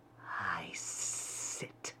 I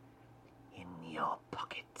sit in your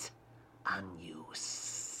pocket,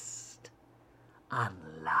 unused,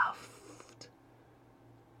 unloved.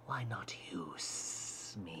 Why not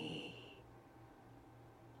use me?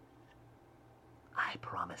 I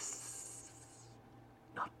promise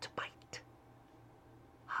not to bite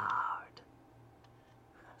hard.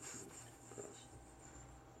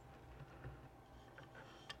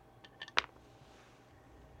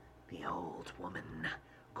 The old woman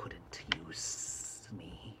couldn't use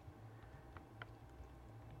me.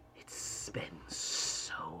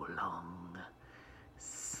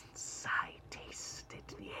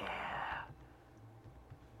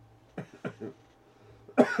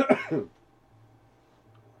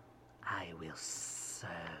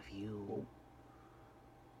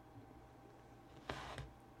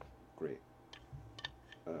 great.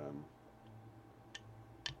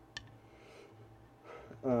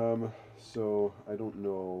 So I don't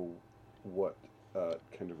know what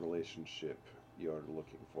kind of relationship you're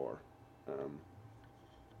looking for.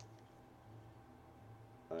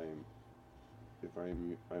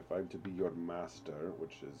 If I'm to be your master,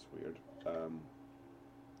 which is weird,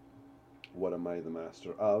 what am I the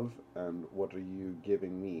master of, and what are you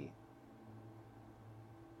giving me?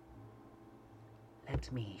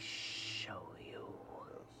 Let me show you.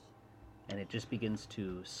 Yes. And it just begins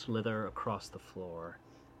to slither across the floor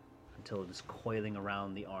until it is coiling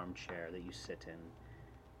around the armchair that you sit in,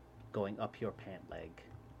 going up your pant leg,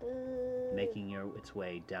 making its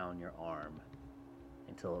way down your arm,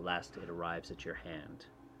 until at last it arrives at your hand.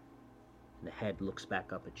 And the head looks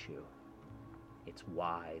back up at you, its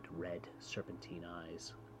wide, red, serpentine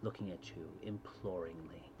eyes looking at you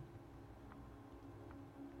imploringly.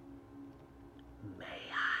 May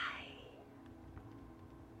I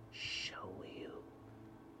show you?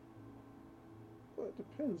 Well, it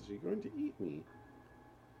depends. Are you going to eat me?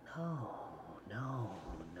 No, no,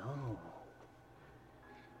 no.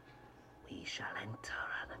 We shall enter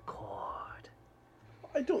an accord.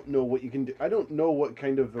 I don't know what you can do. I don't know what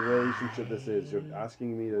kind of a relationship this is. You're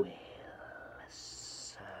asking me to... Will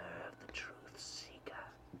serve the truth seeker,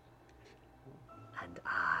 and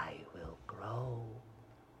I will grow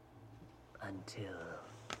until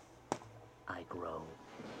I grow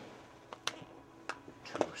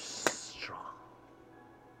too strong.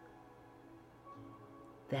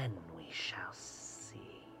 Then we shall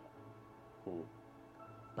see.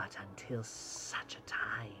 But until such a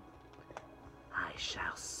time, I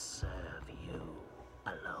shall serve you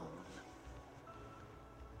alone.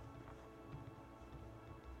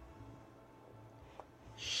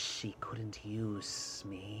 She couldn't use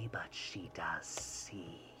me, but she does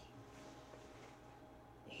see.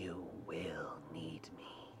 You will need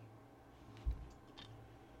me.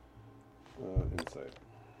 Insight.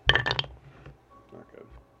 Not good.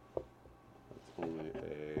 That's only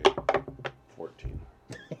a 14.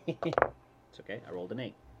 It's okay, I rolled an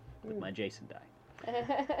 8 with my Jason die.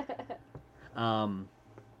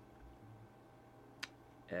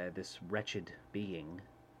 This wretched being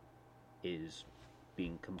is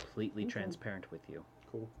being completely transparent with you.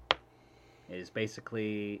 Cool. It is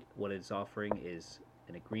basically what it's offering is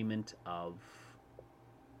an agreement of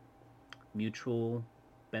mutual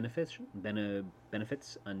benefits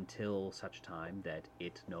until such time that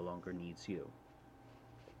it no longer needs you.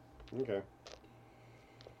 Okay.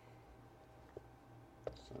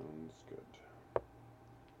 Sounds good.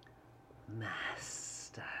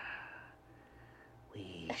 Master,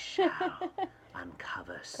 we shall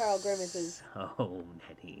uncover Carl grimaces. so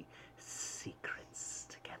many secrets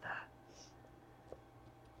together.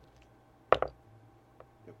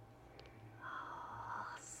 Yep.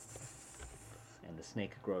 And the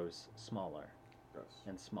snake grows smaller Yes.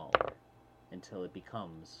 and smaller until it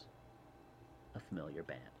becomes a familiar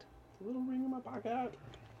band. A little ring in my pocket.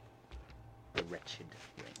 The wretched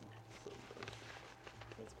ring. So good.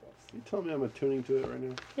 That's gross. You tell me I'm attuning to it right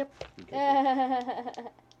now? Yep. Okay.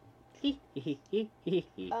 Hee hee hee hee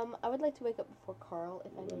hee. I would like to wake up before Carl,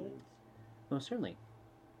 if I What that may. means. Most certainly.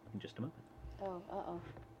 In just a moment. Oh, uh-oh.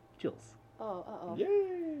 Jules. Oh, uh-oh.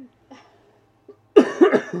 Yay!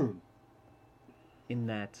 In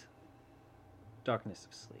that darkness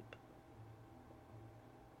of sleep,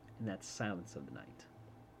 in that silence of the night,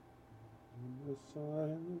 In the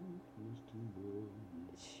silent misty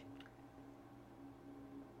night. Shh.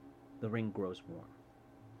 the ring grows warm.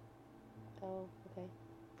 Oh, okay.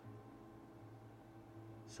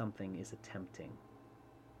 Something is attempting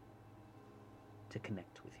to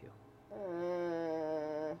connect with you.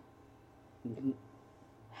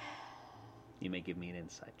 You may give me an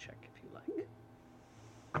insight check if you like.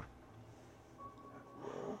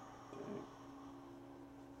 Well, dang.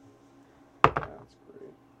 That's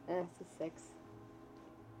great. It's a 6.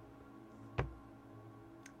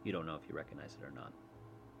 You don't know if you recognize it or not.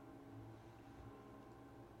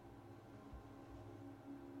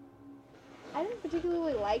 I didn't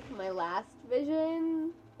particularly like my last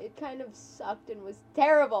vision. It kind of sucked and was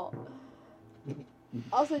terrible.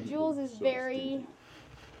 Also, Jules is So very stinky.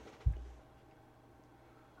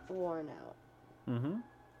 worn out. Mm-hmm.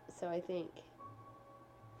 So I think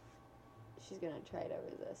she's going to try to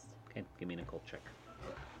resist. Okay, give me an occult check.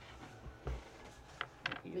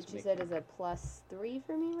 You Which just you make said is a +3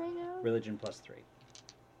 for me right now? religion +3.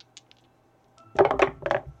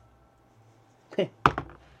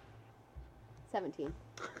 17.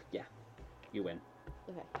 You win.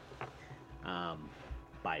 Okay.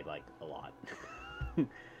 By like a lot.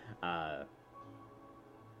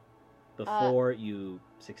 Before you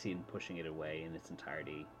succeed in pushing it away in its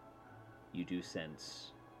entirety, you do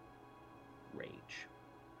sense rage.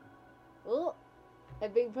 Oh,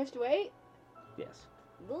 I'm being pushed away. Yes.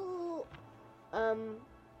 Ooh.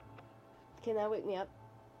 Can that wake me up?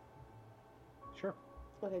 Sure.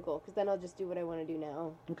 Okay, cool. Because then I'll just do what I want to do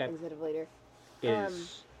now Okay. instead of later. It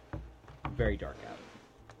is very dark out.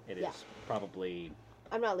 It is Yeah. probably,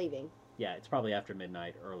 I'm not leaving. yeah, it's probably after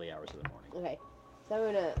midnight, early hours of the morning. Okay, so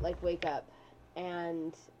I'm gonna like wake up,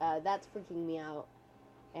 and that's freaking me out.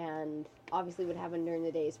 And obviously, what happened during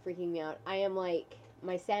the day is freaking me out. I am like,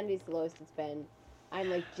 my sanity's the lowest it's been.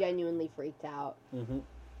 I'm like genuinely freaked out. Mm-hmm.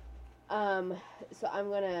 So I'm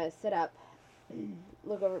gonna sit up,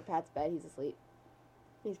 look over at Pat's bed. He's asleep.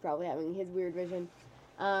 He's probably having his weird vision.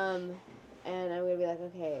 And I'm gonna be like,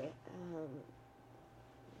 okay,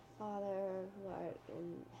 Father who art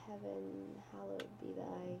in heaven, hallowed be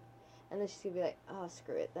thy. And then she's gonna be like, oh,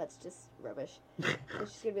 screw it, that's just rubbish. And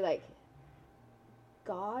she's gonna be like,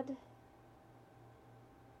 God?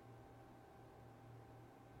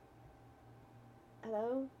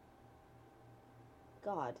 Hello?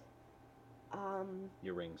 God.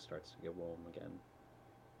 Your ring starts to get warm again.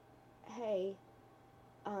 Hey,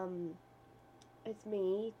 it's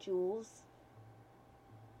me, Jules.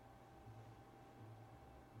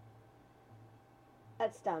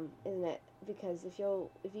 That's dumb, isn't it? Because if you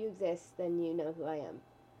exist, then you know who I am.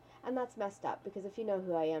 And that's messed up, because if you know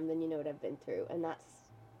who I am, then you know what I've been through, and that's...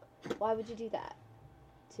 Why would you do that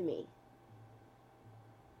to me?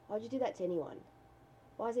 Why would you do that to anyone?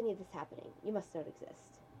 Why is any of this happening? You must not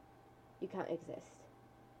exist. You can't exist.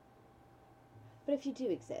 But if you do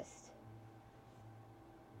exist,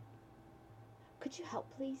 could you help,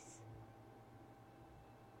 please?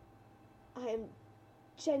 I am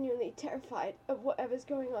genuinely terrified of whatever's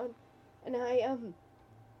going on, and I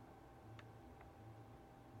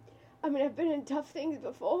mean, I've been in tough things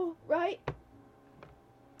before, right?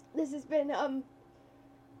 This has been,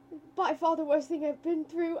 by far the worst thing I've been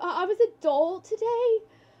through. I was a doll today.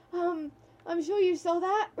 I'm sure you saw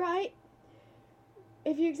that, right?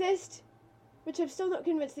 If you exist, which I'm still not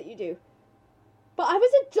convinced that you do. But I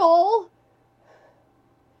was a doll!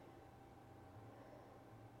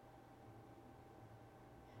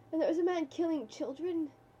 And there was a man killing children.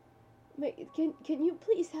 Can you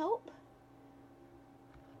please help?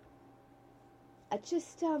 I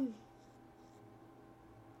just, there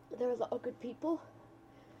are a lot of good people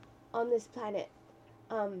on this planet.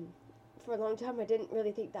 For a long time I didn't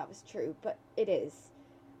really think that was true, but it is.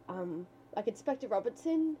 Like Inspector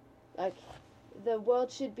Robertson, like, the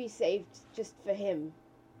world should be saved just for him.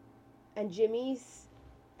 And Jimmy's,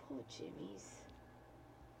 poor Jimmy's.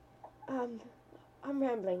 I'm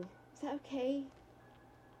rambling. Is that okay?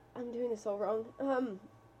 I'm doing this all wrong.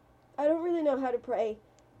 I don't really know how to pray,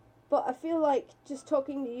 but I feel like just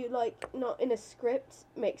talking to you, like, not in a script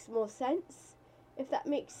makes more sense, if that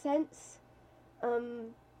makes sense.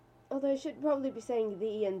 Although I should probably be saying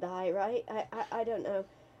thee and thy, right? I don't know.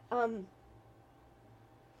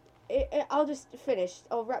 I'll just finish.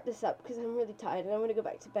 I'll wrap this up because I'm really tired and I want to go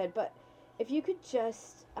back to bed. But if you could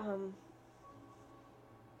just,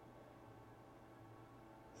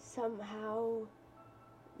 somehow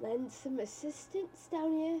lend some assistance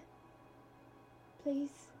down here,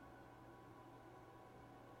 please.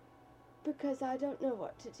 Because I don't know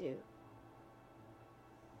what to do.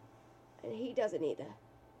 And he doesn't either.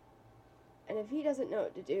 And if he doesn't know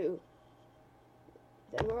what to do,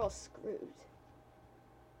 then we're all screwed.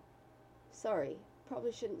 Sorry,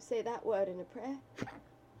 probably shouldn't say that word in a prayer.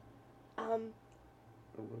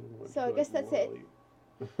 So I guess that's it.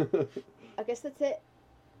 I guess that's it.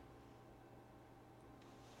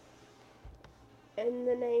 In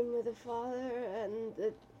the name of the Father and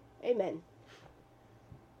the... Amen.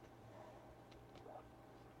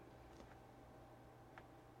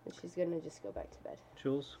 And she's gonna just go back to bed.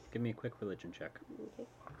 Jules, give me a quick religion check. Okay.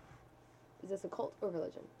 Is this a cult or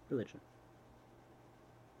religion? Religion.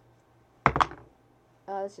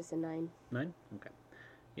 It's just a 9. 9? Okay.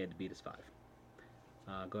 You had to beat his 5.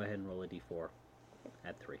 Go ahead and roll a d4.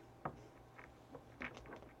 Add 3.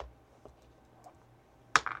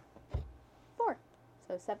 4.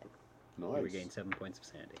 So 7. You Nice. regain 7 points of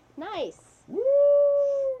sanity. Nice. Woo!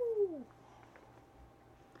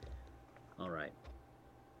 All right.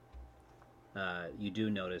 You do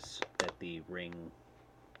notice that the ring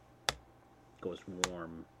goes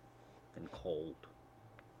warm, then cold,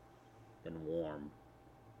 then warm,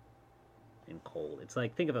 and cold. It's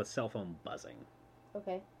like, think of a cell phone buzzing.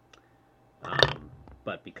 Okay.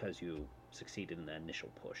 But because you succeeded in the initial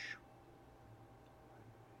push,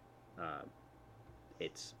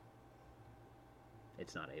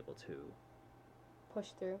 it's not able to Push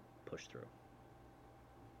through. push through.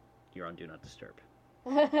 You're on Do Not Disturb.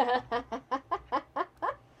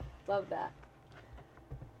 Love that.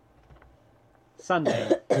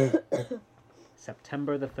 Sunday,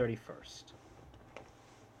 September the 31st.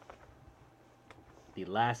 The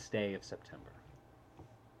last day of September,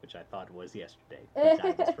 which I thought was yesterday, but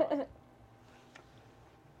time is wrong.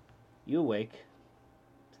 You awake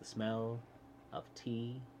to the smell of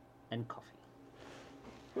tea and coffee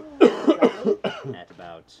at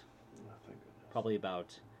about, probably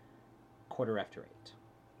about 8:15,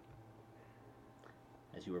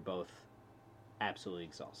 as you were both absolutely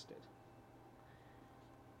exhausted.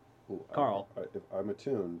 Ooh, Carl. If I'm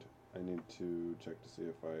attuned, I need to check to see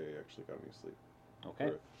if I actually got any sleep. Okay.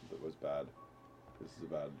 Or if it was bad. This is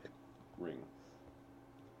a bad ring.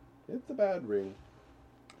 It's a bad ring.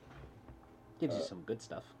 Gives you some good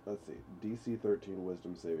stuff. Let's see. DC 13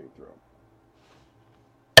 Wisdom saving throw.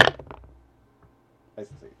 I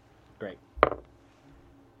succeed. Great.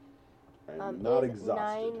 I'm not It's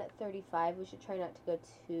exhausted. 9:35. We should try not to go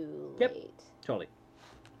too Yep. late. Totally.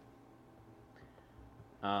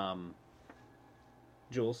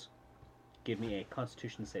 Jules, give me a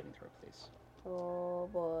Constitution saving throw, please. Oh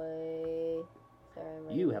boy. Sorry,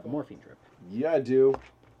 I'm You writing have a it morphine drip. Yeah, I do.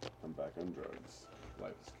 I'm back on drugs.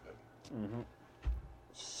 Life is good. Mm-hmm.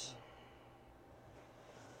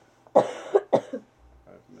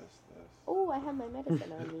 I've missed this. Oh, I have my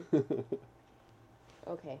medicine on me.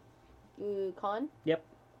 Okay. Con? Yep.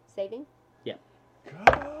 Saving?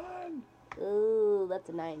 God! Ooh, that's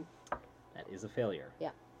a 9. That is a failure.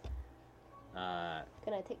 Yeah.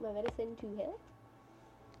 Can I take my medicine to help?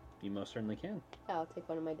 You most certainly can. Yeah, I'll take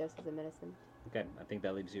one of my doses of medicine. Okay, I think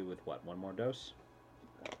that leaves you with what, one more dose?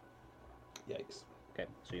 Yikes. Okay,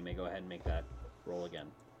 so you may go ahead and make that roll again.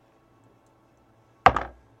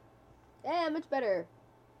 Yeah, much better.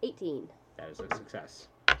 18. That is a success.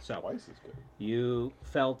 So, Twice as good. you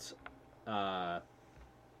felt the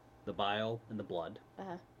bile and the blood,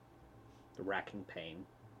 Uh-huh. the racking pain,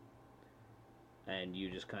 and you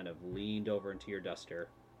just kind of leaned over into your duster,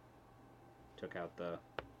 took out the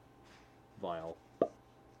vial,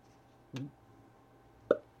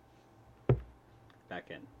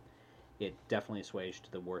 back in. It definitely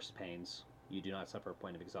assuaged the worst pains. You do not suffer a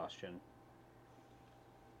point of exhaustion.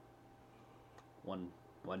 One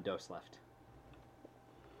dose left.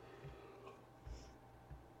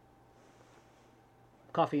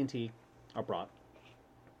 Coffee and tea are brought,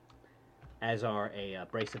 as are a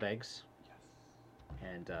brace of eggs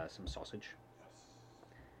and some sausage.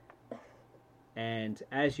 And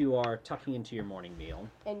as you are tucking into your morning meal,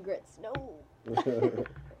 And grits. No.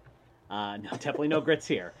 no, definitely no grits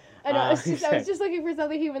here. I know. I was okay. just looking for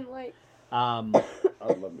something human like. Um,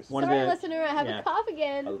 I'd love me some. One of Sorry, the- listener, I have yeah. a cough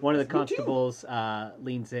again. one of the Me too. constables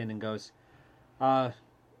leans in and goes, "Sir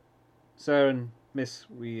and Miss,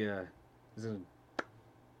 there's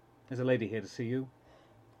a lady here to see you."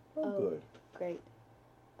 Oh, good. Great.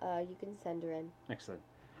 You can send her in. Excellent.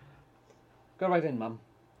 Go right in, Mum,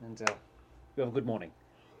 and you have a good morning.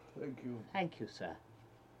 Thank you. Thank you, sir.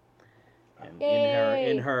 And Yay!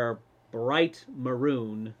 in her bright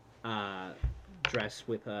maroon dress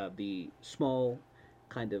with the small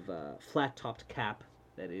kind of flat-topped cap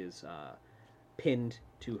that is pinned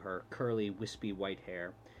to her curly, wispy white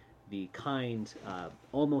hair, the kind,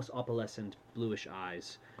 almost opalescent bluish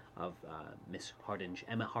eyes of Miss Hardinge,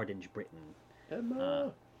 Emma Hardinge Britton,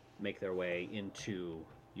 Emma. make their way into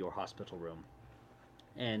your hospital room.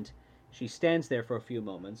 And she stands there for a few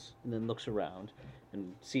moments and then looks around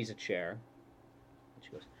and sees a chair. And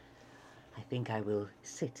she goes, "I think I will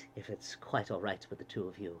sit if it's quite all right with the two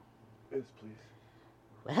of you." Yes, please.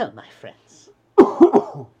 Well, my friends,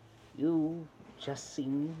 you just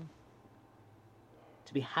seem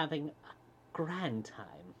to be having a grand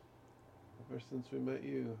time. Ever since we met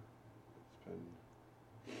you, it's been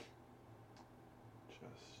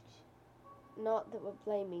just. Not that we're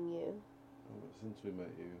blaming you. Since we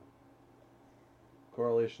met you.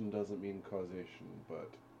 Correlation doesn't mean causation, but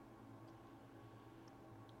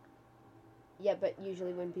Yeah, but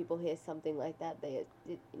usually when people hear something like that,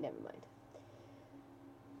 never mind.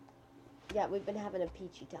 Yeah, we've been having a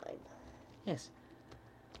peachy time. Yes.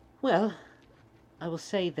 Well, I will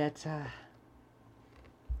say that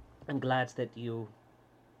I'm glad that you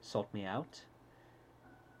sought me out,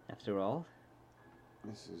 after all.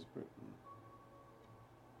 Mrs. Britton.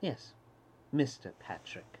 Yes, Mr.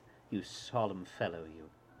 Patrick, you solemn fellow, you.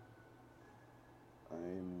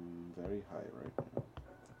 I'm very high right now,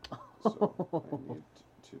 so I need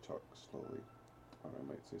to talk slowly, or I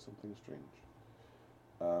might say something strange.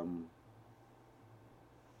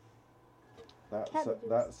 Cabbages.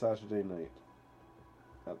 That Saturday night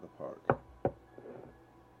at the park.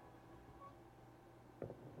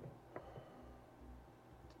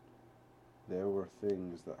 There were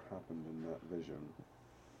things that happened in that vision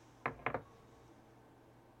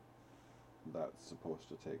that's supposed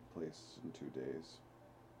to take place in 2 days.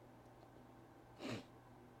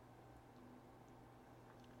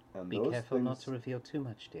 And Be those careful not things, to reveal too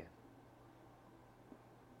much, dear.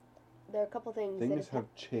 There are a couple things that things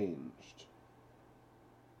have changed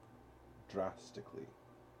drastically.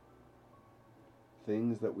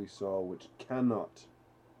 Things that we saw which cannot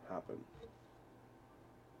happen.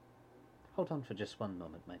 Hold on for just one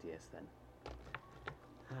moment, my dears, then.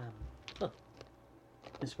 Oh,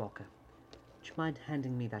 Miss Walker, would you mind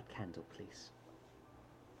handing me that candle, please?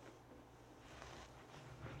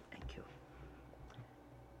 Thank you.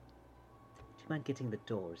 Do you mind getting the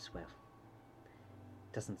door as well?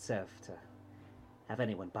 It doesn't serve to have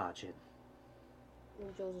anyone barge in.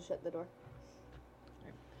 And Jules will shut the door.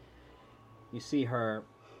 You see her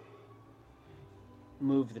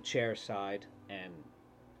move the chair aside and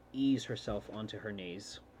ease herself onto her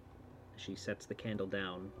knees. She sets the candle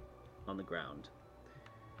down on the ground.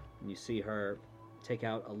 And you see her take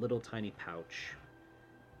out a little tiny pouch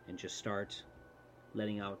and just start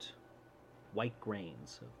letting out white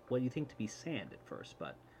grains of what you think to be sand at first,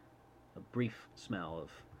 but a brief smell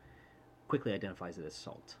of quickly identifies it as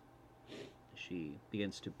salt. She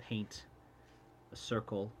begins to paint a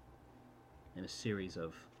circle and a series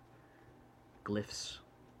of glyphs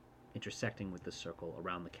intersecting with the circle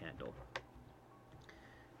around the candle.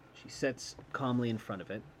 She sits calmly in front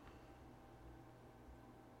of it,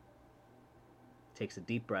 takes a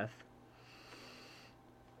deep breath,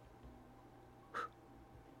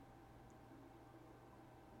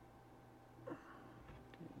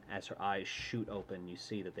 as her eyes shoot open, you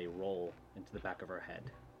see that they roll into the back of her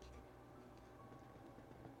head.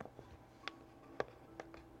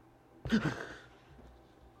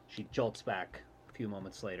 She jolts back a few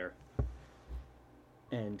moments later,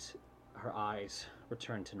 and her eyes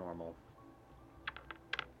return to normal.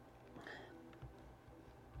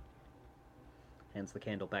 Hands the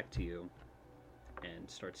candle back to you and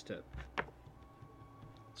starts to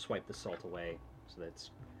swipe the salt away so that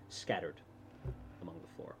it's scattered among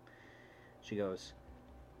the floor. She goes,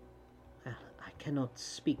 "Well, I cannot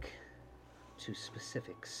speak to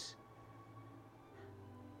specifics.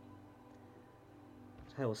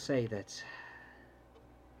 I will say that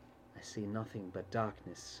I see nothing but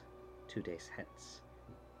darkness 2 days hence."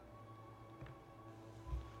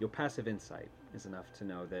 Your passive insight is enough to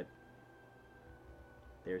know that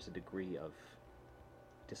there's a degree of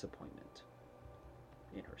disappointment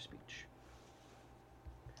in her speech.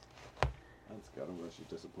 That's good. I'm glad she's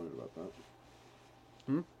disappointed about that.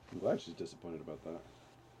 Hmm? I'm glad she's disappointed about that.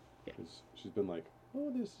 Yeah. Because she's been like,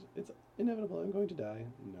 oh, it's inevitable, I'm going to die.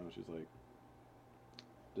 And now she's like,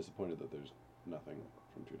 disappointed that there's nothing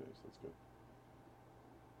from 2 days. That's good.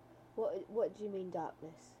 What do you mean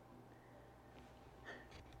darkness?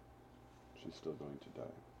 She's still going to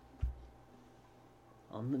die.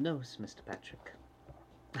 On the nose, Mr. Patrick.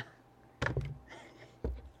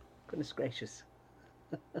 Goodness gracious.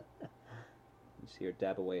 You see her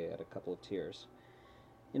dab away at a couple of tears.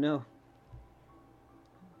 You know,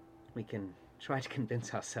 we can try to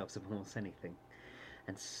convince ourselves of almost anything,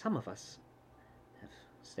 and some of us have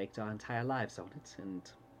staked our entire lives on it,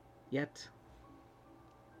 and yet,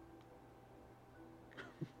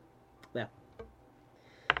 well,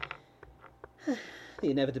 the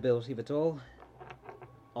inevitability of it all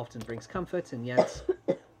often brings comfort, and yet,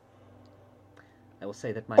 I will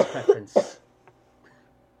say that my preference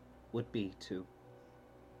would be to...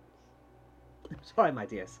 Sorry, my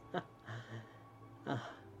dears.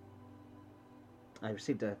 I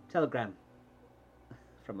received a telegram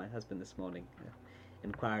from my husband this morning,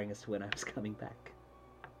 inquiring as to when I was coming back.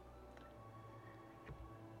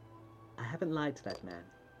 I haven't lied to that man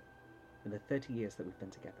in the 30 years that we've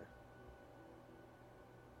been together.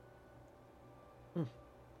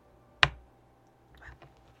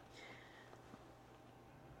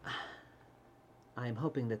 I am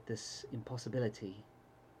hoping that this impossibility...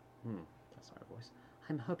 that's not a voice.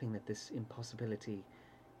 I'm hoping that this impossibility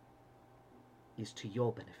is to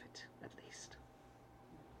your benefit, at least.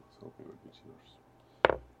 I was hoping it would be to yours.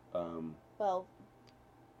 Well,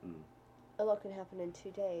 a lot can happen in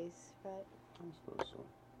 2 days, right? I suppose so.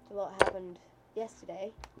 A lot happened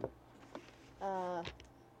yesterday.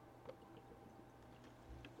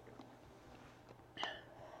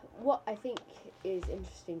 What I think is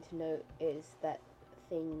interesting to note is that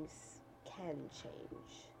things can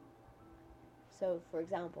change. So, for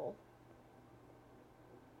example,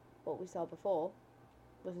 what we saw before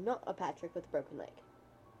was not a Patrick with a broken leg.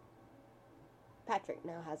 Patrick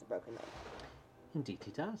now has a broken leg. Indeed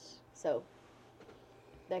he does. So,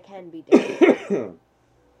 there can be differences.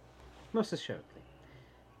 Most assuredly.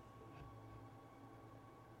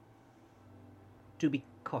 Do be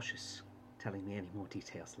cautious telling me any more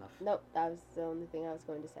details, love. Nope, that was the only thing I was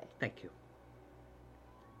going to say. Thank you.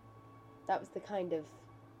 That was the kind of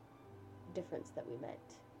difference that we meant.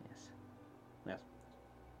 Yes. Yes.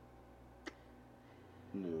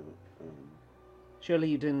 No. Surely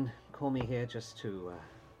you didn't call me here just to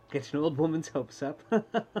get an old woman's hopes up.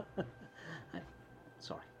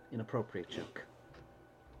 Sorry, inappropriate joke.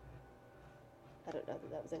 I don't know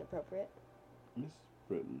that was inappropriate. Miss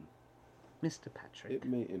Britton, Mr. Patrick. it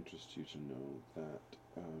may interest you to know that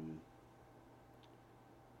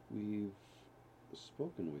we've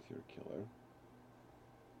spoken with your killer.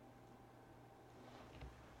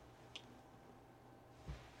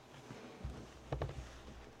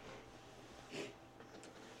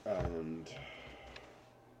 And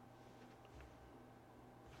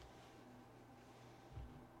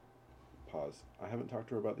pause. I haven't talked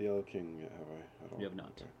to her about the Yellow King yet, have I? At all? You have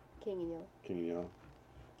not. Okay. King and Yellow. King and Yellow.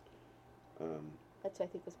 That's who I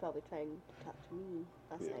think was probably trying to talk to me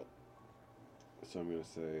last Yeah. night. So I'm going to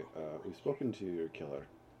say, we've spoken to your killer,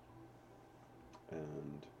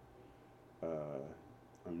 and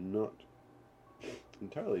I'm not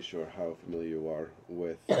entirely sure how familiar you are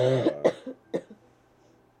with, I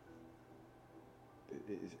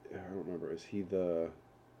don't remember, is he the,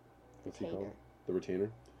 what's he called? The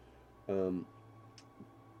Retainer.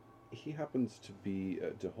 He happens to be,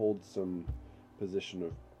 to hold some position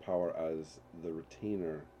of power as the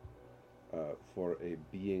Retainer for a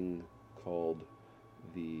being called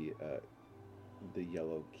the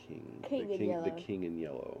Yellow King. King in Yellow. The King in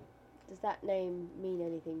Yellow. Does that name mean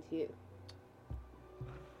anything to you?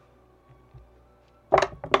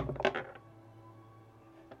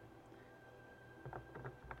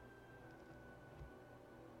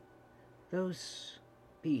 Those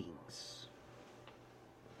beings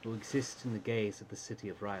who exist in the gaze of the city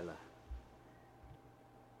of Ryla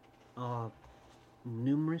are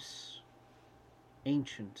numerous,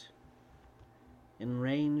 ancient, and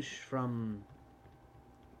range from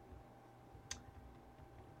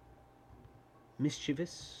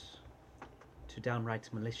mischievous to downright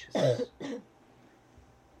malicious.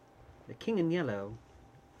 The King in Yellow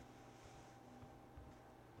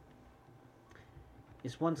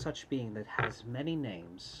is one such being that has many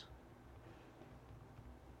names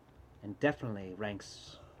and definitely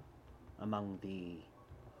ranks among the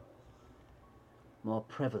more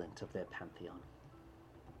prevalent of their pantheon.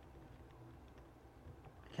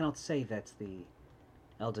 I cannot say that the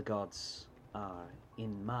elder gods are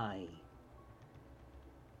in my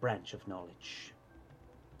branch of knowledge,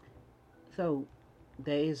 though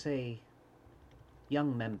there is a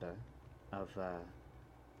young member of the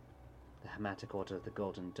Hamatic Order of the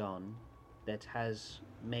Golden Dawn that has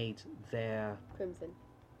made their... Crimson.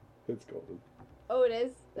 It's golden. Oh, it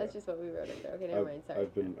is? That's Yeah. just what we wrote in there. Okay, never mind. Sorry.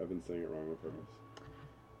 I've been saying it wrong on purpose.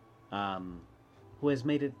 who has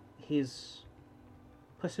made it his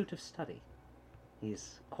pursuit of study.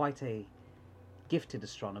 He's quite a gifted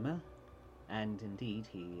astronomer, and indeed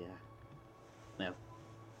he, well,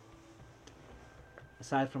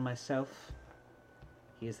 aside from myself,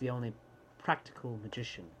 he is the only practical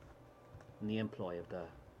magician in the employ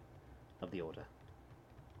of the Order.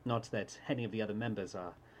 Not that any of the other members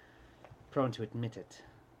are prone to admit it.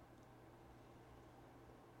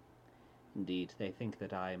 Indeed, they think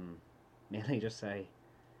that I'm merely just a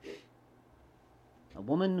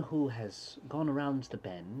woman who has gone around the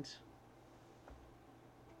bend,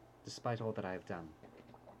 despite all that I have done.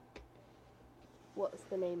 What's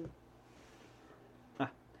the name?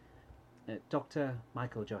 Dr.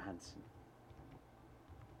 Michael Johansson.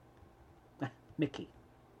 Mickey,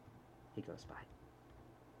 he goes by.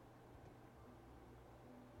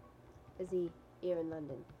 Is he here in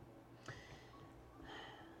London?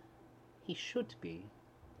 He should be,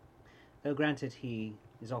 though granted he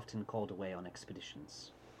is often called away on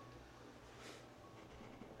expeditions.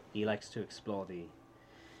 He likes to explore the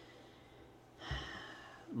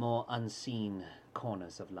more unseen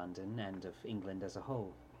corners of London and of England as a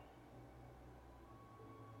whole.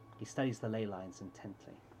 He studies the ley lines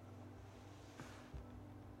intently.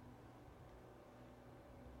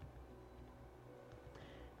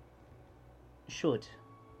 Should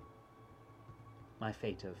my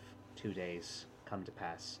fate of 2 days come to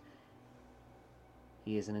pass,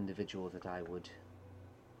 he is an individual that I would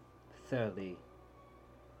thoroughly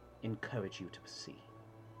encourage you to see.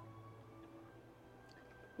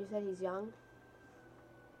 You said he's young?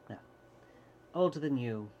 No, Older than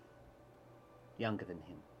you, younger than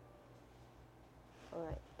him.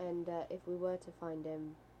 Alright, and if we were to find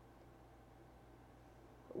him,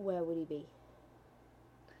 where would he be?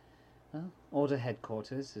 Well, Order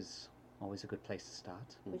headquarters is always a good place to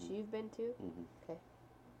start. Which you've been to? Mhm. Okay.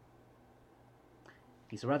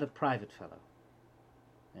 He's a rather private fellow.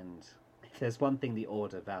 And if there's one thing the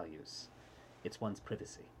Order values, it's one's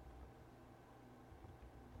privacy.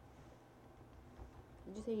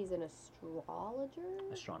 Did you say he's an astrologer?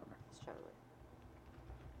 Astronomer. Astronomer.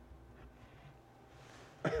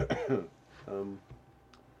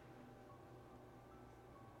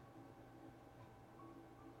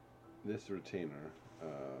 This retainer,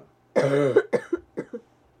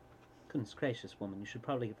 Goodness gracious, woman, you should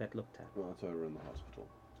probably get that looked at. well, that's why we're in the hospital.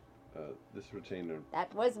 This retainer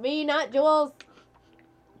That was me, not Jules!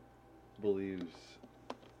 believes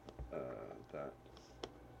that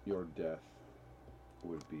your death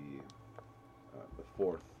would be the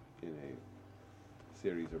fourth in a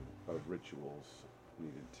series of rituals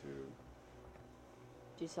needed to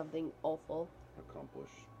Do something awful. accomplish.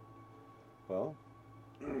 Well,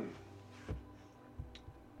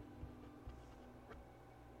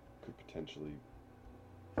 could potentially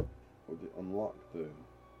unlock the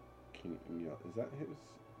king. Yeah, is that his?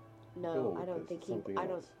 No, bill I with don't this? think It's he. something I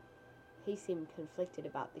don't. else. He seemed conflicted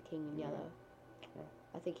about the King in Yeah. Yellow. Well.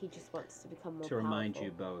 I think he just wants to become more To remind powerful.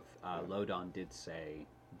 you both, Lodon did say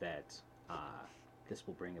that this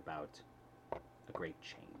will bring about a great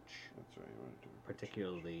change, That's right. You want to do it.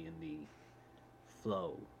 particularly in the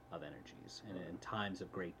flow of energies. And in times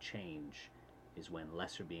of great change is when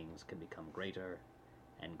lesser beings can become greater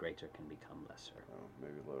and greater can become lesser, Oh,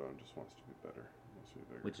 maybe Lodon just wants to be better. Wants to be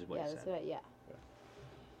bigger. which is what Yeah, he that's said. right. Yeah.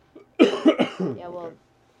 Yeah. Yeah. Well, Okay.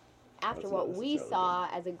 after That's what not we necessarily saw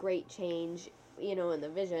as a great change, in the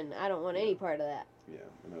vision, I don't want any part of that. Yeah,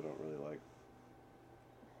 and I don't really like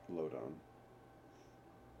Lodon.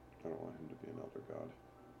 I don't want him to be an elder god.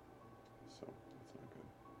 So that's not good.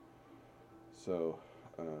 So,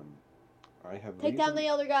 I have Take down the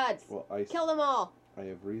elder gods. Well, I Kill them all. I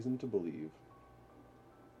have reason to believe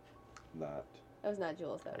that That was not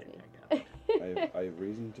Jules. That was me. I got it. I have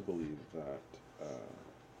reason to believe that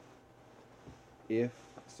if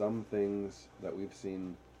some things that we've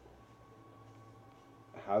seen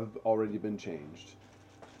have already been changed,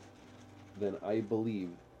 then I believe,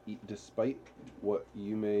 despite what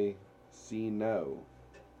you may see now,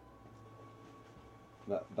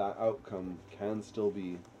 that outcome can still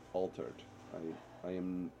be altered.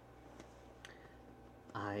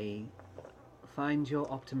 I find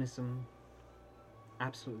your optimism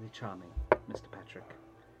absolutely charming, Mr. Patrick.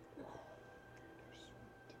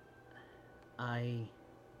 I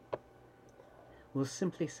will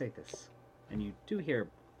simply say this, and you do hear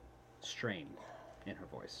strain in her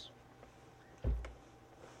voice.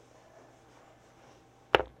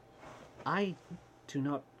 I do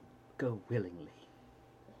not go willingly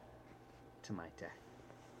to my death.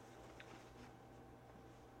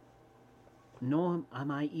 Nor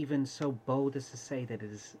am I even so bold as to say that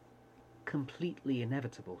it is completely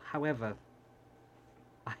inevitable. However,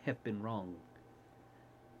 I have been wrong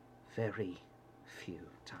very few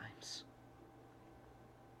times.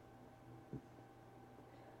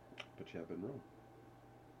 But you have been wrong.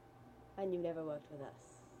 And you never worked with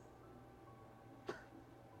us.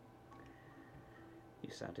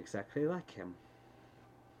 You sound exactly like him,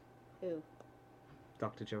 Who?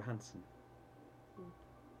 Dr. Johansson.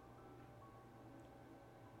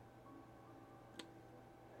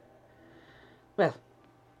 Well,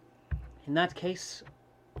 in that case,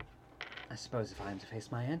 I suppose if I am to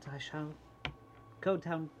face my end, I shall go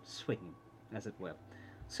down swinging, as it were.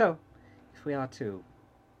 So, if we are to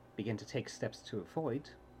begin to take steps to avoid,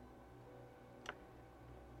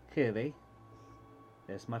 clearly,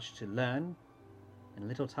 there's much to learn and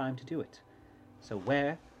little time to do it. So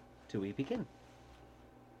where do we begin?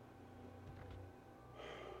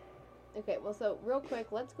 Okay, well, so real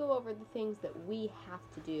quick, let's go over the things that we have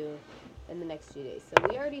to do in the next few days. So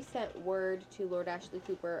we already sent word to Lord Ashley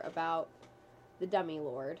Cooper about the dummy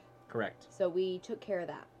lord. Correct. So we took care of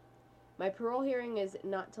that. My parole hearing is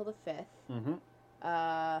not till the 5th.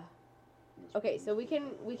 Mm-hmm. Okay, so we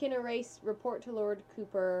can erase report to Lord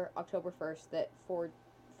Cooper October 1st that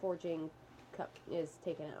forging cup is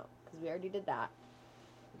taken out because we already did that.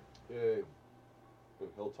 Yay. And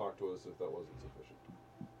he'll talk to us if that wasn't sufficient.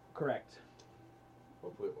 Correct.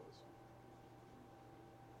 Hopefully it was.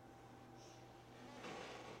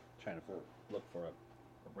 Trying to look for a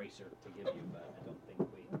eraser to give you, but I don't think we...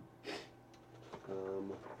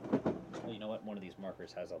 Well, you know what? One of these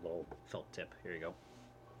markers has a little felt tip. Here you go.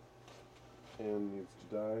 Anne needs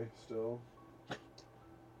to die still.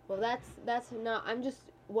 Well, that's not. I'm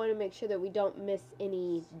just want to make sure that we don't miss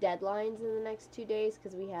any deadlines in the next 2 days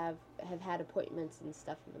because we have had appointments and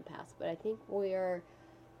stuff in the past. But I think we're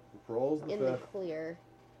Parole's the in the 5th. clear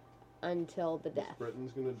until the Miss death.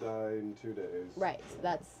 Britain's gonna die in 2 days. Right. So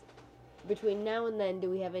that's between now and then. Do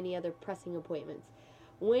we have any other pressing appointments?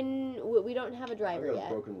 When we don't have a I driver got a yet.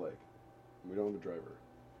 broken leg. We don't have a driver.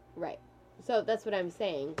 Right. So that's what I'm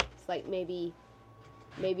saying. It's like maybe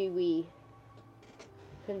we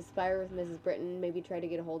conspire with Mrs. Britton, maybe try to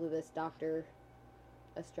get a hold of this doctor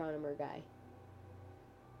astronomer guy.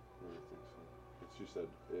 I don't think so. But she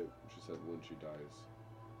said when she dies,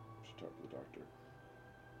 she talked to the doctor.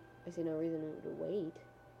 I see no reason to wait.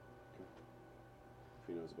 If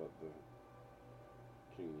he knows about the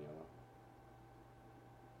King in Yellow.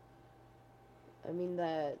 I mean,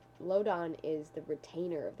 the Lodon is the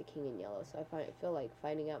retainer of the King in Yellow, so I feel like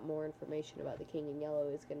finding out more information about the King in Yellow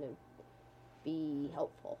is going to be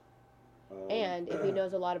helpful. And if he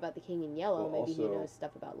knows a lot about the King in Yellow, well, maybe he also- knows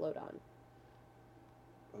stuff about Lodon.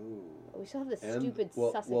 Oh. We still have the And- stupid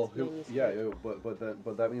well, Sussex well, manuscript. yeah,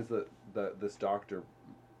 but that means that this doctor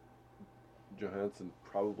Johansson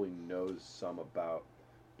probably knows some about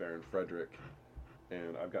Baron Frederick,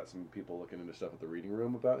 and I've got some people looking into stuff at the reading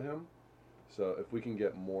room about him. So if we can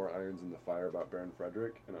get more irons in the fire about Baron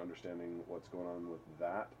Frederick and understanding what's going on with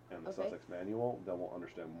that and the Okay. Sussex Manual, then we'll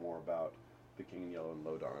understand more about the King in Yellow and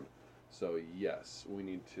Lodon. So yes, we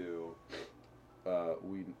need to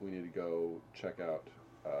we need to go check out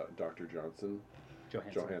Dr. Johansson,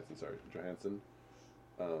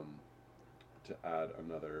 to add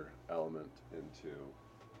another element into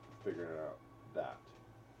figuring out that.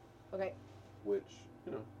 Okay. Which,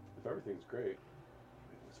 you know, if everything's great,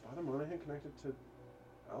 was Father Monahan connected to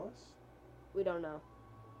Alice? We don't know.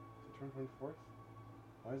 Is it turned 24th?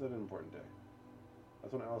 Why is that an important day?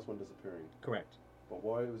 That's when Alice went disappearing. Correct. But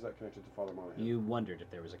why was that connected to Father Monahan? You wondered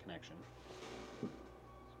if there was a connection.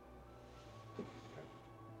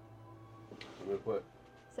 I'm going to put...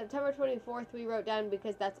 September 24th we wrote down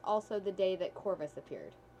because that's also the day that Corvus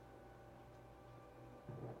appeared.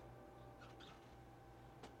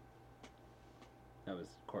 That was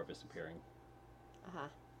Corvus appearing. Aha.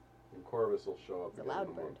 And Corvus will show up It's a again loud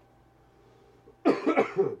in bird.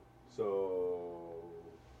 month. So...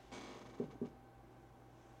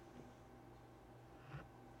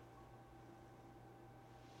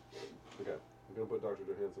 Okay, I'm going to put Dr.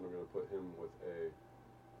 Johansson, I'm going to put him with a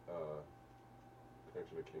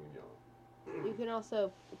connection to King in Yellow. You can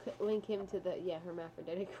also link him to the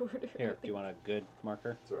hermaphroditic order. Here, do you want a good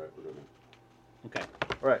marker? It's alright, we're good. Okay.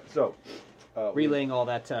 Alright, so... Relaying all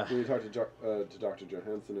that. we need to talk to Dr.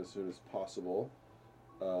 Johansson as soon as possible,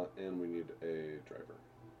 and we need a driver.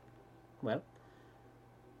 Well,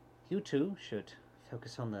 you two should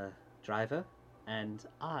focus on the driver, and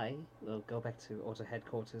I will go back to Auto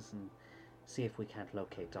headquarters and see if we can't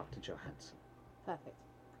locate Dr. Johansson. Perfect.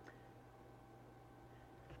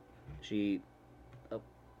 She... Oh,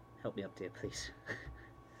 help me up, dear, please.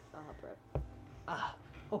 I'll help her. Ah,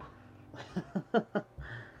 oh. Oh.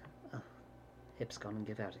 Hip's gone and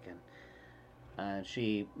give out again. And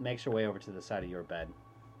she makes her way over to the side of your bed,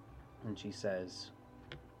 and she says,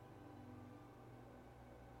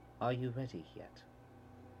 "Are you ready yet?"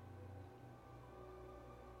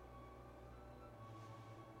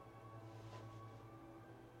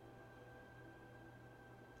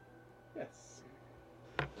 Yes.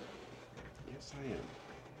 Yes, I am.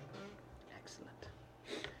 Excellent.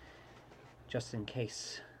 Just in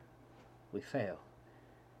case we fail,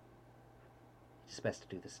 it's best to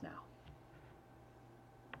do this now.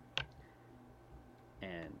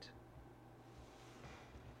 And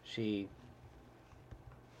she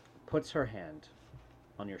puts her hand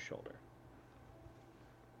on your shoulder,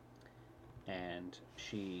 and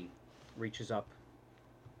she reaches up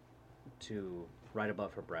to right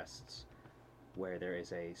above her breasts, where there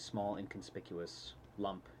is a small inconspicuous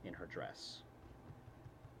lump in her dress.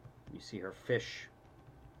 You see her fish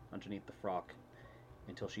underneath the frock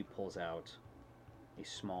until she pulls out a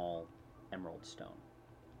small emerald stone.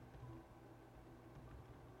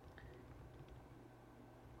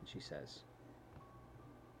 And she says,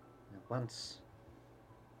 "Now once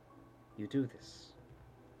you do this,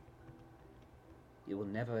 you will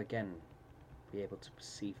never again be able to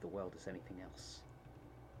perceive the world as anything else.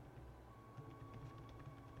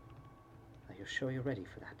 Are you sure you're ready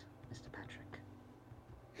for that, Mr. Patrick?"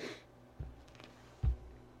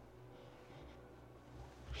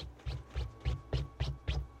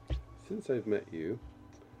 Since I've met you,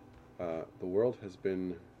 the world has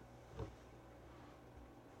been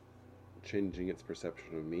changing its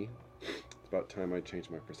perception of me. It's about time I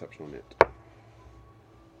changed my perception on it.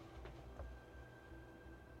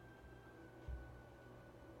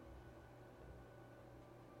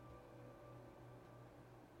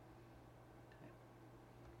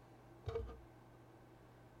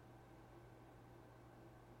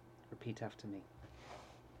 Repeat after me.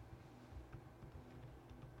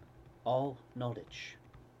 All knowledge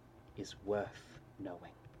is worth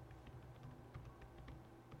knowing.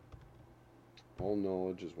 All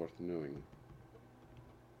knowledge is worth knowing.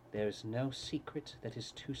 There is no secret that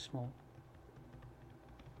is too small,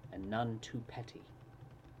 and none too petty.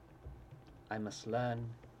 I must learn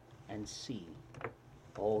and see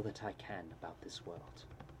all that I can about this world.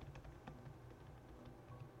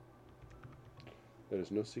 There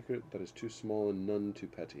is no secret that is too small and none too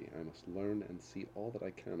petty. I must learn and see all that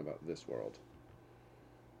I can about this world.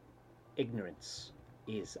 Ignorance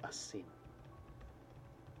is a sin.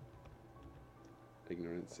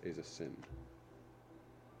 Ignorance is a sin.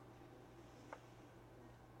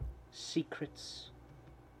 Secrets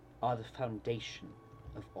are the foundation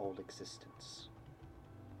of all existence.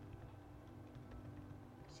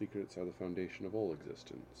 Secrets are the foundation of all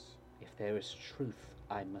existence. If there is truth,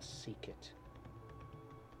 I must seek it.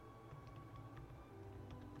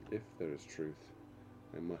 If there is truth,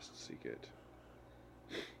 I must seek it.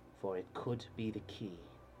 For it could be the key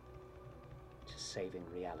to saving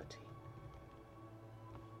reality.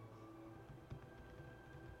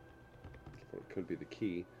 For it could be the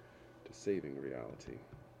key to saving reality.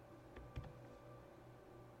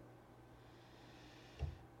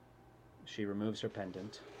 She removes her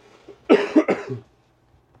pendant.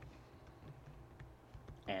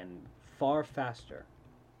 And far faster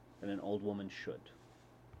than an old woman should,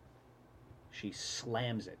 she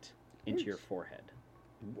slams it into your forehead.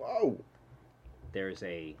 Whoa! There is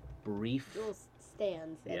a brief... Jules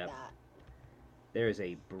stands at Yep. that. There is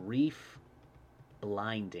a brief,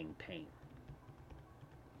 blinding pain.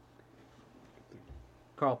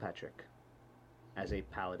 Carl Patrick, as a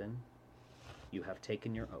paladin, you have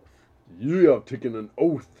taken your oath. You have taken an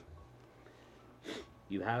oath.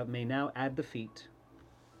 You may now add the feat,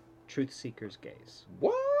 Truth Seeker's Gaze.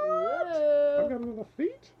 What? Whoa. I've got another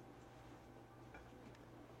feat?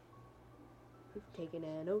 You've taken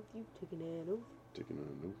an oath, you've taken an oath. Taking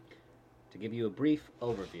an oath. To give you a brief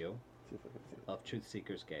overview See if I can see it. of Truth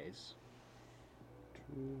Seeker's Gaze,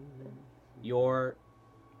 your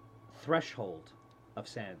threshold of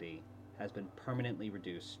sanity has been permanently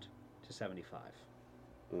reduced to 75.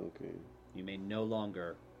 Okay. You may no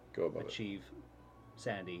longer Go above it. achieve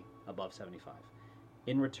sanity above 75.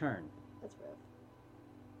 In return, That's rough.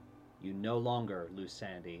 you no longer lose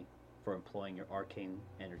sanity for employing your arcane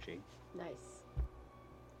energy, Nice.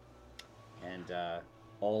 and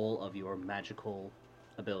all of your magical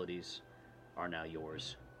abilities are now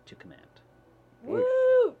yours to command. Nice.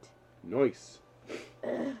 Woot! Nice.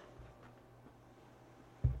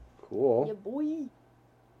 Cool. Yeah, boy.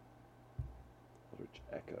 Eldritch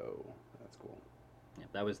Echo. That's cool. Yeah,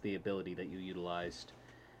 that was the ability that you utilized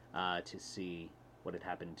to see what had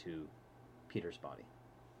happened to Peter's body.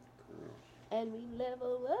 Cool. And we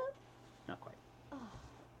level up. Not quite. Oh,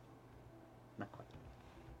 Not quite.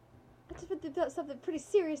 I just went through something pretty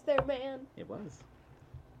serious there, man. It was.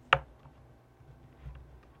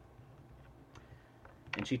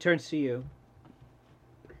 And she turns to you.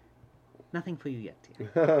 Nothing for you yet, dear.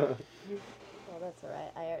 Oh, that's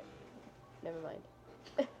alright. Never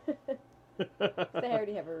mind. I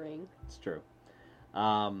already have a ring. It's true.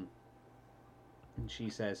 And she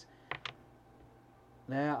says,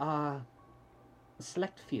 there are a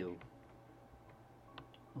select few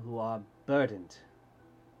who are burdened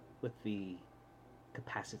with the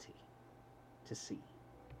capacity to see.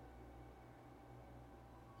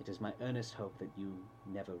 It is my earnest hope that you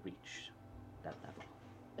never reach that level.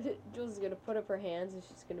 Jules is gonna put up her hands and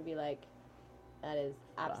she's gonna be like, that is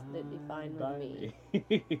absolutely fine with me.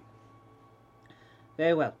 me.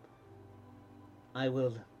 Very well. I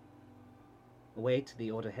will away to the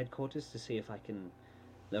Order headquarters to see if I can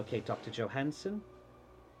locate Dr. Johansson.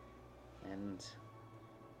 And,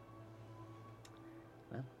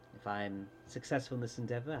 well, if I'm successful in this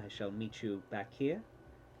endeavor, I shall meet you back here,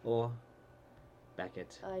 or back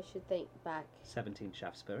at I should think back. 17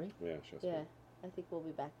 Shaftesbury. Yeah, sure. Yeah, I think we'll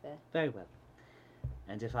be back there. Very well.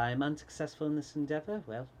 And if I'm unsuccessful in this endeavor,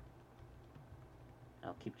 well,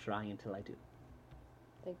 I'll keep trying until I do.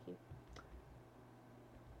 Thank you.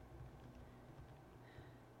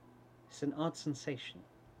 It's an odd sensation.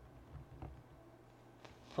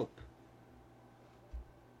 Hope.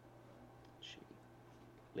 She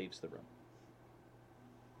leaves the room.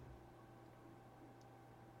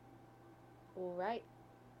 Alright.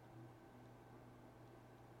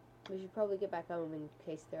 We should probably get back home in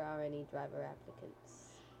case there are any driver applicants.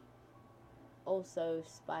 Also,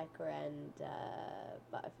 Spiker and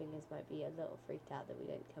Butterfingers might be a little freaked out that we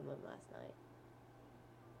didn't come home last night.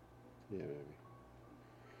 Yeah, maybe.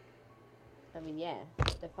 I mean, yeah.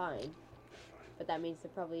 they're fine. But that means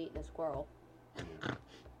they're probably eating a squirrel.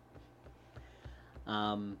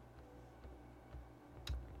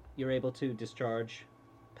 You're able to discharge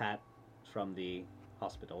Pat from the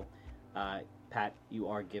hospital. Pat, you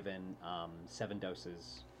are given 7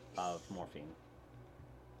 doses of morphine.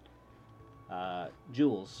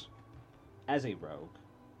 Jules, as a rogue,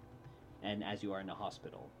 and as you are in a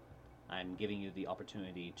hospital, I'm giving you the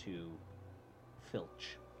opportunity to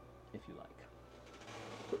filch, if you like.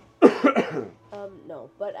 No,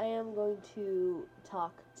 but I am going to try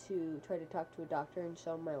to talk to a doctor and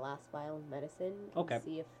show him my last vial of medicine. Okay. And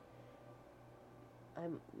see if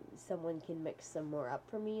someone can mix some more up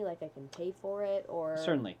for me, like I can pay for it, or...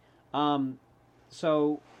 Certainly. Roll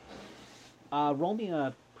me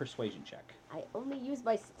a persuasion check. I only use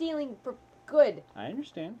my stealing for good. I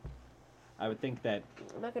understand. I would think that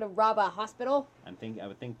I'm not going to rob a hospital. I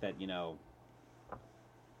would think that,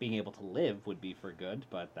 being able to live would be for good,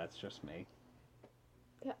 but that's just me.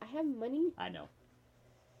 Yeah, I have money. I know.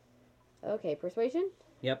 Okay, persuasion?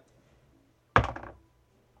 Yep.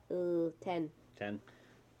 10. 10.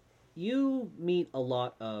 You meet a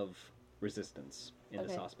lot of resistance in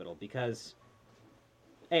this Okay. hospital because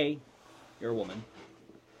A, you're a woman.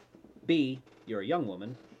 B, you're a young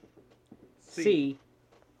woman. C,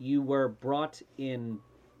 you were brought in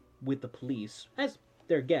with the police as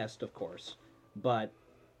their guest, of course, but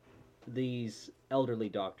these elderly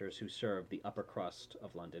doctors who serve the upper crust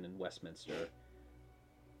of London and Westminster,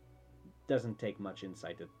 doesn't take much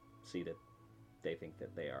insight to see that they think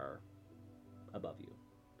that they are above you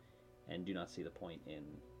and do not see the point in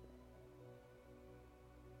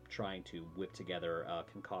trying to whip together a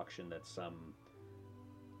concoction that some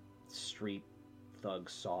street thug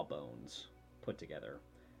sawbones put together.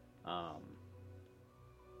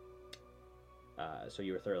 So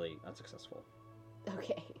you were thoroughly unsuccessful.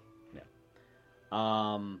 Okay. Yeah.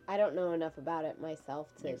 I don't know enough about it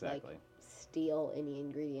myself to, Exactly. steal any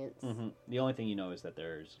ingredients. Mm-hmm. The only thing you know is that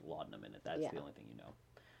there's laudanum in it. That's Yeah. the only thing you know.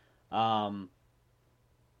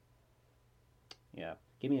 Yeah.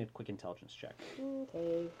 Give me a quick intelligence check.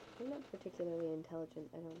 Okay. I'm not particularly intelligent,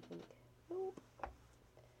 I don't think. Nope.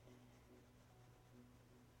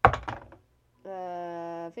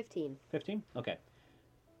 15. 15? Okay.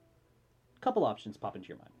 Couple options pop into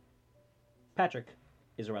your mind. Patrick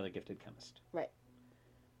is a rather gifted chemist. Right.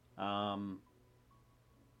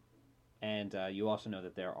 And you also know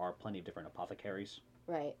that there are plenty of different apothecaries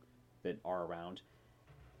Right. that are around.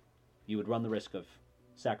 You would run the risk of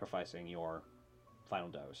sacrificing your final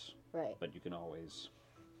dose, Right. but you can always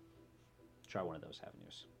try one of those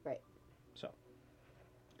avenues. Right. So.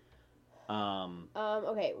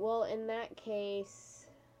 Okay, well, in that case...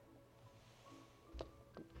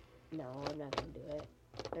 No, I'm not gonna do it.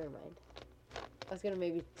 Never mind. I was gonna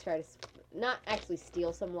maybe try to... not actually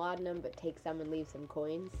steal some laudanum, but take some and leave some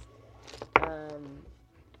coins. But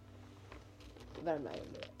I'm not gonna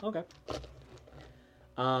do it. Okay.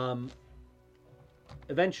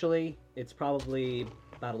 Eventually, it's probably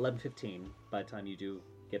about 11:15 by the time you do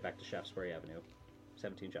get back to Shaftesbury Avenue,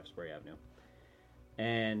 17 Shaftesbury Avenue.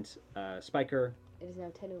 And Spiker, It is now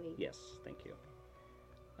 10:08. yes, thank you.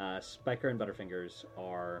 Spiker and Butterfingers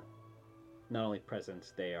are not only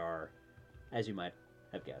present, they are, as you might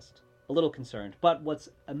have guessed, a little concerned. But what's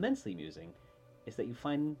immensely amusing is that you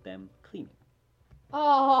find them cleaning.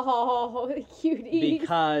 Oh, the cuties.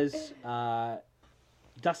 Because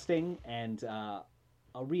dusting and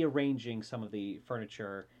rearranging some of the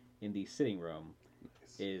furniture in the sitting room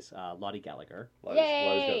is Lottie Gallagher. Lottie's got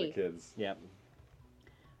Yay! the kids. Yep.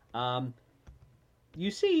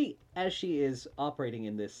 You see, as she is operating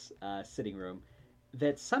in this sitting room,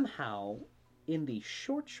 that somehow, in the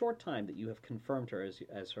short time that you have confirmed her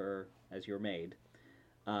as your maid,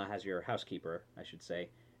 as your housekeeper, I should say,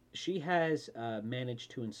 she has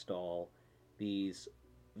managed to install these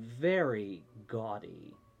very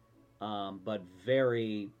gaudy, but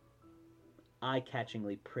very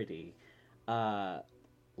eye-catchingly pretty,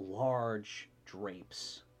 large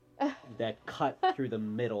drapes that cut through the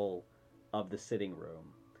middle of the sitting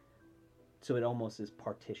room. So it almost is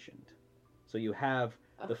partitioned. So you have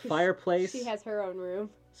the fireplace. She has her own room.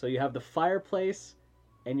 So you have the fireplace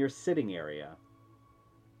and your sitting area.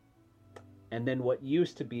 And then what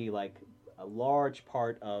used to be like a large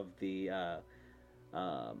part of the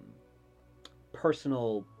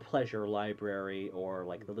personal pleasure library or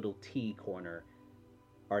like the little tea corner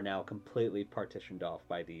are now completely partitioned off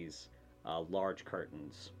by these large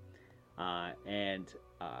curtains. And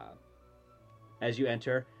as you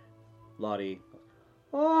enter, Lottie,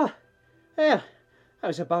 "Oh, yeah, I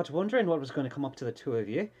was about wondering what was going to come up to the two of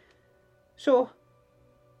you. So,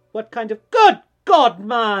 what kind of... Good God,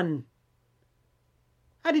 man!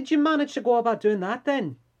 How did you manage to go about doing that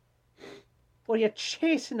then? Were you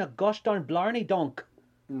chasing a gosh darn blarney donk?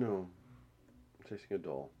 No. I'm chasing a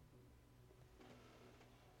doll.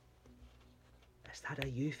 Is that a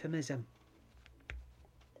euphemism?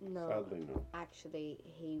 No, Sadly, no. actually,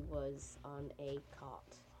 he was on a cot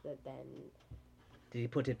that then. Did he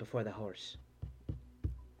put it before the horse?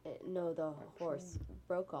 No, the horse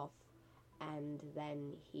broke off, and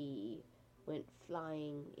then he went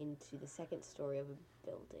flying into the second story of a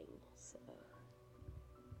building. So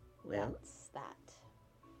Well, that's that.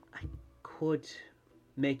 could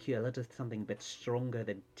make you a little something a bit stronger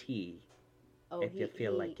than tea Oh, if you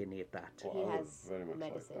feel like you need that. Well, He I would has very much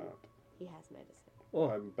medicine. like He has medicine. Oh,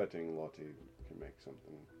 that. I'm betting Lottie can make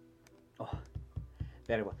something.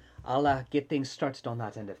 very well. I'll get things started on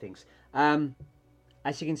that end of things.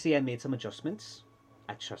 As you can see, I made some adjustments.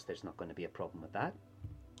 I trust there's not going to be a problem with that.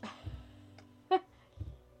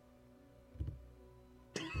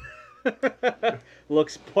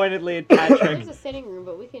 Looks pointedly at Patrick. There's a sitting room,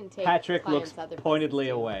 but we can take Patrick clients looks other places, pointedly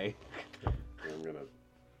too. away. I'm gonna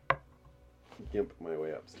gimp my way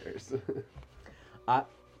upstairs.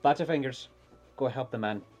 Butterfingers, go help the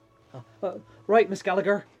man. Right, Miss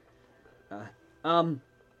Gallagher. Oh,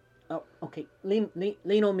 okay.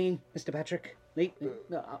 Lean on me, Mr. Patrick.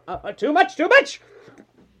 Too much.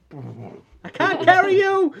 I can't carry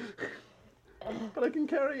you. But I can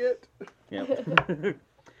carry it. Yep.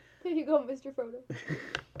 There you go, Mr. Frodo.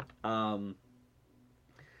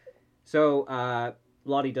 So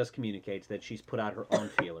Lottie does communicate that she's put out her own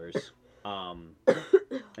feelers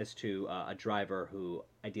as to a driver who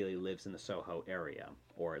ideally lives in the Soho area,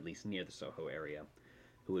 or at least near the Soho area,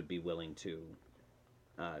 who would be willing to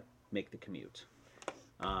make the commute.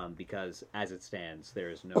 Because as it stands,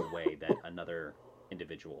 there is no way that another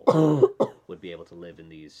individual would be able to live in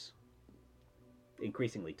these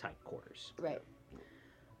increasingly tight quarters. Right.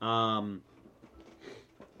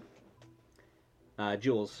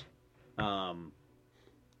 Jules,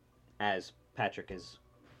 as Patrick is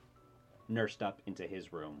nursed up into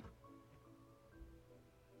his room,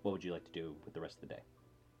 what would you like to do with the rest of the day?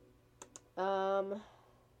 Oh,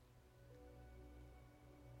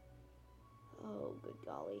 good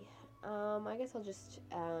golly. I guess I'll just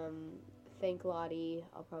thank Lottie.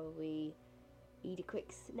 I'll probably eat a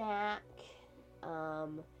quick snack.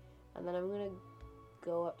 And then I'm gonna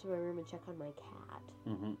go up to my room and check on my cat.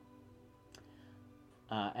 Mm-hmm.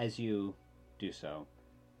 As you do so,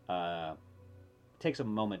 it takes a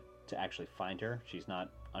moment to actually find her. She's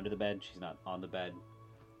not under the bed. She's not on the bed.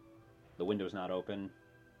 The window's not open.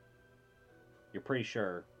 You're pretty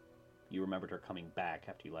sure you remembered her coming back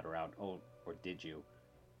after you let her out. Oh, or did you?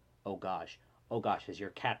 Oh gosh, has your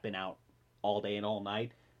cat been out all day and all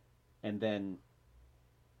night? And then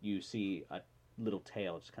you see a little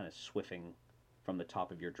tail just kind of swiffing from the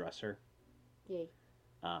top of your dresser. Yay.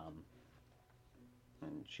 And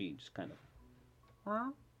she just kind of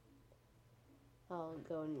I'll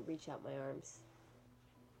go and reach out my arms.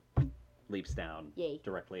 leaps down Yay.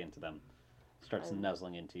 directly into them, starts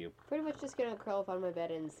nuzzling into you. Pretty much just gonna curl up on my bed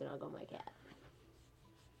and snuggle my cat.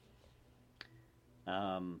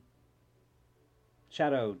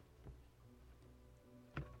 Shadow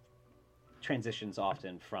transitions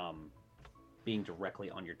often from being directly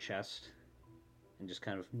on your chest and just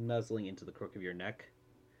kind of nuzzling into the crook of your neck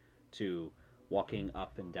to walking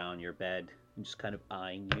up and down your bed and just kind of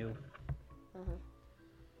eyeing you. Uh-huh.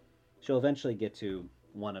 She'll eventually get to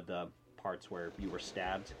one of the parts where you were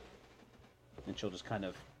stabbed, and she'll just kind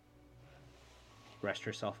of rest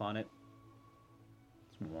herself on it.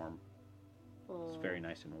 It's warm. It's very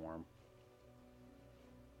nice and warm.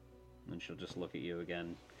 And she'll just look at you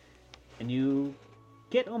again. And you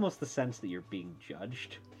get almost the sense that you're being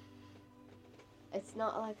judged. It's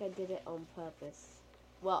not like I did it on purpose.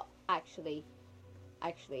 Well, actually,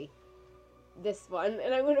 this one,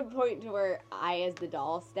 and I'm gonna point to where I, as the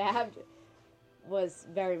doll, stabbed, was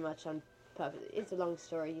very much on purpose. It's a long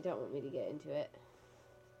story. You don't want me to get into it.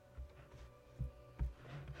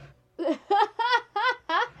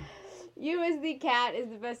 You as the cat is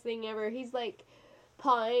the best thing ever. He's like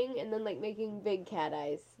pawing and then like making big cat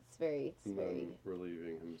eyes. It's very.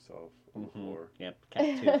 Relieving himself on the floor. Yep,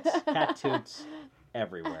 cat toots. Cat toots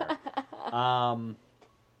everywhere. I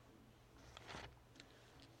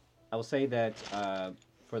will say that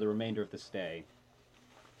for the remainder of this day,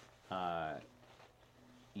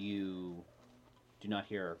 you do not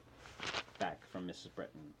hear back from Mrs.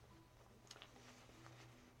 Britton.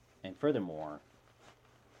 And furthermore,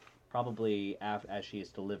 probably as she is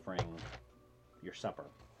delivering your supper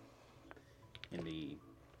in the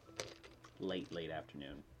late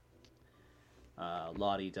afternoon,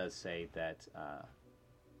 Lottie does say that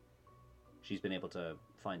she's been able to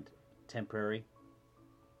find temporary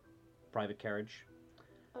private carriage,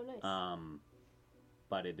 Oh, nice.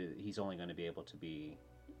 but he's only going to be able to be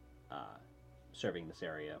serving this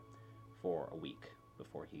area for a week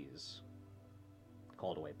before he's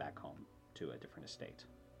called away back home to a different estate.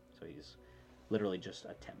 So he's literally just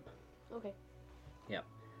a temp. Okay. Yep.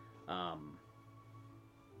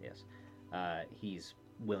 Yes. He's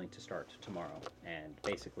willing to start tomorrow, and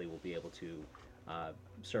basically will be able to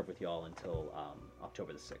serve with y'all until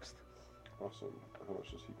October the 6th. Awesome. How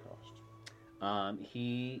much does he cost?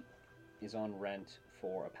 He is on rent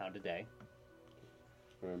for £1 a day.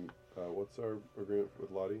 And what's our agreement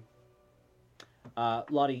with Lottie?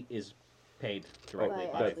 Lottie is paid directly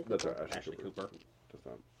By by Ashley That's our Ashley Cooper. Does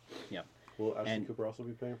that? Yep. Will Ashley And- Cooper also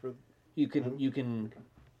be paying for? You can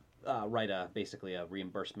write basically a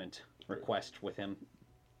reimbursement request with him.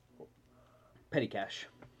 Petty cash.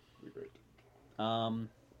 Be great.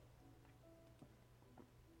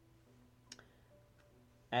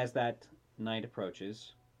 As that night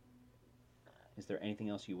approaches, is there anything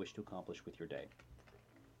else you wish to accomplish with your day?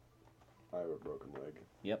 I have a broken leg.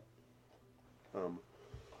 Yep.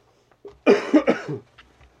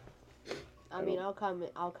 I mean, I'll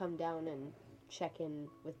come down and check in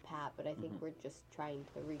with Pat, but I think we're just trying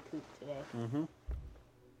to recoup today. Mm-hmm.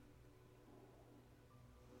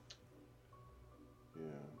 Yeah.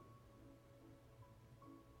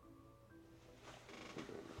 I'm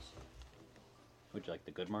doing this. Would you like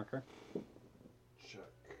the good marker? Check.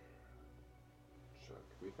 Check.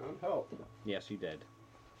 We found help. Yes, you did.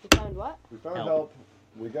 You found what? We found Help. help.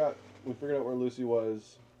 We figured out where Lucy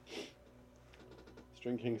was.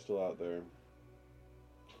 String King's still out there.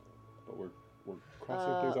 But we're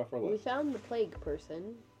crossing things off our We list. found the plague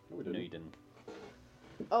person. No, we No, didn't. you didn't.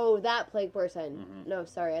 Oh, that plague person. Mhm. No,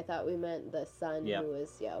 sorry, I thought we meant the son Yep. who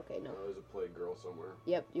was. Yeah, okay, no. There's a plague girl somewhere.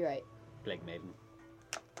 Yep, you're right. Plague Maiden.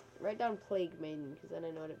 Write down plague maiden because then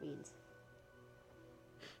I know what it means.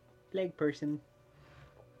 Plague person.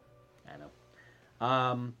 I know.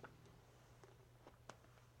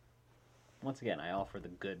 Once again, I offer the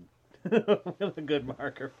good, the good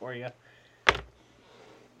marker for you.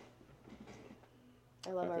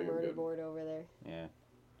 I love I our think I'm murder good. board over there. Yeah,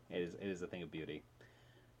 it is a thing of beauty.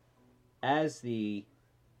 As the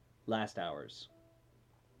last hours,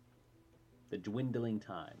 the dwindling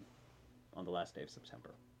time on the last day of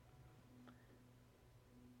September,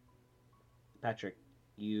 Patrick,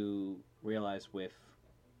 you realize with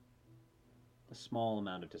a small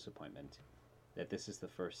amount of disappointment that this is the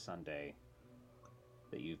first Sunday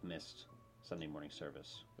that you've missed Sunday morning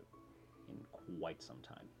service in quite some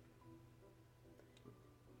time.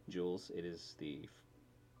 Jules, it is the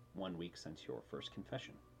 1 week since your first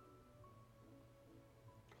confession.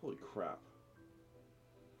 Holy crap.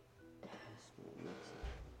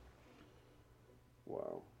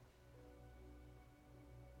 Wow.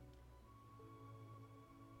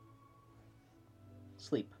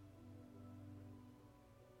 Sleep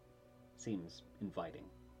seems inviting.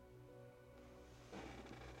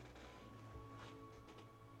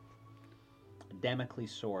 A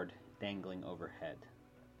Damocles sword dangling overhead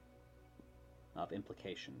of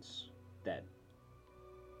implications that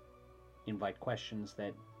invite questions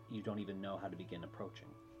that you don't even know how to begin approaching.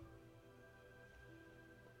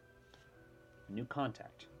 A new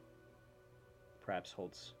contact perhaps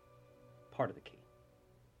holds part of the key.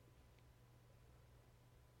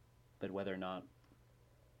 But whether or not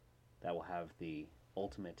that will have the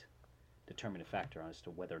ultimate determinative factor as to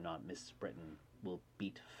whether or not Mrs. Britton will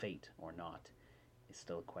beat fate or not is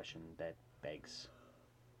still a question that begs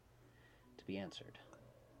to be answered.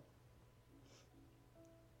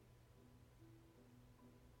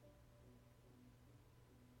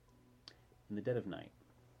 In the dead of night,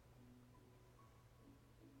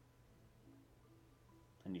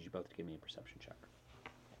 I need you both to give me a perception check.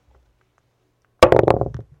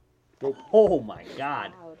 Nope. Oh my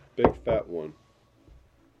god! Loud. Big fat one.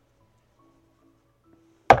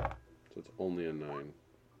 So it's only a 9.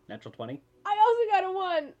 Natural 20? I also got a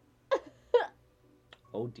 1.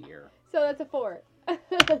 Oh dear. So that's a 4.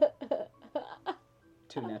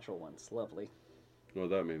 2 natural ones. Lovely. Well,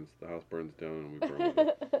 that means the house burns down and we burn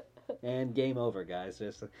it. And game over, guys.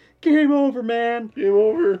 Just game over, man! Game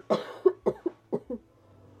over.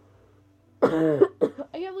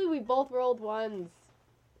 I can't believe we both rolled 1s.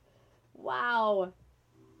 Wow.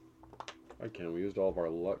 I can. We used all of our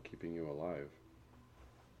luck keeping you alive.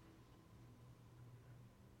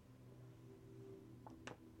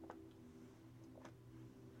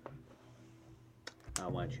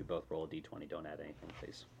 Why don't you both roll a d20? Don't add anything,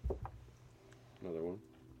 please. Another one.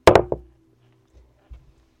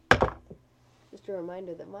 Just a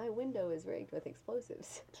reminder that my window is rigged with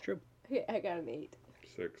explosives. It's true. Okay, I got an 8.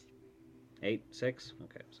 6. 8, 6.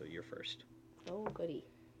 Okay, so you're first. Oh, goody.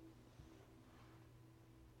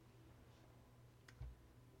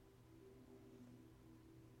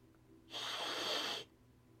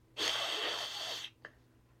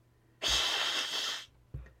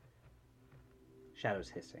 Shadow's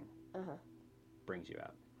hissing Uh-huh. brings you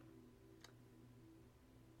out.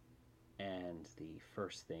 And the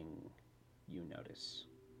first thing you notice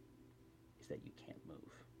is that you can't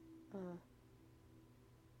move. Uh-huh.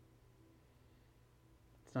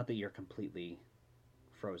 It's not that you're completely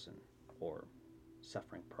frozen or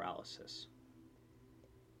suffering paralysis.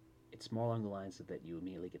 It's more along the lines of that you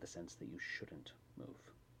immediately get the sense that you shouldn't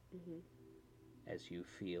move Mm-hmm. as you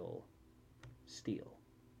feel steel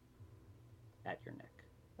at your neck.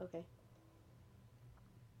 Okay.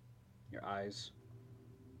 Your eyes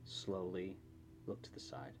slowly look to the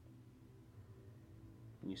side,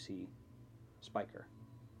 and you see Spiker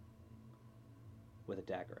with a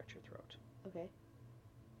dagger at your throat, Okay.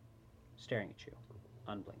 staring at you,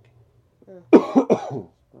 unblinking.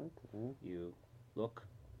 You look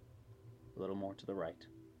a little more to the right,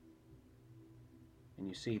 and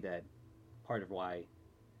you see that part of why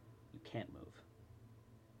you can't move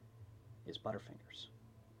is Butterfingers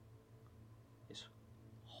is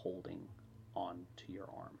holding on to your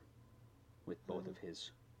arm with both of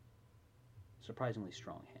his surprisingly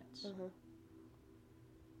strong hands. Uh-huh.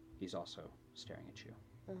 He's also staring at you,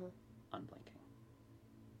 Uh-huh. unblinking.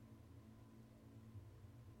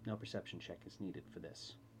 No perception check is needed for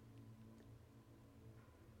this.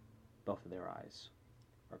 Both of their eyes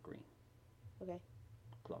are green, Okay.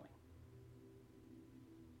 glowing.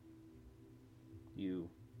 You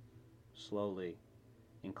slowly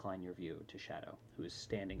incline your view to Shadow, who is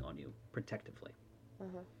standing on you protectively.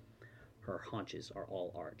 Uh-huh. Her haunches are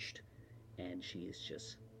all arched, and she is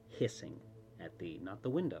just hissing at the, not the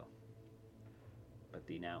window, but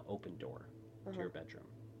the now open door to your bedroom.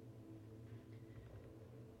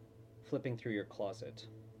 Flipping through your closet.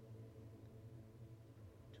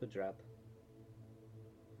 Too drab.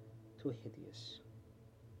 Too hideous.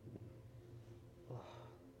 Oh.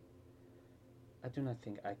 I do not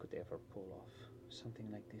think I could ever pull off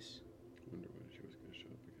something like this. Wonder when she was going to show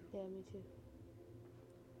up again. Yeah, me too.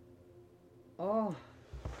 Oh,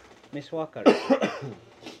 Miss Walker,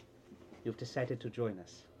 you've decided to join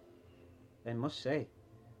us. I must say,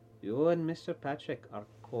 you and Mr. Patrick are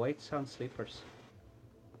quite sound sleepers.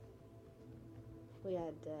 We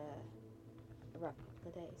had a rough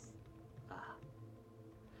couple of days. Ah.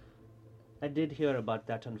 I did hear about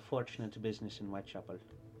that unfortunate business in Whitechapel.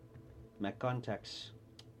 My contacts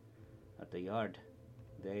at the yard,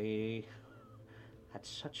 they had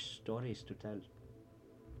such stories to tell.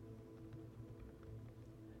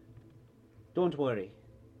 Don't worry,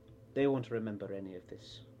 they won't remember any of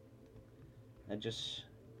this. I just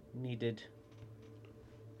needed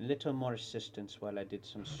a little more assistance while I did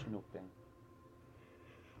some snooping.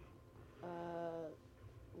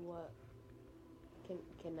 What?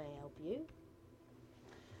 Can I help you?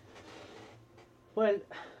 Well,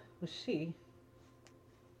 you see,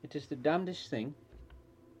 it is the damnedest thing.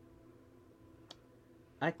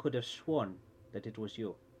 I could have sworn that it was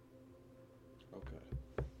you.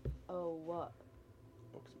 Okay. Oh, what?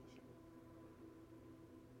 Book's missing.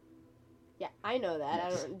 Yeah, I know that. I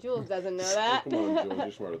don't. Jules doesn't know Oh, that. come on, Jules.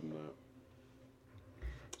 You're smarter than that.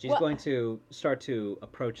 She's What? going to start to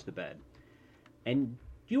approach the bed. And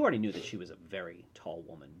you already knew that she was a very tall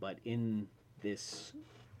woman, but in this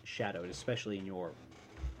shadow, especially in your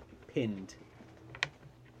pinned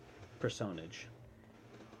personage,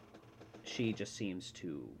 she just seems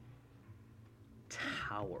to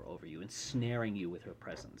tower over you, ensnaring you with her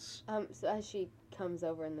presence. So as she comes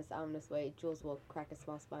over in this ominous way, Jules will crack a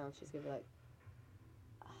small smile and she's gonna be like,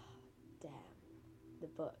 "Ah, damn, the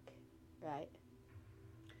book, right?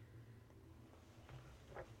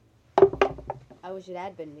 I wish it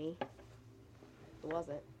had been me. It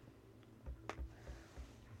wasn't.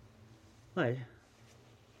 Well, I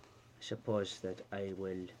suppose that I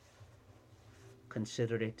will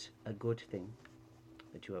consider it a good thing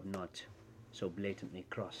that you have not so blatantly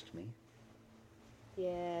crossed me.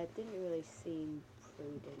 Yeah, it didn't really seem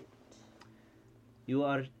prudent. You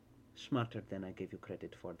are smarter than I gave you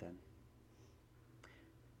credit for then.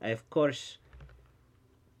 I, of course,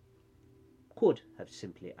 could have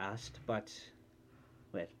simply asked, but,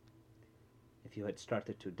 well, if you had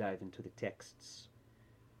started to dive into the texts,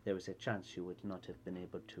 there was a chance you would not have been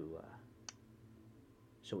able to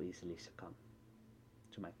so easily succumb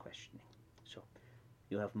to my questioning. So,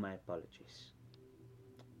 you have my apologies.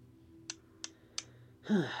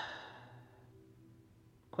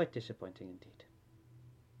 quite disappointing indeed.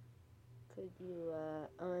 Could you,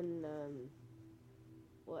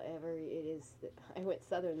 whatever it is that I went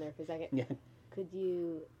southern there for a second. Yeah. Could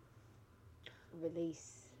you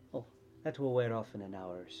release? That will wear off in an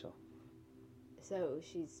hour or so. So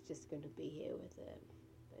she's just going to be here with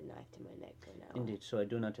a knife to my neck for an hour. Indeed, so I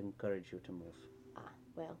do not encourage you to move.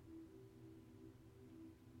 Well,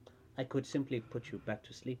 I could simply put you back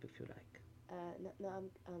to sleep if you like. no,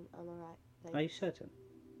 I'm all right. Thanks. Are you certain?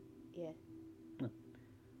 Yeah. No.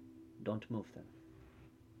 Don't move then.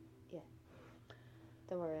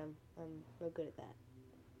 Don't worry, I'm real good at that.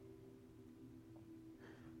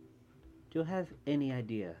 Do you have any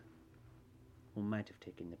idea who might have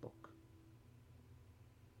taken the book?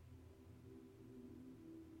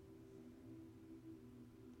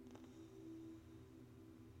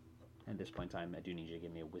 At this point in time, I do need you to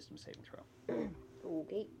give me a wisdom saving throw.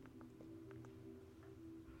 Okay.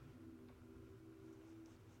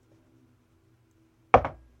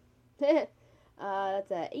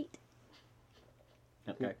 That's a 8.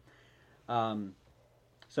 Okay.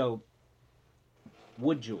 So,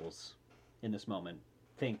 would Jules, in this moment,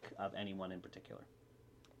 think of anyone in particular?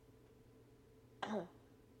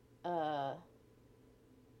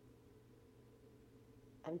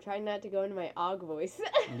 I'm trying not to go into my Og voice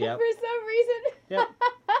Yep. for some reason. Yep.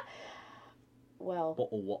 Well,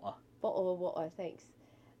 Bottle of water. bottle of water, thanks.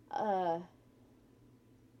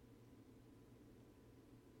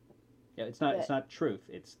 Yeah, it's not truth.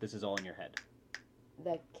 This is all in your head.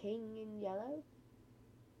 The king in yellow?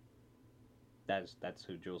 That's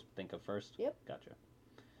who Jules would think of first? Yep. Gotcha.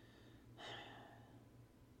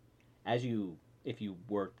 If you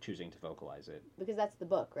were choosing to vocalize it. Because that's the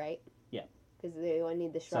book, right? Yeah. Because they want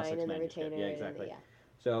need the shrine Sussex and the manuscript. retainer. Yeah, exactly. And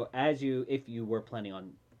So if you were planning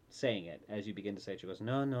on saying it, as you begin to say it, she goes,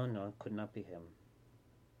 no, it could not be him.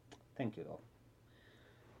 Thank you, though.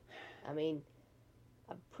 I mean,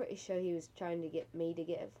 I'm pretty sure he was trying to get me to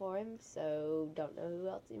get it for him, so don't know who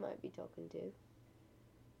else he might be talking to.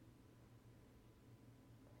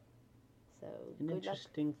 So, An good luck.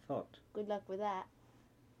 interesting thought. Good luck with that.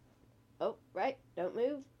 Oh, right. Don't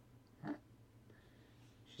move.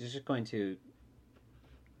 She's just going to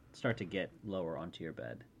start to get lower onto your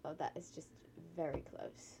bed Oh, that is just very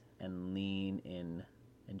close. and lean in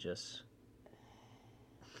and just...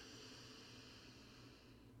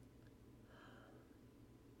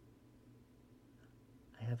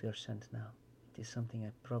 I have your scent now. It is something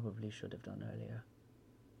I probably should have done earlier.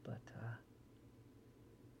 But,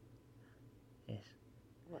 yes.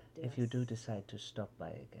 What do If I you do s- decide to stop by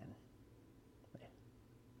again, well,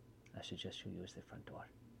 I suggest you use the front door.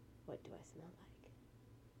 What do I smell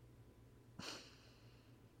like?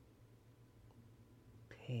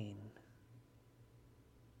 Pain.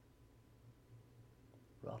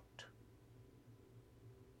 Rot.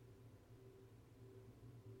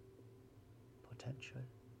 Potential.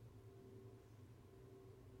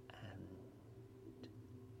 And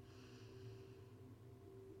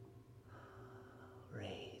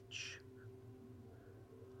rage.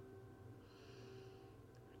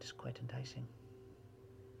 It is quite enticing.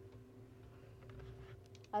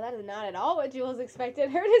 Oh, that is not at all what Jules expected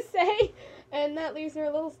her to say, and that leaves her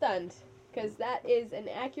a little stunned, because that is an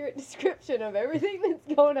accurate description of everything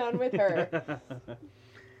that's going on with her.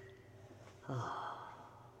 A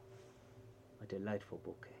delightful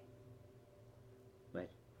bouquet. Well,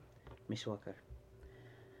 Miss Walker,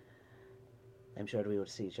 I'm sure we will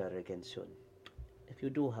see each other again soon. If you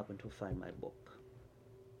do happen to find my book.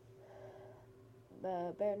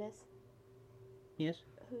 Baroness, Yes?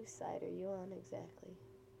 whose side are you on exactly?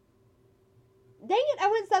 Dang it, I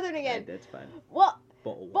went southern again. That's fine. What?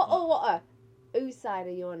 Bottle What? water. Oh, what? Whose side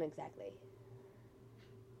are you on exactly?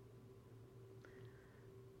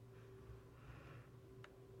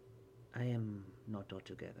 I am not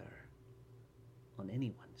altogether on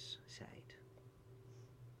anyone's side,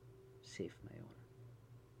 save my own.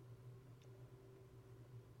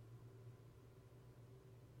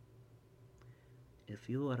 If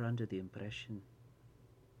you are under the impression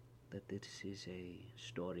that this is a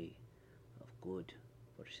story of good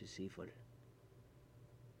versus evil,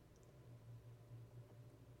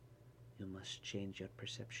 you must change your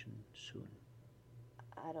perception soon.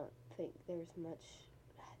 I don't think there's much.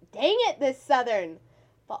 Dang it, this southern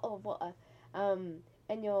bottle of water.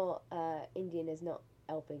 And your Indian is not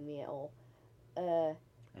helping me at all. I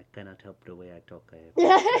cannot help the way I talk. I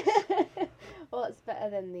apologize. Well, it's better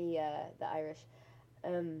than the Irish.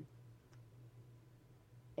 In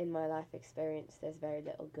my life experience, there's very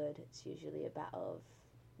little good. It's usually a battle of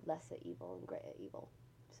lesser evil and greater evil.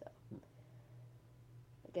 So,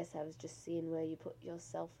 I guess I was just seeing where you put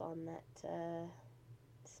yourself on that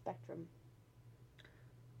spectrum.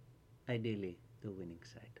 Ideally, the winning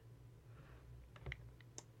side.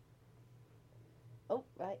 Oh,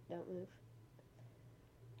 right, don't move.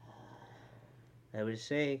 I would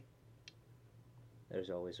say there's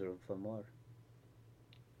always room for more.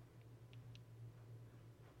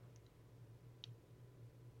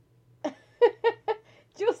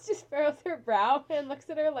 Jules just furrows her brow and looks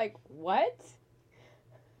at her like, what?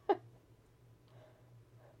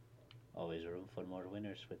 Always room for more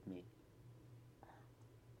winners with me.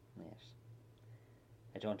 Yes.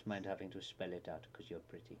 I don't mind having to spell it out because you're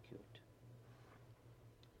pretty cute.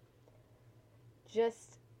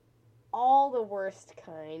 Just all the worst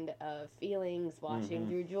kind of feelings washing Mhm.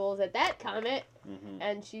 through Jules at that comment, Mm-hmm.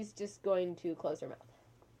 and she's just going to close her mouth.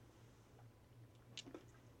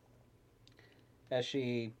 As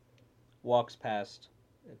she walks past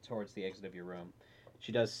towards the exit of your room,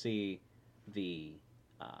 she does see the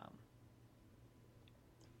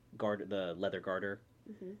the leather garter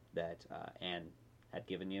Mhm. that Anne had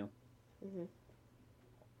given you. Mhm.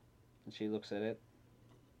 And she looks at it.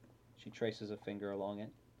 She traces a finger along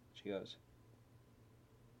it. She goes,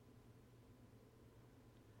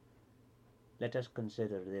 Let us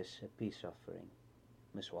consider this a peace offering,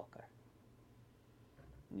 Miss Walker.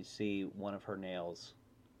 and you see one of her nails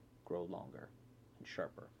grow longer and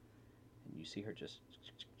sharper. And you see her just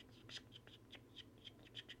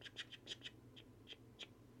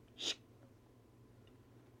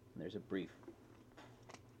and there's a brief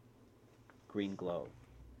green glow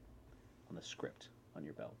on the script on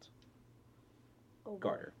your belt. Oh, boy.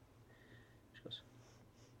 Garter. She goes,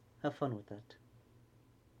 Have fun with that.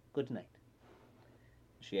 Good night.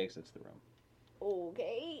 she exits the room.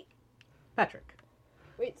 Okay. Patrick.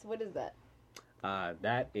 Wait, so what is that?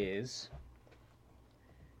 That is.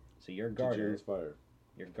 So your garter. James Fire.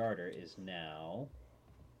 Your garter is now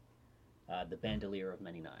the bandolier of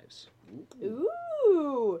many knives.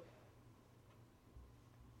 Ooh!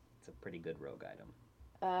 It's a pretty good rogue item.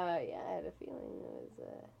 Yeah, I had a feeling it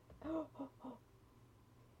was,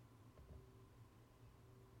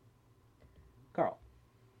 Carl.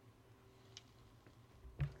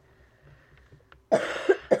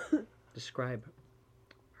 Describe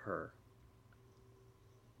her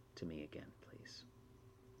to me again, please.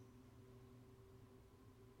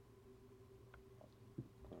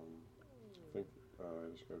 I think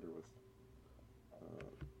I described her with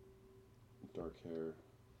dark hair,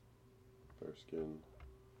 fair skin,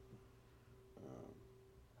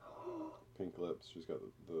 pink lips. She's got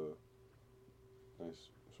the nice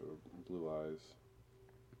sort of blue eyes.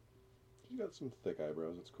 She's got some thick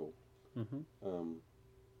eyebrows. It's cool. Mm-hmm.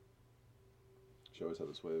 She always had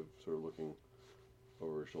this way of sort of looking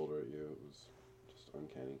over her shoulder at you. It was just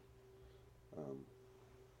uncanny.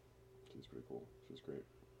 She's pretty cool. She's great.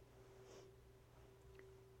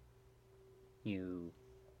 You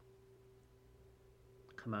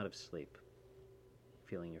come out of sleep,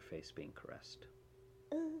 feeling your face being caressed.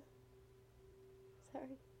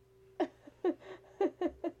 sorry.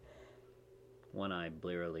 One eye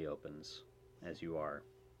blearily opens as you are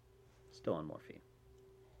still on morphine.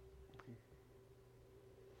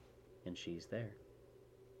 And she's there.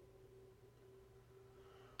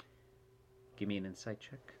 Give me an insight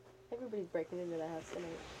check. Everybody's breaking into the house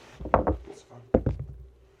tonight. It's fun.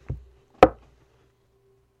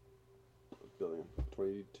 Billion.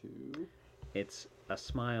 22. It's a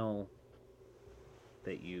smile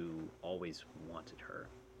that you always wanted her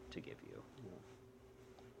to give you.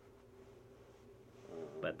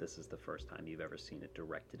 But this is the first time you've ever seen it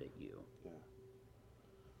directed at you. Yeah.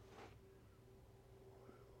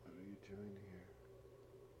 What are you doing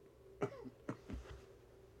here?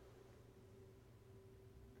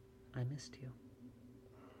 I missed you.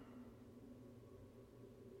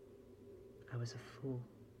 I was a fool.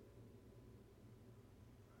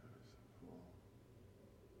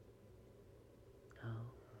 No.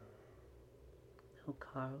 No,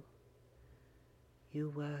 Carl. You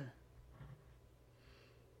were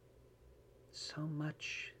so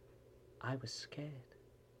much. I was scared.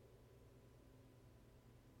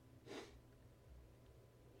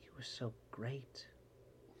 You were so great,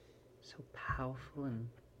 so powerful, and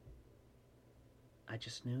I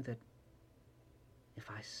just knew that if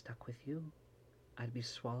I stuck with you, I'd be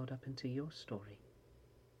swallowed up into your story.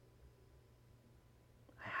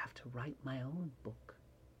 I have to write my own book.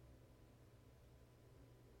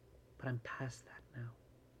 But I'm past that now.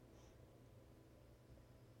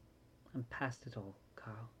 I'm past it all,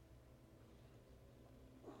 Carl.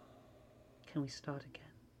 Can we start again?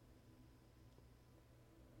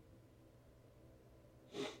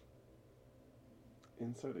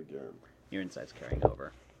 Inside again. Your insight's carrying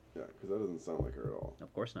over. Yeah, because that doesn't sound like her at all.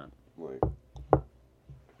 Of course not. Like,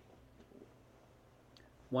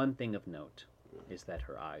 One thing of note is that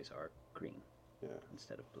her eyes are green yeah.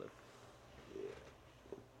 instead of blue.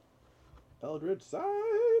 Eldritch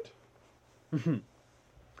side.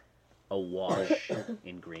 Awash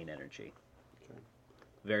in green energy. Okay.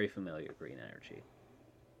 Very familiar green energy.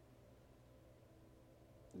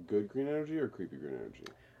 Good green energy or creepy green energy?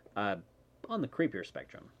 On the creepier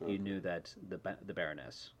spectrum, Okay. you knew that the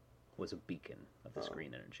Baroness was a beacon of this Oh,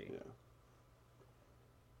 green energy. Yeah.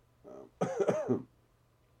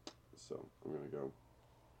 So I'm gonna go.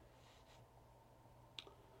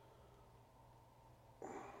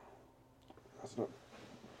 That's not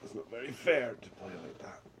very fair to play like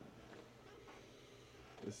that.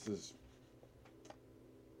 This is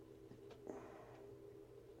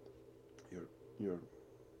you're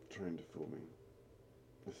trying to fool me.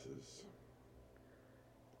 This is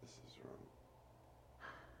wrong.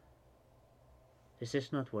 Is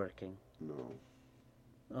this not working? No.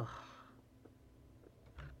 Ugh.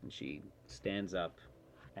 And she stands up,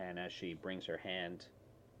 and as she brings her hand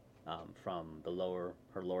from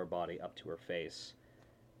her lower body up to her face,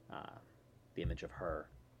 the image of her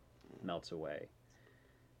melts away,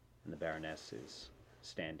 and the Baroness is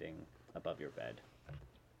standing above your bed.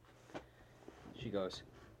 She goes,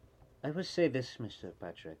 "I will say this, Mr.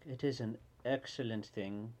 Patrick. It is an excellent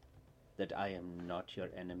thing that I am not your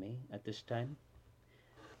enemy at this time,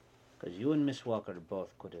 because you and Miss Walker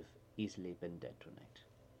both could have easily been dead tonight."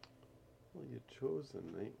 Well, you chose the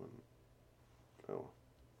night one. Oh.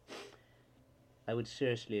 I would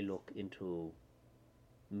seriously look into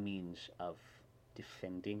means of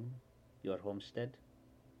defending your homestead.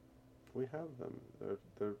 We have them. They're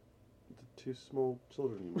the two small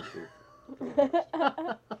children you must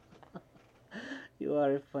have. You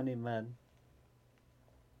are a funny man.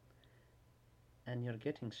 And you're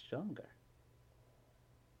getting stronger.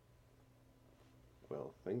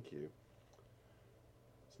 Well, thank you.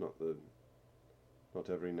 It's not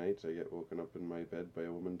every night I get woken up in my bed by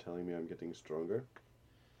a woman telling me I'm getting stronger.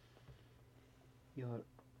 You're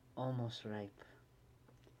almost ripe.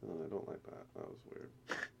 Oh, I don't like that. That was weird.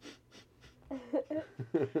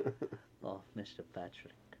 Oh, Mr.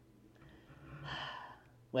 Patrick.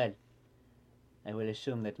 Well, I will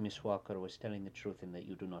assume that Miss Walker was telling the truth in that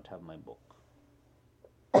you do not have my book.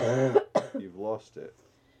 You've lost it.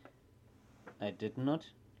 I did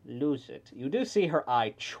not lose it. You do see her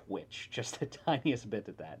eye twitch just the tiniest bit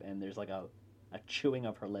at that, and there's like a chewing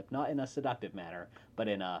of her lip, not in a seductive manner, but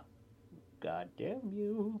in a "God damn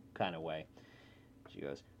you" kind of way. She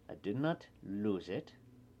goes, "I did not lose it.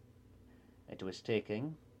 It was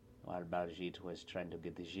taken while Baljeet was trying to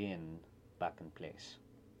get the Jinn back in place."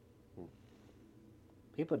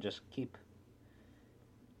 People just keep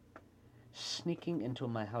sneaking into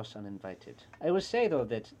my house uninvited. I will say, though,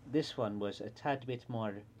 that this one was a tad bit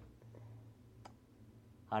more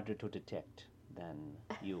harder to detect than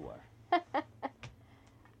you were.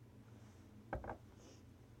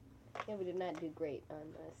 Yeah, we did not do great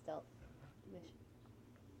on stealth mission.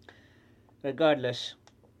 Regardless,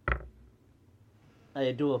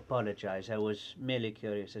 I do apologize. I was merely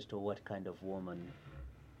curious as to what kind of woman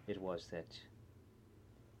it was that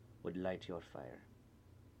would light your fire.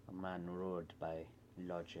 A man ruled by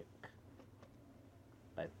logic,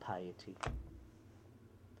 by piety.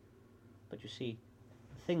 But you see,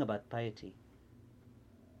 the thing about piety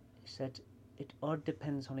is that it all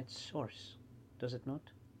depends on its source, does it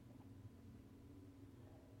not?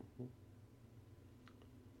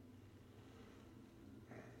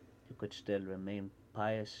 You could still remain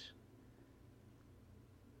pious,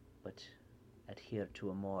 but adhere to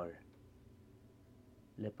a more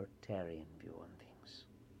libertarian view on things.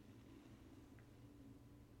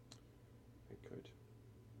 I could.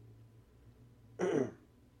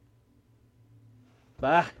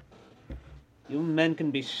 Bah! You men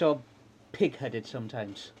can be so pig-headed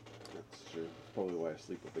sometimes. That's true. That's probably why I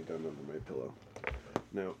sleep with a gun under my pillow.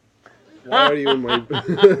 Now, why are you in my...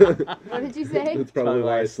 What did you say? That's probably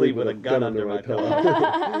why I sleep with a gun under my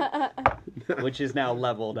pillow. Which is now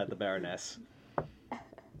leveled at the Baroness.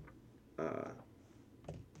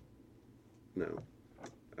 No.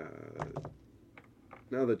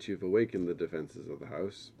 Now that you've awakened the defenses of the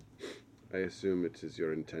house, I assume it is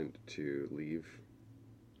your intent to leave.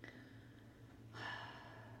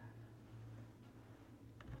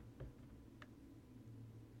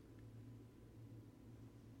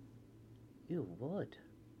 You would.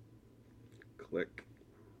 Click.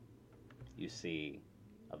 You see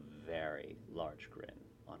a very large grin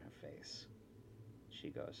on her face. She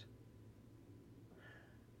goes,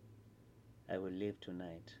 "I will leave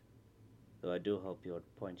tonight Though I do hope you'll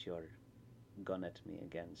point your gun at me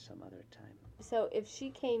again some other time. So if she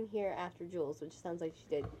came here after Jules, which sounds like she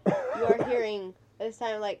did, you are hearing this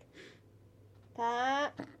time like,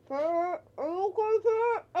 Pat, Pat, are you okay,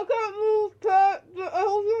 Pat? I can't move, Pat. I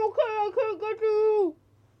hope you're okay. I can't get you.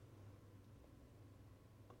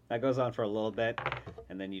 That goes on for a little bit,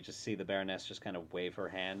 and then you just see the Baroness just kind of wave her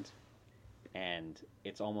hand, and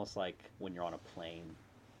it's almost like when you're on a plane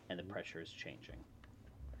and the pressure is changing.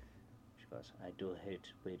 She goes, I do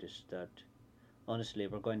hate way to start. Honestly,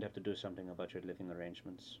 we're going to have to do something about your living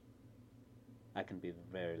arrangements. I can be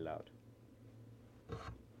very loud.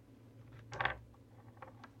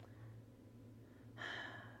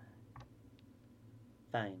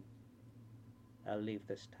 Fine. I'll leave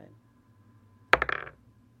this time.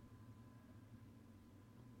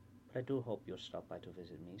 But I do hope you'll stop by to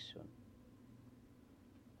visit me soon.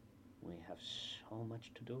 We have so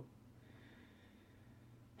much to do.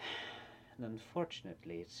 And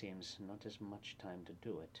unfortunately, it seems not as much time to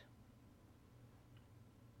do it.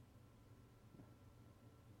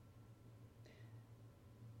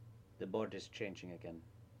 The board is changing again,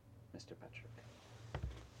 Mr. Patrick.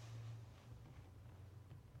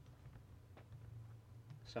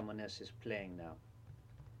 Someone else is playing now.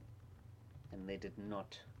 And they did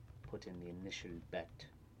not put in the initial bet.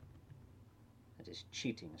 That is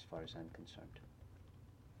cheating as far as I'm concerned.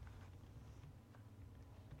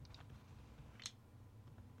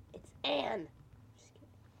 It's Anne. Just kidding.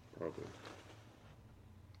 Probably.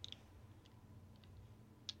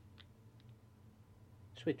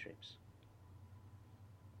 Sweet dreams.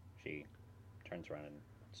 She turns around and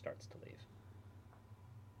starts to leave.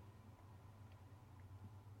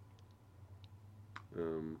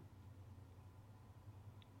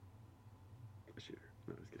 Shoot her.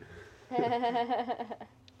 No, just kidding.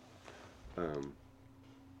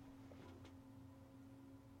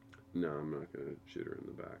 No, I'm not gonna shoot her in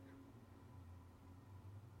the back.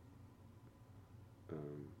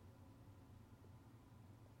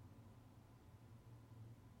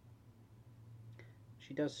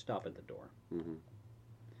 She does stop at the door, Mm-hmm.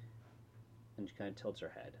 and she kind of tilts her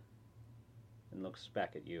head and looks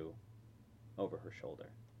back at you over her shoulder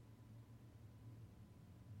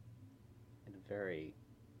in a very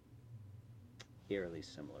eerily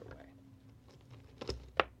similar way.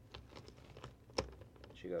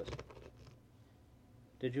 She goes,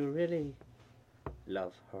 did you really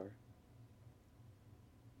love her?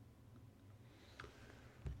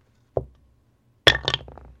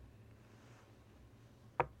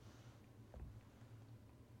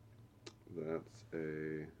 That's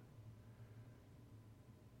a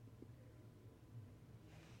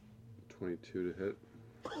 22 to hit.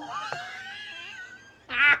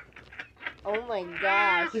 Oh my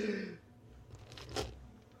gosh.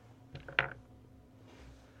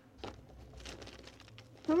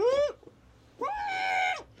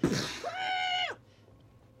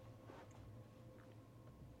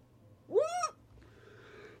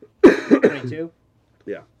 $22?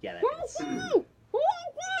 Yeah. Yeah, that hits.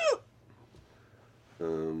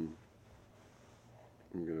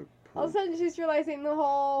 I'm gonna. All of a sudden, she's realizing the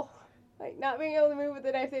whole, like, not being able to move with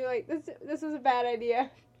the knife thing. Like, this was a bad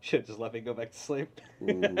idea. Should just let me go back to sleep.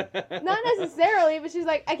 Not necessarily, but she's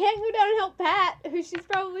like, I can't go down and help Pat, who she's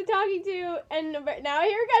probably talking to, and now I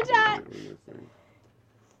hear a gunshot.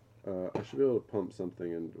 I should be able to pump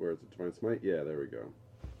something in where it's a divine smite. Yeah, there we go.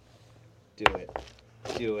 Do it.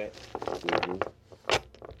 Do it. Mhm.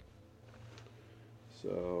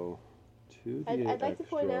 So, 2d8 I'd like to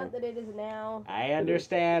point extra. out that it is now I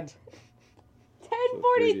understand.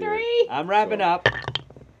 10:43. I'm wrapping up.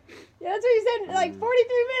 Yeah, that's what you said like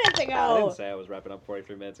 43 minutes I didn't ago. say I was wrapping up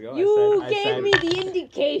 43 minutes ago. You I gave said me the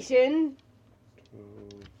indication.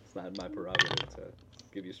 it's not my prerogative to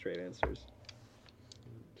give you straight answers.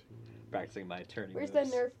 Practicing my attorney Where's moves.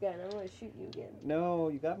 the Nerf gun? I'm gonna shoot you again. No,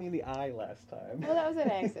 you got me in the eye last time. Well, that was an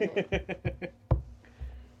accident.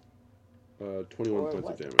 21 Or points of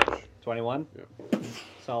was it? damage. 21? Yeah.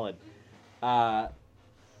 Solid.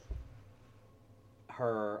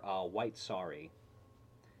 Her white sari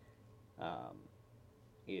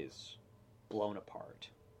is blown apart,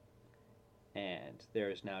 and there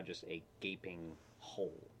is now just a gaping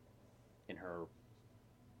hole in her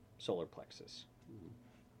solar plexus.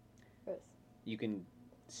 Gross. You can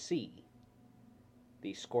see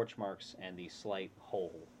the scorch marks and the slight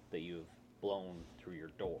hole that you've blown through your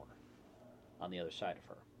door on the other side of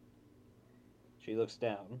her. She looks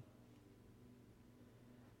down.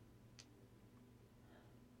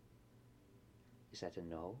 Is that a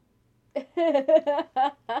no? That's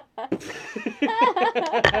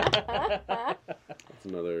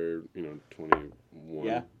another, 21.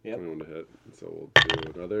 Yeah, yep. 21 to hit. So we'll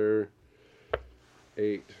do another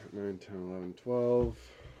 8, 9, 10, 11, 12.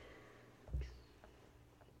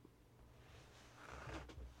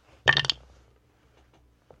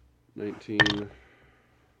 19,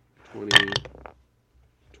 20,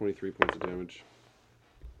 23 points of damage.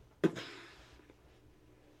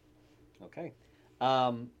 Okay.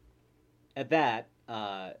 At that,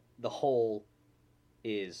 the hole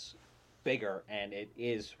is bigger, and it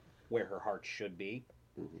is where her heart should be.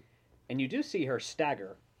 Mm-hmm. And you do see her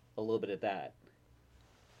stagger a little bit at that.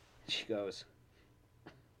 She goes,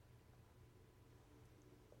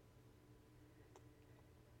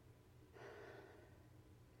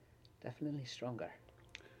 definitely stronger.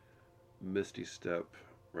 Misty step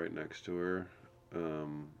right next to her,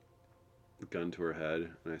 gun to her head,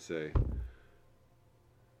 and I say,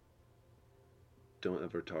 don't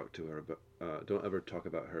ever talk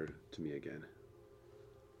about her to me again.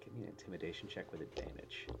 Give me an intimidation check with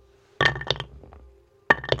advantage.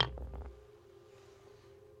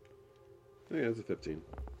 Oh, yeah, it's a 15.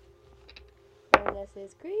 Oh, this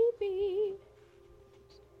is creepy.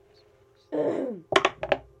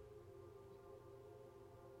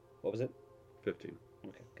 What was it? 15.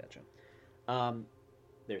 Okay, gotcha.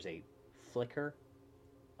 There's a flicker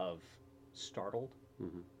of startled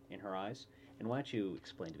Mm-hmm. in her eyes. And why don't you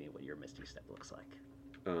explain to me what your Misty Step looks like?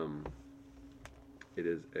 It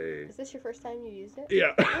is a... Is this your first time you used it?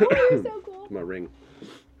 Yeah. Oh, you're so cool. My ring.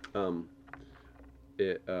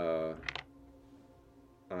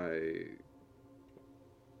 I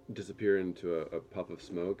disappear into a puff of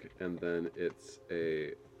smoke, and then it's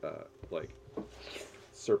a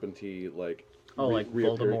serpenty Like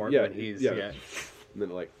reappear- Voldemort yeah, when he's yeah. yeah. And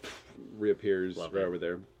then it reappears Love right it. over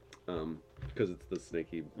there, because it's the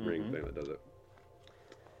snaky ring Mhm. thing that does it.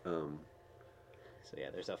 So yeah,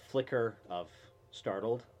 there's a flicker of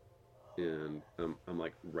startled. And I'm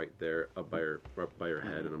like right there up by her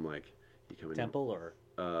head, and I'm like, you coming? Temple or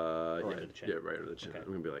Yeah, under the chin? yeah, right under the chin. Okay. I'm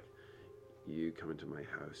gonna be like, you come into my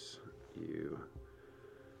house, you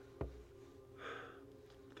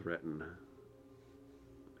threaten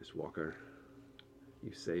Miss Walker.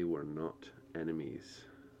 You say we're not enemies.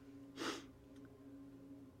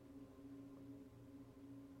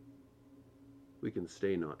 We can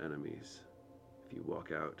stay not enemies if you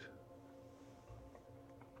walk out.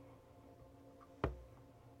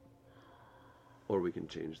 Or we can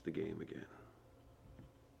change the game again.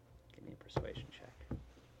 Give me a persuasion check.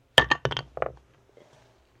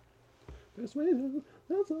 That's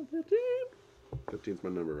on 15. 15's my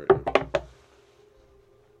number right now.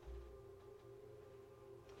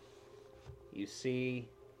 You see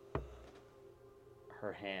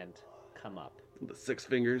her hand come up. The 6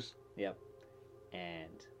 fingers. Yep.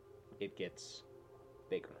 And it gets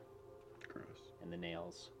bigger, Gross. and the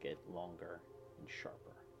nails get longer and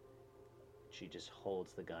sharper. She just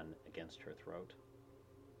holds the gun against her throat.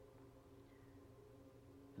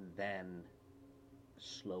 And then,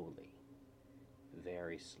 slowly,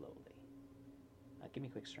 very slowly, give me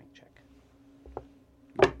a quick strength check.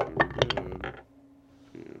 Good.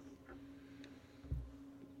 Yeah.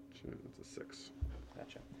 Shit, that's a 6.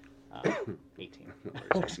 Gotcha. 18.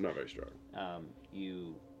 Not very strong.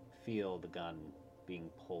 You feel the gun being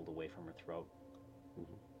pulled away from her throat. Mhm.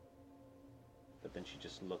 But then she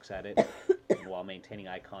just looks at it, and while maintaining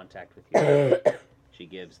eye contact with you. She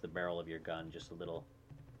gives the barrel of your gun just a little.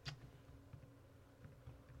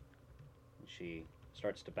 And she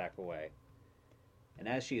starts to back away. And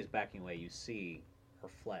as she is backing away, you see her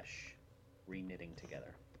flesh re-knitting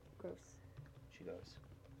together. Gross. She goes,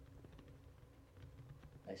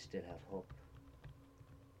 I still have hope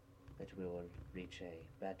that we will reach a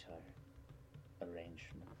better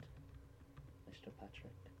arrangement, Mr.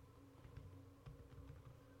 Patrick.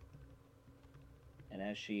 And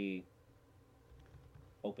as she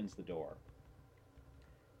opens the door,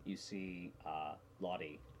 you see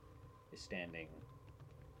Lottie is standing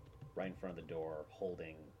right in front of the door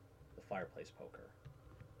holding the fireplace poker,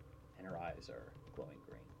 and her eyes are glowing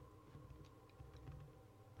green.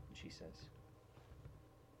 And she says,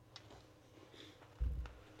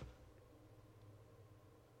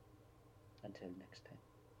 until next time.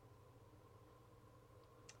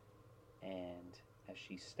 And as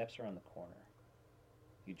she steps around the corner,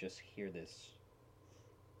 you just hear this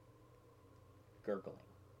gurgling,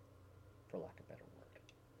 for lack of a better word.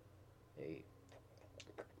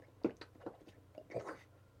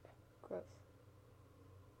 Gross.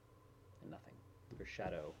 And nothing. Her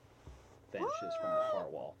shadow vanishes from the far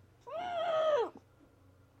wall.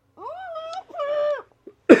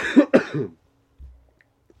 Down.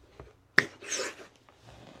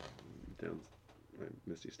 I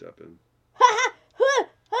Misty step in. Ah!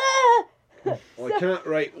 Well, I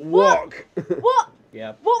can't walk. What?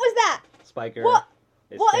 Yep. What was that? Spiker. What?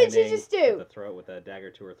 Is What did you standing just do? With, the throat, with a dagger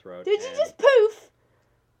to her throat. Did you and just poof?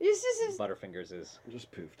 You just. Butterfingers is.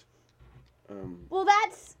 Just poofed. Well,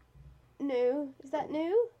 that's new. Is that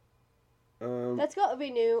new? Um, That's got to be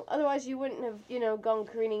new. Otherwise, you wouldn't have, gone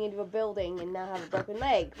careening into a building and now have a broken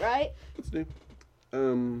leg, right? What's new?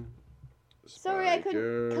 Sorry, I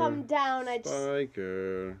couldn't come down.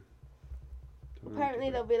 Spiker. Apparently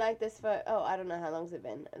they'll be like this for, I don't know how long's it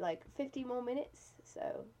been. Like 50 more minutes.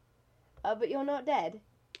 So, but you're not dead.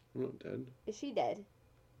 I'm not dead. Is she dead?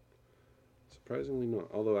 Surprisingly not.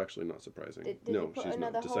 Although actually not surprising. Did you No, put she's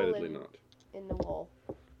another not. hole Decidedly in- not. In the wall.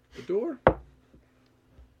 The door?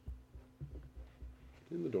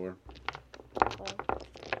 In the door.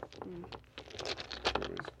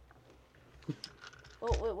 Anyways.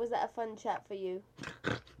 Well, was that a fun chat for you?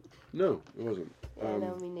 No, it wasn't. Yeah,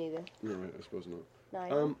 no, me neither. No, right, I suppose not.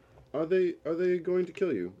 Neither. Are they going to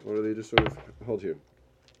kill you, or are they just sort of hold here?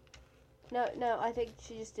 No, I think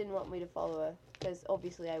she just didn't want me to follow her, because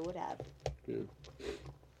obviously I would have. Yeah.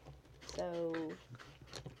 So...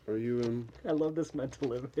 Are you I love this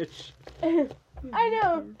mental image. I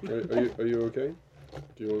know! Are you okay?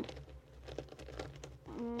 Do you want?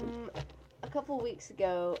 A couple weeks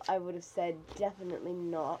ago, I would have said definitely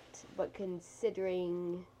not, but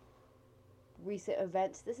considering recent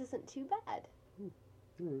events, this isn't too bad.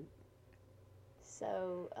 Alright.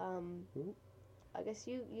 So, I guess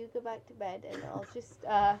you go back to bed, and I'll just,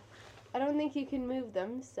 I don't think you can move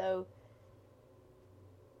them, so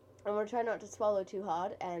I'm gonna try not to swallow too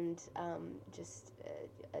hard, and, just,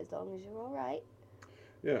 as long as you're alright.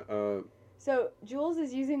 Yeah, So, Jules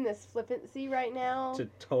is using this flippancy right now To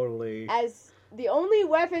totally. as the only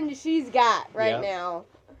weapon she's got right Yep. now.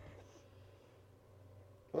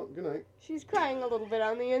 oh, good night. She's crying a little bit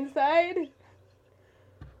on the inside.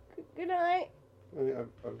 Good night.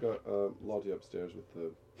 I've got Lottie upstairs with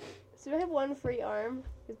the. So I have one free arm,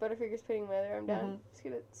 because Butterfinger's putting my other arm down. Just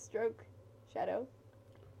gonna stroke Shadow.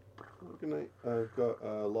 Oh, good night. I've got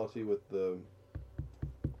Lottie with the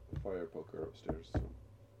fire poker upstairs. So.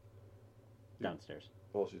 Downstairs.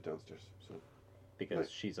 Well, she's downstairs, so Because Right.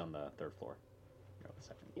 she's on the third floor. You're on the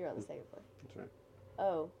second. You're on the second floor. that's right.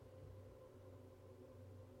 Oh.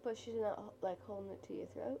 But she's not, like, holding it to your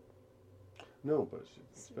throat? No, but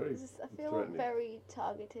it's very I feel threatening. very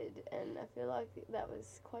targeted, and I feel like that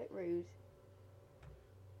was quite rude.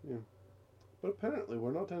 But apparently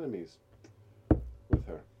we're not enemies with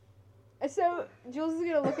her. So, Jules is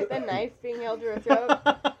gonna look at the knife being held to her throat.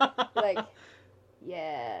 Like,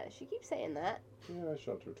 yeah, she keeps saying that. Yeah, I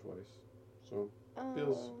shot her twice, so Oh.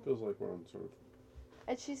 feels like we're on sort of.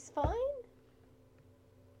 And she's fine?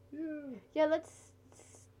 Yeah, Yeah, let's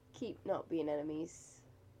keep not being enemies.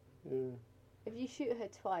 yeah. If you shoot her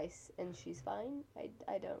twice and she's fine, I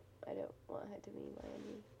don't want her to be my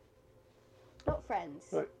enemy. Not friends.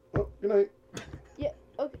 Right. Oh, good night. Yeah.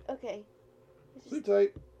 Okay. Sleep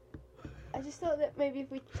tight. I just thought that maybe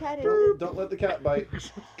if we chatted, Don't let the cat bite.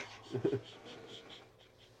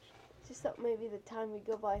 just thought maybe the time would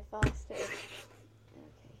go by faster.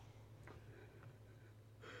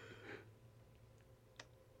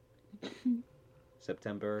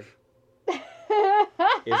 September Okay.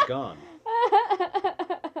 is gone.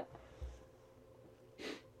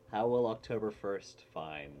 How will October 1st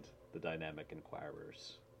find the Dynamic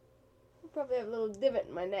Inquirers? Probably have a little divot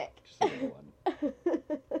in my neck. Just a little one.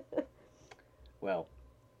 Well,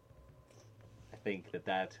 I think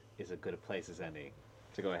that is a good place as any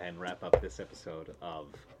to go ahead and wrap up this episode of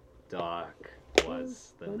Dark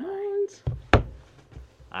Was the Night.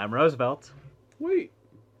 I'm Roosevelt. Wait,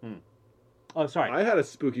 Oh, sorry. I had a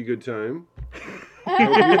spooky good time.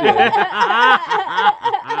 I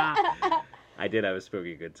did have a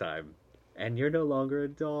spooky good time. And you're no longer a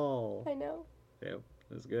doll. I know. Yeah, it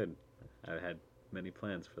was good. I had many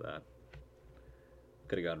plans for that.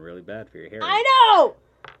 Could have gone really bad for your hearing. I know!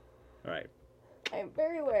 All right. I'm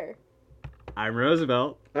very aware. I'm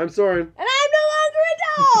Roosevelt. I'm Soren. And I'm no longer a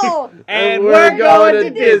doll! And we're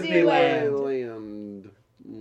going to Disneyland.